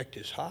to inject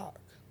his hock.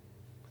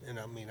 And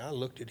I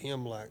looked at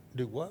him like,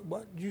 do what?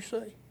 What did you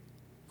say?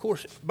 Of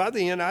course, by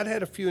the end, I'd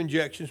had a few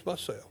injections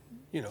myself,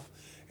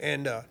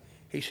 And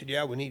he said,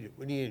 yeah, we need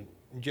to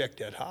inject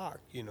that hock,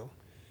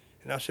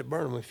 And I said,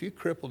 Burnham, if you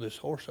cripple this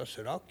horse, I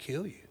said, I'll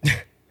kill you.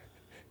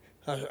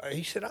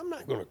 He said, I'm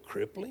not going to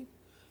cripple him.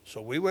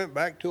 So we went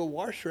back to a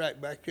wash rack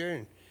back there,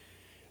 and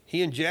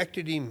he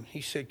injected him.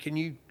 He said, can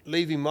you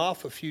leave him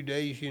off a few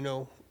days,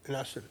 And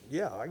I said,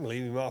 yeah, I can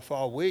leave him off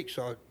all week.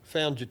 So I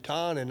found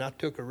Jatan, and I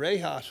took a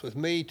Rayhas with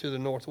me to the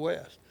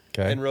Northwest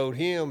and rode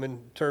him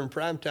and turned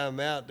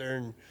primetime out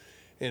there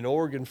in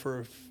Oregon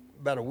for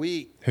about a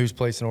week. Whose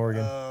place in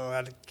Oregon?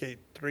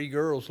 Three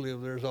girls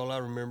live there is all I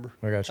remember.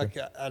 I got you.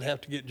 I'd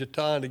have to get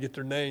Jatan to get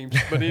their names.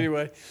 But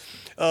anyway,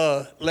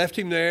 left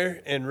him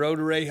there and rode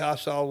a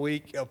Rayhas all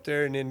week up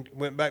there, and then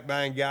went back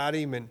by and got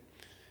him, and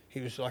he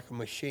was like a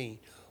machine.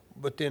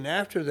 But then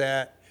after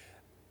that,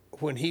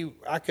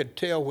 I could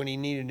tell when he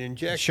needed an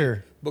injection.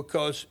 Sure.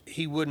 Because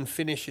he wouldn't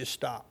finish his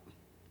stop.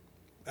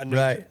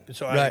 Right.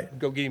 So I'd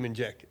go get him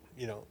injected,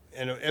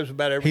 And it was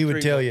about every 3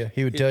 months.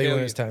 He would tell you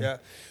when it's time. Yeah.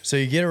 So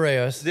you get a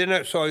Rayhas. Then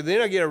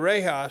I get a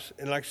Rayhas,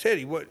 and like I said,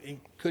 he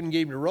couldn't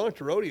get him to run at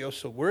the rodeo,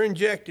 so we're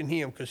injecting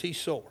him because he's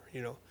sore,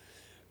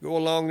 Go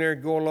along there.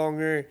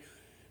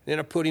 Then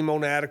I put him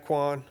on the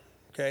Adequan,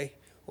 okay?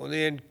 Well,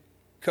 then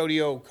Cody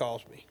O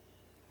calls me.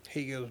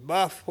 He goes,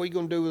 Buff, what are you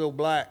going to do with old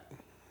Black?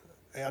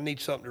 Hey, I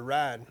need something to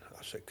ride.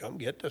 I said, come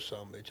get this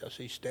son of a bitch. I said,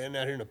 he's standing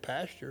out here in the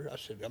pasture. I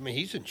said,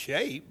 he's in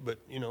shape, but,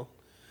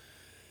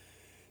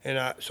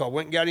 And so I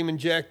went and got him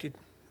injected.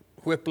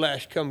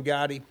 Whiplash come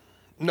got him.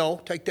 No,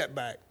 take that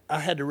back. I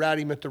had to ride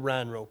him at the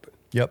Rhine roping.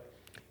 Yep.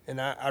 And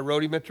I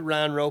rode him at the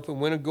Rhine roping,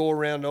 went a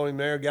go-around on him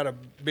there, got a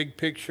big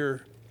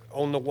picture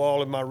on the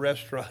wall in my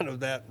restaurant of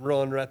that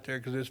run right there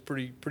because it's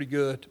pretty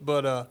good.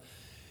 But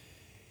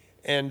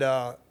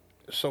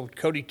so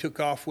Cody took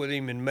off with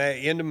him in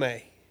end of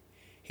May.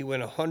 He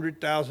went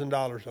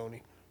 $100,000 on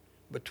him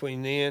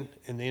between then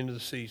and the end of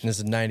the season. This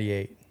is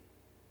 98.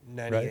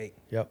 98. Right?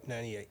 Yep.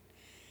 98.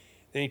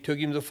 Then he took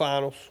him to the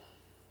finals.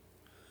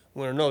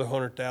 Went another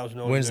 $100,000 on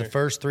him. Wins the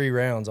first 3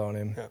 rounds on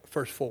him. Yeah,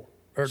 first 4.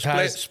 Or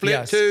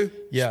split 2.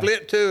 Yeah.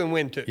 Split 2 and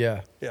win 2.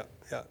 Yeah. Yeah.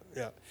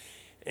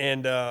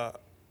 And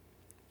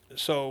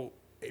so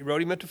he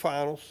rode him at the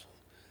finals.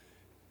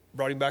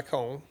 Brought him back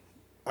home.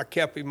 I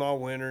kept him all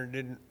winter.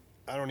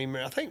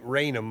 I think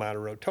Raina might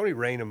have rode. Tony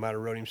Raina might have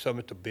rode him some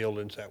at the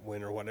buildings that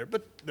winter or whatever.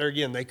 But there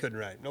again, they couldn't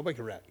ride him. Nobody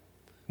could ride him.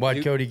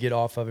 Why'd Cody get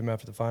off of him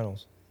after the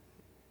finals?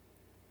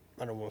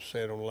 I don't want to say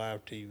it on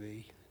live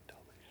TV.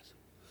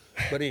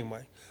 Dumbass. But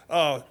anyway.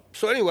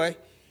 So anyway,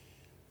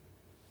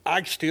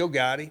 I still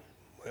got him.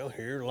 Well,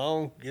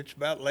 it's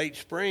about late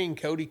spring.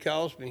 Cody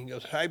calls me. He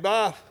goes, hey,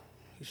 Bob.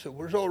 He said,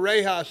 where's old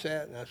Rayhas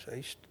at? And I said,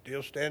 he's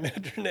still standing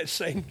out there in that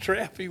same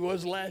trap he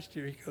was last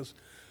year. He goes,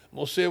 I'm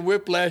going to send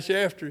Whiplash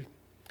after him.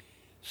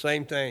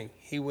 Same thing.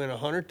 He went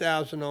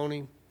 $100,000 on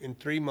him in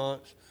 3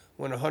 months,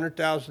 went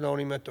 $100,000 on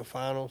him at the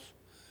finals,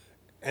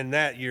 and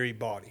that year he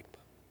bought him.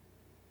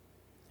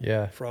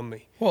 Yeah. From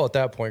me. Well, at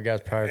that point, guys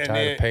probably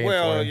tired of paying for him.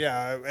 Well,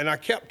 yeah, and I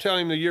kept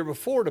telling him the year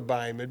before to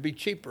buy him. It'd be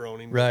cheaper on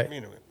him. Right.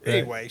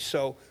 Anyway,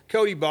 so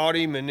Cody bought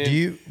him, and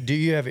then do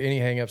you have any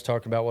hang-ups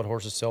talking about what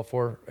horses sell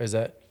for? Is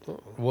that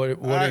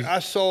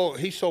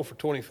he sold for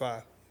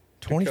 $25,000.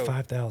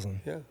 $25,000.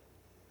 Yeah,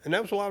 and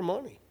that was a lot of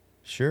money.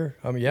 Sure.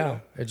 Yeah.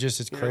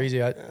 It's crazy.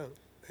 Yeah.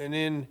 And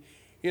then,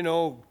 I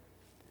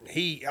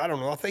don't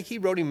know. I think he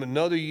rode him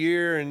another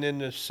year, and then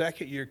the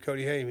second year,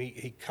 Cody had him.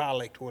 He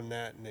colicked one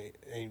night, and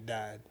he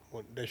died.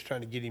 They was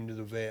trying to get him to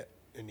the vet,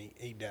 and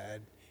he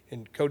died.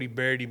 And Cody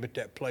buried him at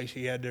that place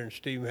he had there, and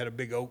Stephen had a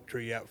big oak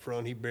tree out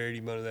front. He buried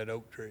him under that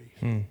oak tree.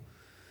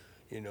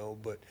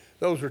 But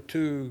those are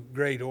 2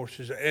 great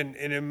horses. And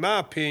in my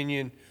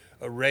opinion,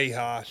 a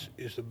Rayhas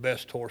is the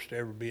best horse to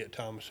ever be at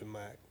Thomas and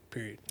Mack,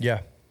 period.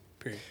 Yeah.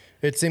 Period.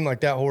 It seemed like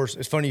that horse,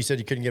 it's funny you said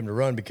you couldn't get him to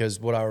run because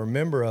what I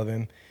remember of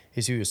him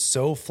is he was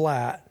so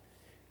flat.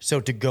 So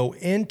to go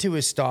into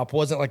his stop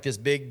wasn't like this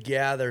big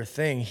gather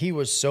thing. He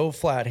was so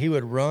flat. He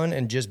would run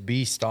and just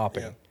be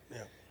stopping.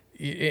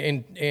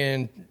 Yeah.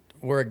 And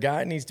where a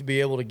guy needs to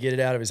be able to get it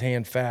out of his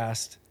hand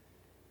fast,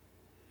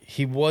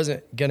 he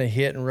wasn't going to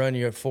hit and run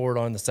you forward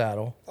on the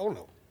saddle. Oh,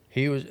 no.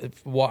 He was,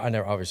 I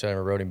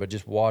never rode him, but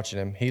just watching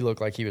him, he looked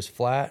like he was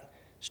flat,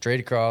 straight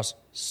across,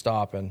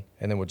 stopping,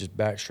 and then would just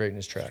back straight in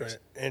his tracks.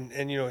 And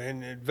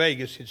at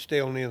Vegas, he'd stay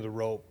on the end of the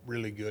rope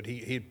really good.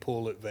 He'd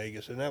pull at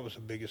Vegas, and that was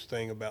the biggest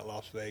thing about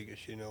Las Vegas,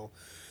 and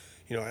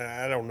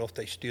I don't know if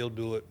they still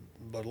do it,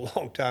 but a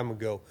long time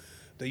ago,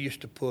 they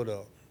used to put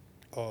a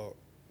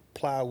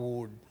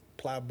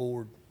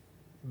plyboard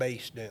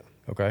base down.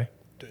 Okay.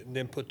 And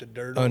then put the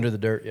dirt Under on. the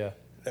dirt, yeah.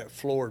 That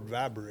floor would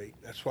vibrate.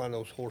 That's why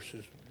those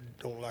horses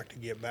don't like to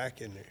get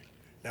back in there.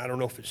 Now, I don't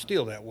know if it's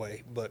still that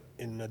way, but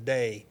in the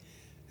day,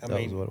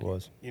 That was what it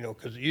was. You know,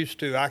 because used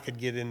to, I could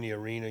get in the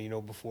arena, you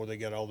know, before they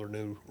got all their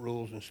new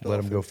rules and stuff. Let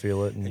them go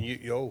feel it. And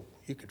you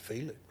could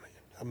feel it, man.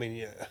 I mean,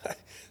 yeah,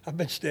 I've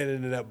been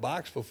standing in that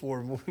box before,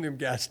 and one of them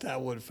guys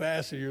stopped one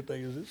fast, and you're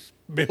thinking, is this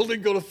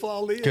building going to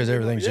fall in? Because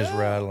everything's just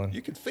rattling.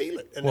 You can feel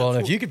it. And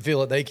if you can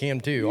feel it, they can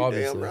too,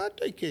 obviously. Damn right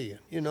they can,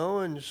 you know.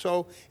 And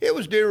so it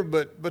was different,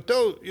 but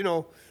those, you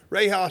know,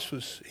 Ray Haas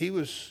was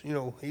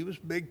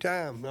big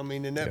time. I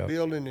mean, in that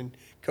building, and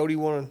Cody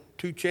won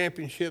 2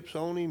 championships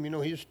on him. You know,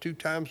 he was 2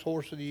 times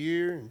horse of the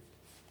year, and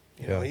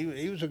you know,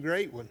 he was a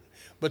great one.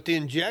 But the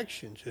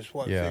injections is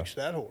what fixed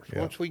that horse. Yeah.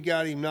 Once we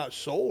got him not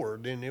sore,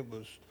 then it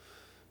was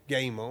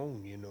game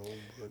on, you know.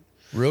 But,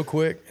 real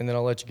quick, and then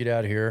I'll let you get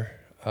out of here.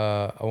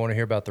 I want to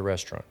hear about the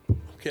restaurant.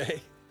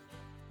 okay.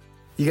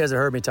 You guys have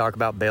heard me talk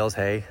about Bales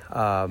hay.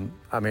 I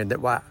mean,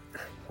 I've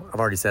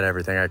already said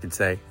everything I could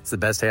say. It's the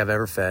best hay I've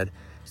ever fed.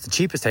 It's the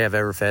cheapest hay I've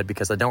ever fed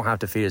because I don't have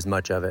to feed as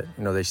much of it.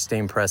 You know, they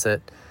steam press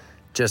it.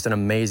 Just an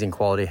amazing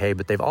quality hay.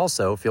 But they've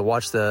also, if you'll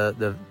watch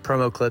the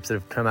promo clips that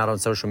have come out on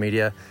social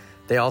media,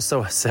 they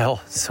also sell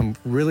some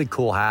really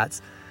cool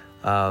hats.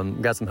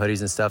 Got some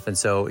hoodies and stuff. And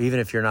so even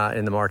if you're not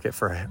in the market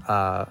for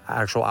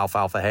actual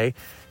alfalfa hay,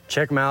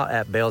 check them out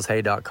at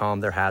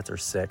baleshay.com. Their hats are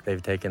sick.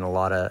 They've taken a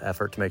lot of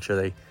effort to make sure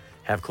they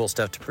have cool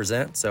stuff to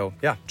present. So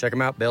yeah, check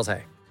them out, Bales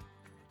Hay.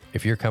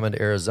 If you're coming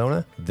to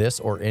Arizona this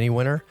or any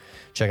winter,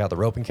 check out the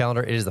Roping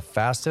Calendar. It is the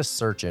fastest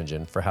search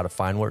engine for how to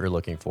find what you're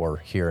looking for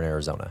here in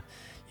Arizona.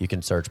 You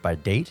can search by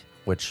date,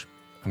 which,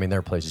 I mean, there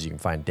are places you can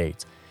find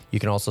dates. You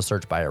can also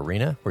search by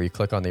arena, where you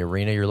click on the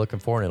arena you're looking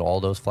for, and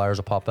all those flyers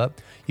will pop up.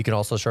 You can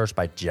also search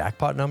by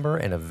jackpot number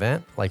and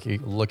event, like you're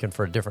looking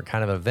for a different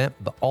kind of event,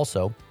 but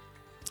also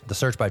the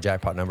search by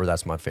jackpot number,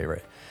 that's my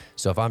favorite.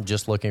 So if I'm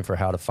just looking for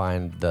how to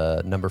find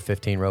the number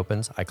 15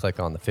 ropens, I click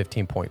on the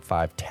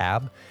 15.5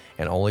 tab,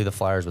 and only the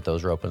flyers with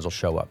those ropens will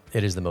show up.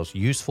 It is the most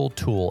useful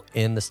tool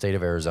in the state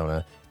of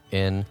Arizona,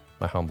 in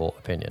my humble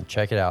opinion.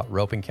 Check it out,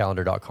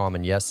 ropingcalendar.com,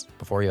 and yes,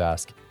 before you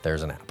ask,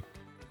 there's an app.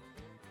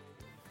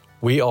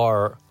 We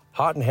are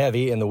hot and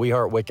heavy in the We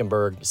Heart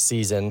Wickenburg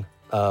season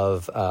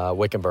of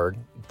Wickenburg.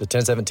 The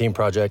 1017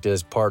 Project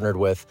is partnered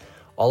with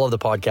all of the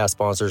podcast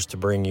sponsors to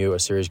bring you a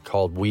series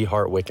called We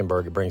Heart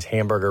Wickenburg. It brings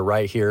hamburger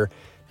right here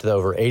to the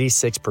over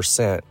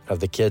 86% of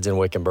the kids in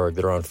Wickenburg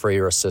that are on free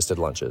or assisted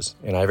lunches.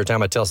 And every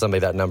time I tell somebody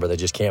that number, they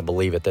just can't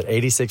believe it, that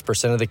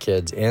 86% of the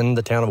kids in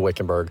the town of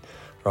Wickenburg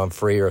are on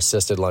free or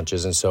assisted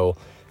lunches. And so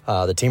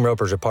the Team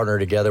Ropers are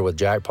partnered together with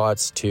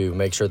Jackpots to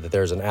make sure that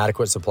there's an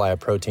adequate supply of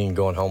protein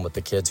going home with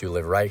the kids who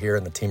live right here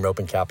in the team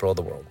roping capital of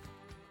the world.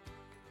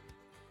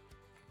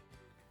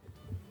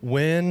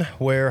 When,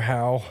 where,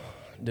 how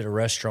did a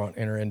restaurant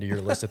enter into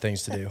your list of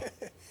things to do?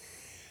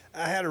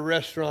 I had a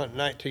restaurant in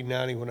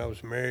 1990 when I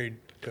was married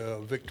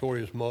to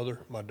Victoria's mother,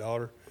 my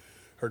daughter.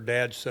 Her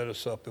dad set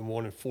us up in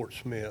one in Fort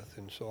Smith,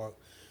 and so I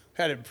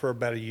had it for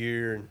about a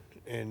year,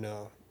 and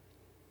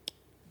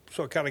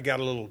so I kind of got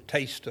a little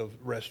taste of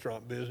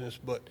restaurant business.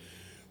 But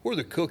where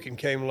the cooking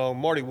came along,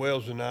 Marty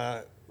Wells and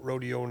I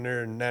rodeoing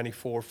there in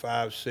 94,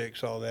 5,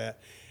 6, all that.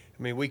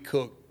 I mean, we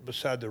cooked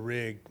beside the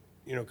rig,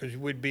 you know, because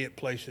we'd be at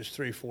places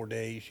 3 or 4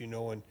 days, you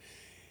know, and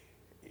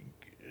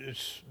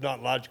it's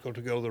not logical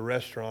to go to the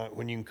restaurant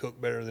when you can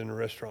cook better than the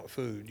restaurant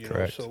food, you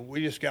Correct. know. So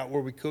we just got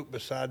where we cooked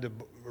beside the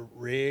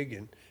rig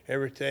and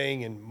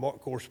everything. And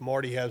of course,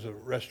 Marty has a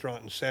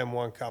restaurant in San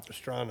Juan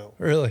Capistrano,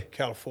 Really?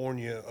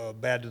 California,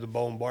 Bad to the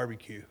Bone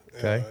Barbecue.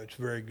 Okay. It's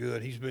very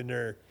good. He's been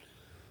there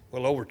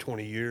well over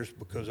 20 years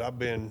because I've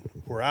been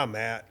where I'm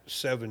at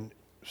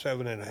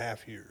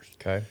 7.5 years.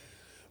 Okay.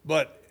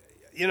 But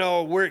you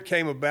know, where it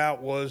came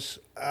about was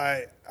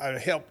I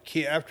helped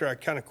kids. After I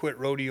kind of quit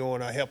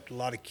rodeoing, I helped a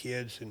lot of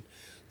kids. And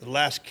the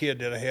last kid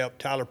that I helped,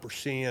 Tyler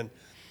Persin,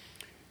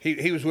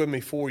 he was with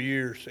me 4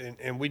 years,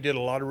 and we did a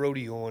lot of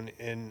rodeoing.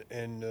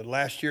 And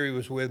last year he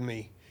was with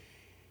me,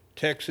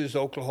 Texas,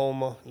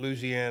 Oklahoma,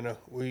 Louisiana.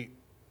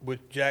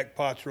 With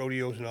Jackpots,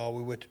 rodeos, and all,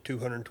 we went to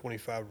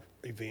 225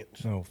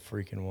 events. No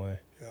freaking way.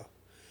 Yeah.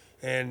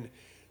 And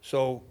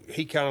so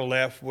he kind of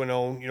left, went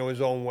on, you know,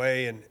 his own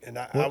way, and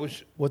I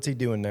was. What's he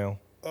doing now?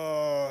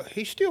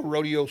 He still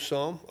rodeos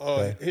some.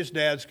 Okay. His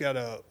dad's got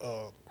a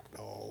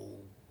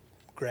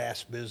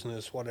grass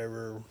business,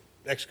 whatever,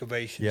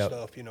 excavation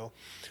stuff, you know.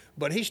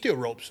 But he still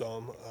ropes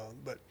some.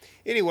 But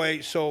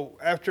anyway, so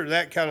after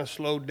that kind of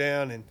slowed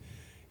down, and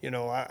you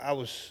know, I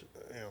was,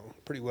 you know,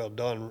 pretty well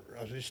done.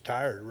 I was just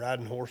tired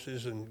riding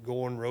horses and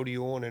going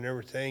rodeoing and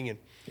everything, and.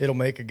 It'll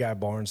make a guy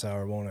barn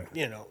sour, won't it?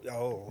 You know,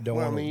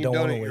 I mean, you've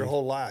done it your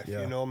whole life.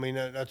 Yeah. You know, I mean,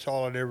 that's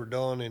all I'd ever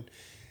done.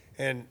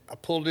 And I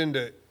pulled in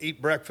to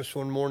eat breakfast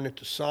one morning at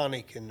the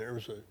Sonic, and there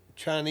was a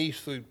Chinese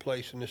food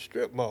place in the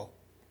strip mall,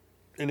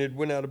 and it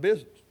went out of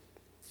business.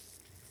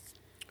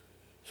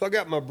 So I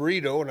got my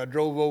burrito, and I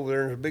drove over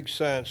there, and there's a big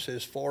sign that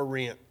says for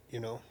rent,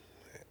 you know.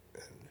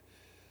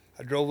 And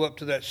I drove up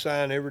to that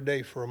sign every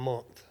day for a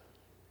month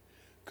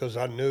because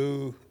I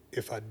knew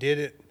if I did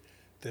it,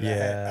 that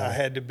I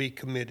had to be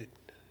committed.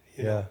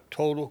 You know,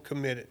 total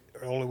committed,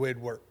 the only way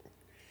it'd work.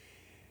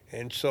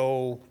 And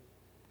so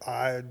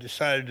I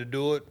decided to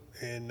do it,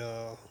 and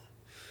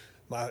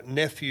my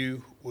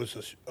nephew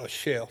was a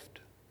chef,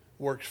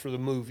 works for the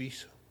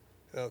movies,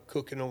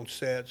 cooking on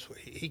sets.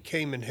 He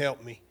came and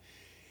helped me.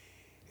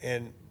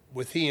 And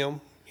with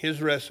him,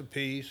 his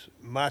recipes,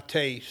 my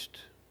taste,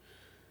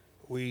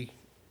 we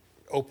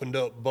opened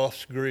up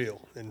Buff's Grill.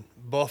 And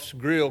Buff's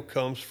Grill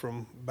comes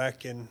from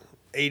back in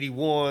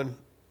 81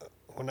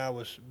 when I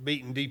was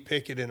beating D.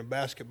 Pickett in a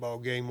basketball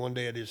game one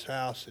day at his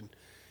house, and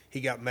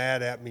he got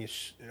mad at me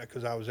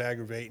because I was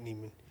aggravating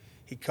him. And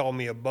he called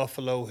me a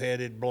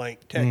buffalo-headed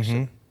blank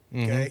Texan,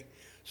 okay?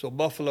 So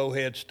buffalo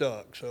head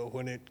stuck. So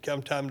when it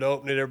come time to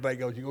open it, everybody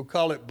goes, "You gonna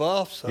call it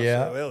Buffs?" I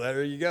said, "Well,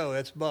 there you go.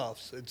 That's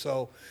Buffs." And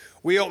so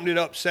we opened it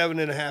up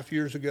 7.5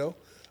 years ago.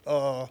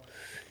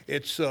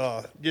 It's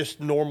just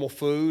normal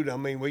food. I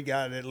mean, we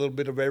got a little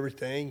bit of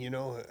everything. You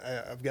know,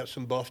 I've got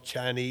some Buff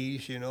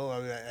Chinese. You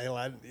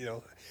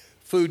know,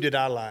 food that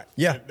I like.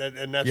 Yeah,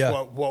 and that's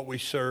what we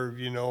serve.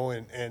 You know,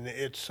 and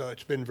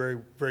it's been very,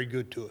 very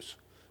good to us.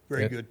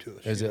 Very good to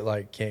us. Is it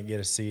like can't get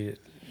a seat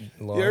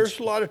at lunch? There's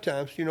a lot of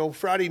times, you know,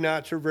 Friday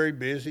nights are very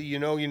busy. You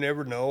know, you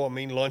never know. I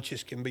mean,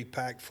 lunches can be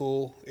packed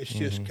full. It's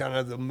just kind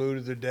of the mood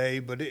of the day,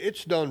 but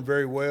it's done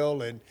very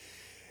well. And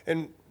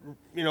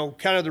you know,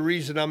 kind of the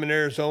reason I'm in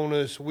Arizona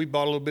is we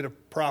bought a little bit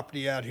of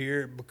property out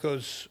here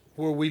because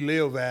where we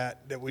live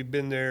at, that we've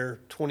been there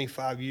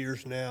 25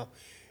 years now,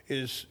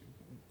 is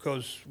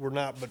because we're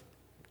not but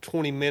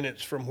 20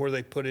 minutes from where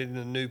they put in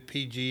the new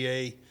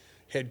PGA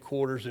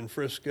headquarters in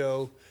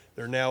Frisco.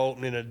 They're now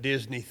opening a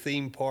Disney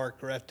theme park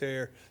right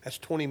there. That's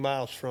 20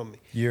 miles from me.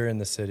 You're in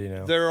the city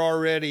now. There are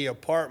already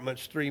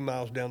apartments 3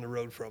 miles down the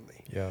road from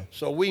me. Yeah.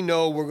 So we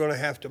know we're going to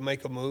have to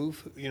make a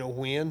move. You know,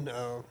 when?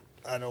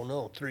 I don't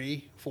know,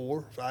 3,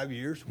 4, 5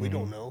 years. We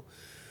don't know.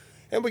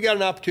 And we got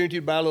an opportunity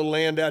to buy a little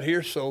land out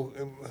here, so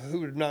who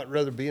would not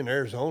rather be in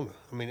Arizona?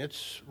 I mean,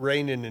 it's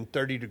raining in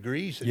 30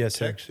 degrees in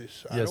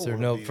Texas. Yes, sir.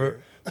 No,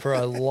 for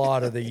a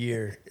lot of the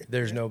year,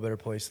 there's no better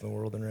place in the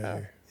world than right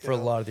here. For a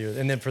lot of the year.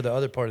 And then for the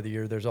other part of the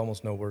year, there's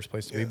almost no worse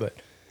place to be. But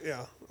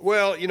yeah.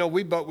 Well, you know,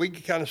 we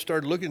kind of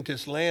started looking at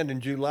this land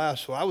in July,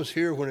 so I was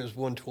here when it was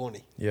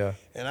 120. Yeah.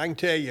 And I can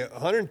tell you,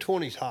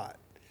 120 is hot,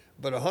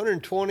 but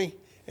 120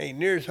 ain't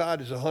near as hot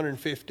as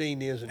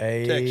 115 is in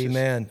Texas.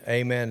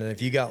 Amen. And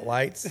if you got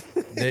lights,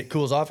 it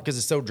cools off because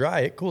it's so dry.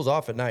 It cools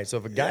off at night. So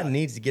if a guy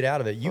needs to get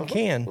out of it, you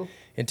can.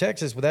 In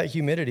Texas, with that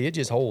humidity, it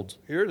just holds.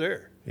 You're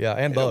there. Yeah,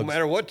 and bugs. No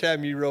matter what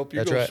time you rope,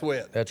 you're going to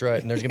sweat. That's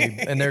right. And there's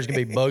gonna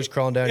be bugs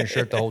crawling down your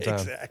shirt the whole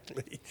time.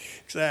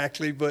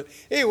 Exactly. But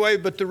anyway,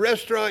 the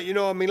restaurant, you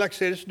know, I mean, like I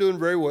said, it's doing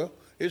very well.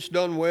 It's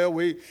done well.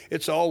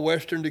 It's all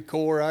Western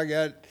decor. I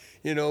got,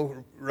 you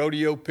know,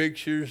 rodeo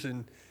pictures,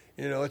 and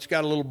you know, it's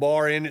got a little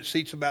bar in it.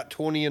 Seats about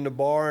 20 in the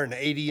bar and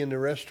 80 in the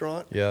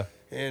restaurant. Yeah.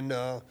 And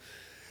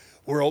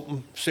we're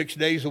open 6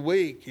 days a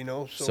week. You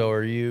know. So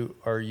are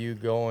you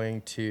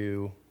going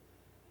to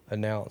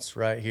announce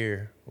right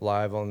here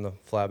live on the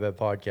Flatbed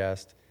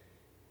Podcast,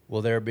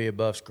 will there be a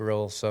Buff's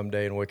Grill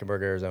someday in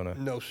Wickenburg, Arizona?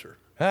 No, sir.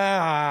 All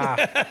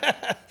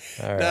right.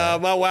 No,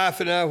 my wife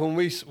and I, when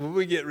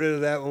we get rid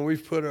of that one,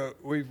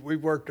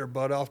 we've worked our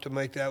butt off to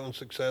make that one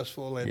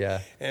successful,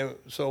 and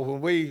so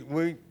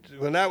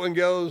when that one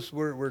goes,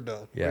 we're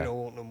done. We don't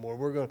want no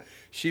more.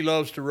 She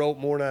loves to rope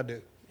more than I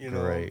do. You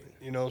know, Great.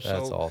 You know,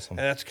 that's awesome.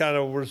 And that's kind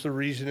of was the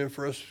reasoning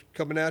for us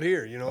coming out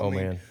here. You know,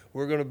 man,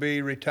 we're going to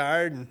be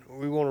retired and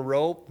we want to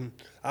rope. And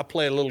I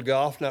play a little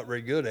golf, not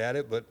very good at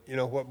it, but you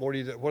know what more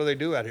what do they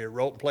do out here?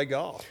 Rope and play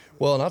golf.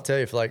 Well, and I'll tell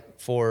you,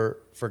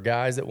 for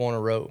guys that want to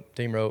rope,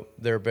 team rope,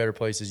 there are better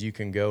places you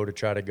can go to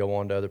try to go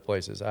on to other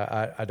places.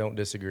 I don't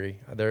disagree.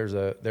 There's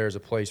a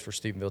place for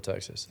Stephenville,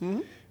 Texas,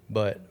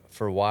 but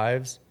for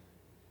wives,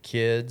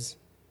 kids,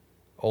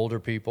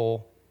 older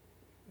people,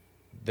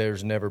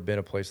 there's never been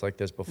a place like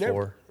this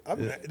before.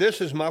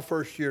 This is my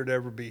first year to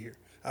ever be here.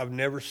 I've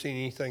never seen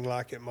anything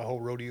like it in my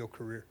whole rodeo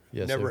career.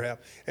 Yes, never sir. have.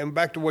 And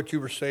back to what you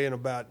were saying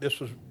about, this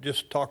was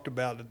just talked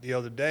about it the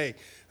other day,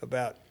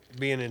 about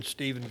being in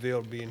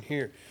Stephenville, being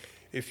here.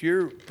 If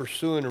you're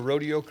pursuing a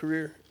rodeo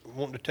career,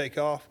 wanting to take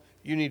off,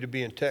 you need to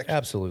be in Texas.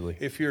 Absolutely.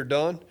 If you're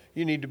done,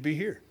 you need to be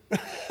here.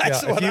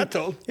 That's what I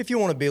told. If you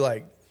want to be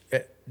like,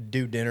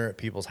 do dinner at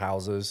people's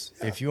houses,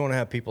 if you want to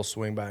have people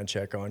swing by and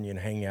check on you and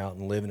hang out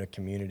and live in a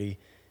community,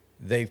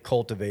 they've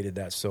cultivated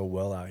that so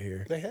well out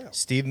here. They have.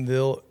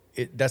 Stephenville,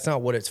 that's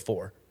not what it's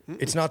for.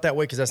 It's not that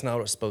way because that's not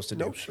what it's supposed to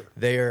do. No,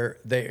 sir.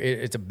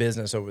 It's a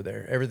business over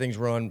there. Everything's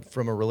run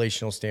from a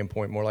relational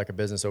standpoint, more like a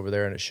business over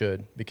there, and it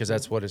should, because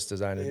that's what it's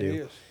designed to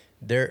do.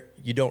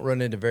 You don't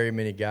run into very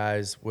many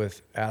guys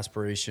with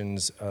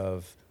aspirations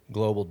of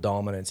global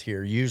dominance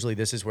here. Usually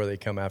this is where they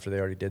come after they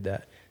already did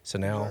that. So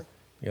now,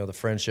 you know, the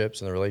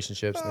friendships and the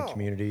relationships and the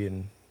community,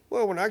 and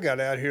Well, when I got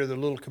out here, the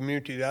little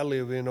community that I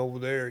live in over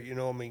there, you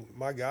know, I mean,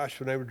 my gosh,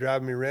 when they were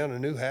driving me around, I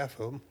knew half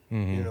of them,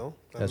 you know.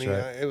 That's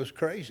right. It was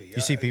crazy.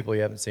 You see people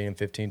you haven't seen in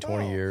 15,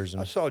 20 years.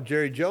 And I saw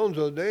Jerry Jones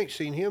the other day, ain't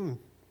seen him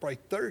probably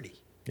 30.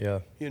 Yeah.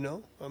 You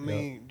know, I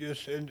mean,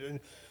 and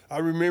I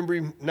remember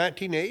him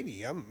 1980.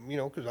 You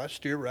know, because I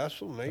steer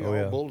wrestled and they all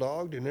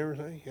bulldogged and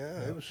everything.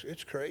 Yeah,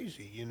 it's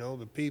crazy, you know,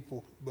 the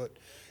people. But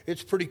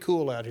it's pretty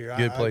cool out here.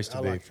 Good place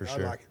to be, for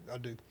sure. I like it. I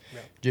do.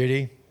 Yeah.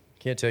 JD,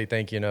 can't tell you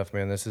thank you enough,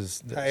 man. This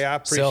is Hey, I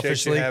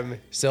appreciate you having me.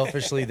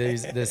 Selfishly,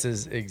 this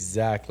is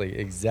exactly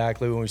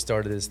when we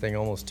started this thing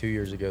almost 2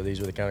 years ago. These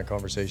were the kind of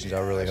conversations I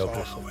really hope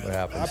would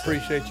happen. I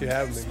appreciate you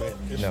having me, man.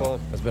 It's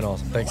fun. It's been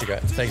awesome. Thanks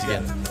again. Thank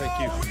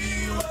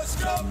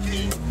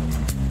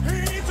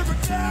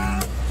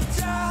you.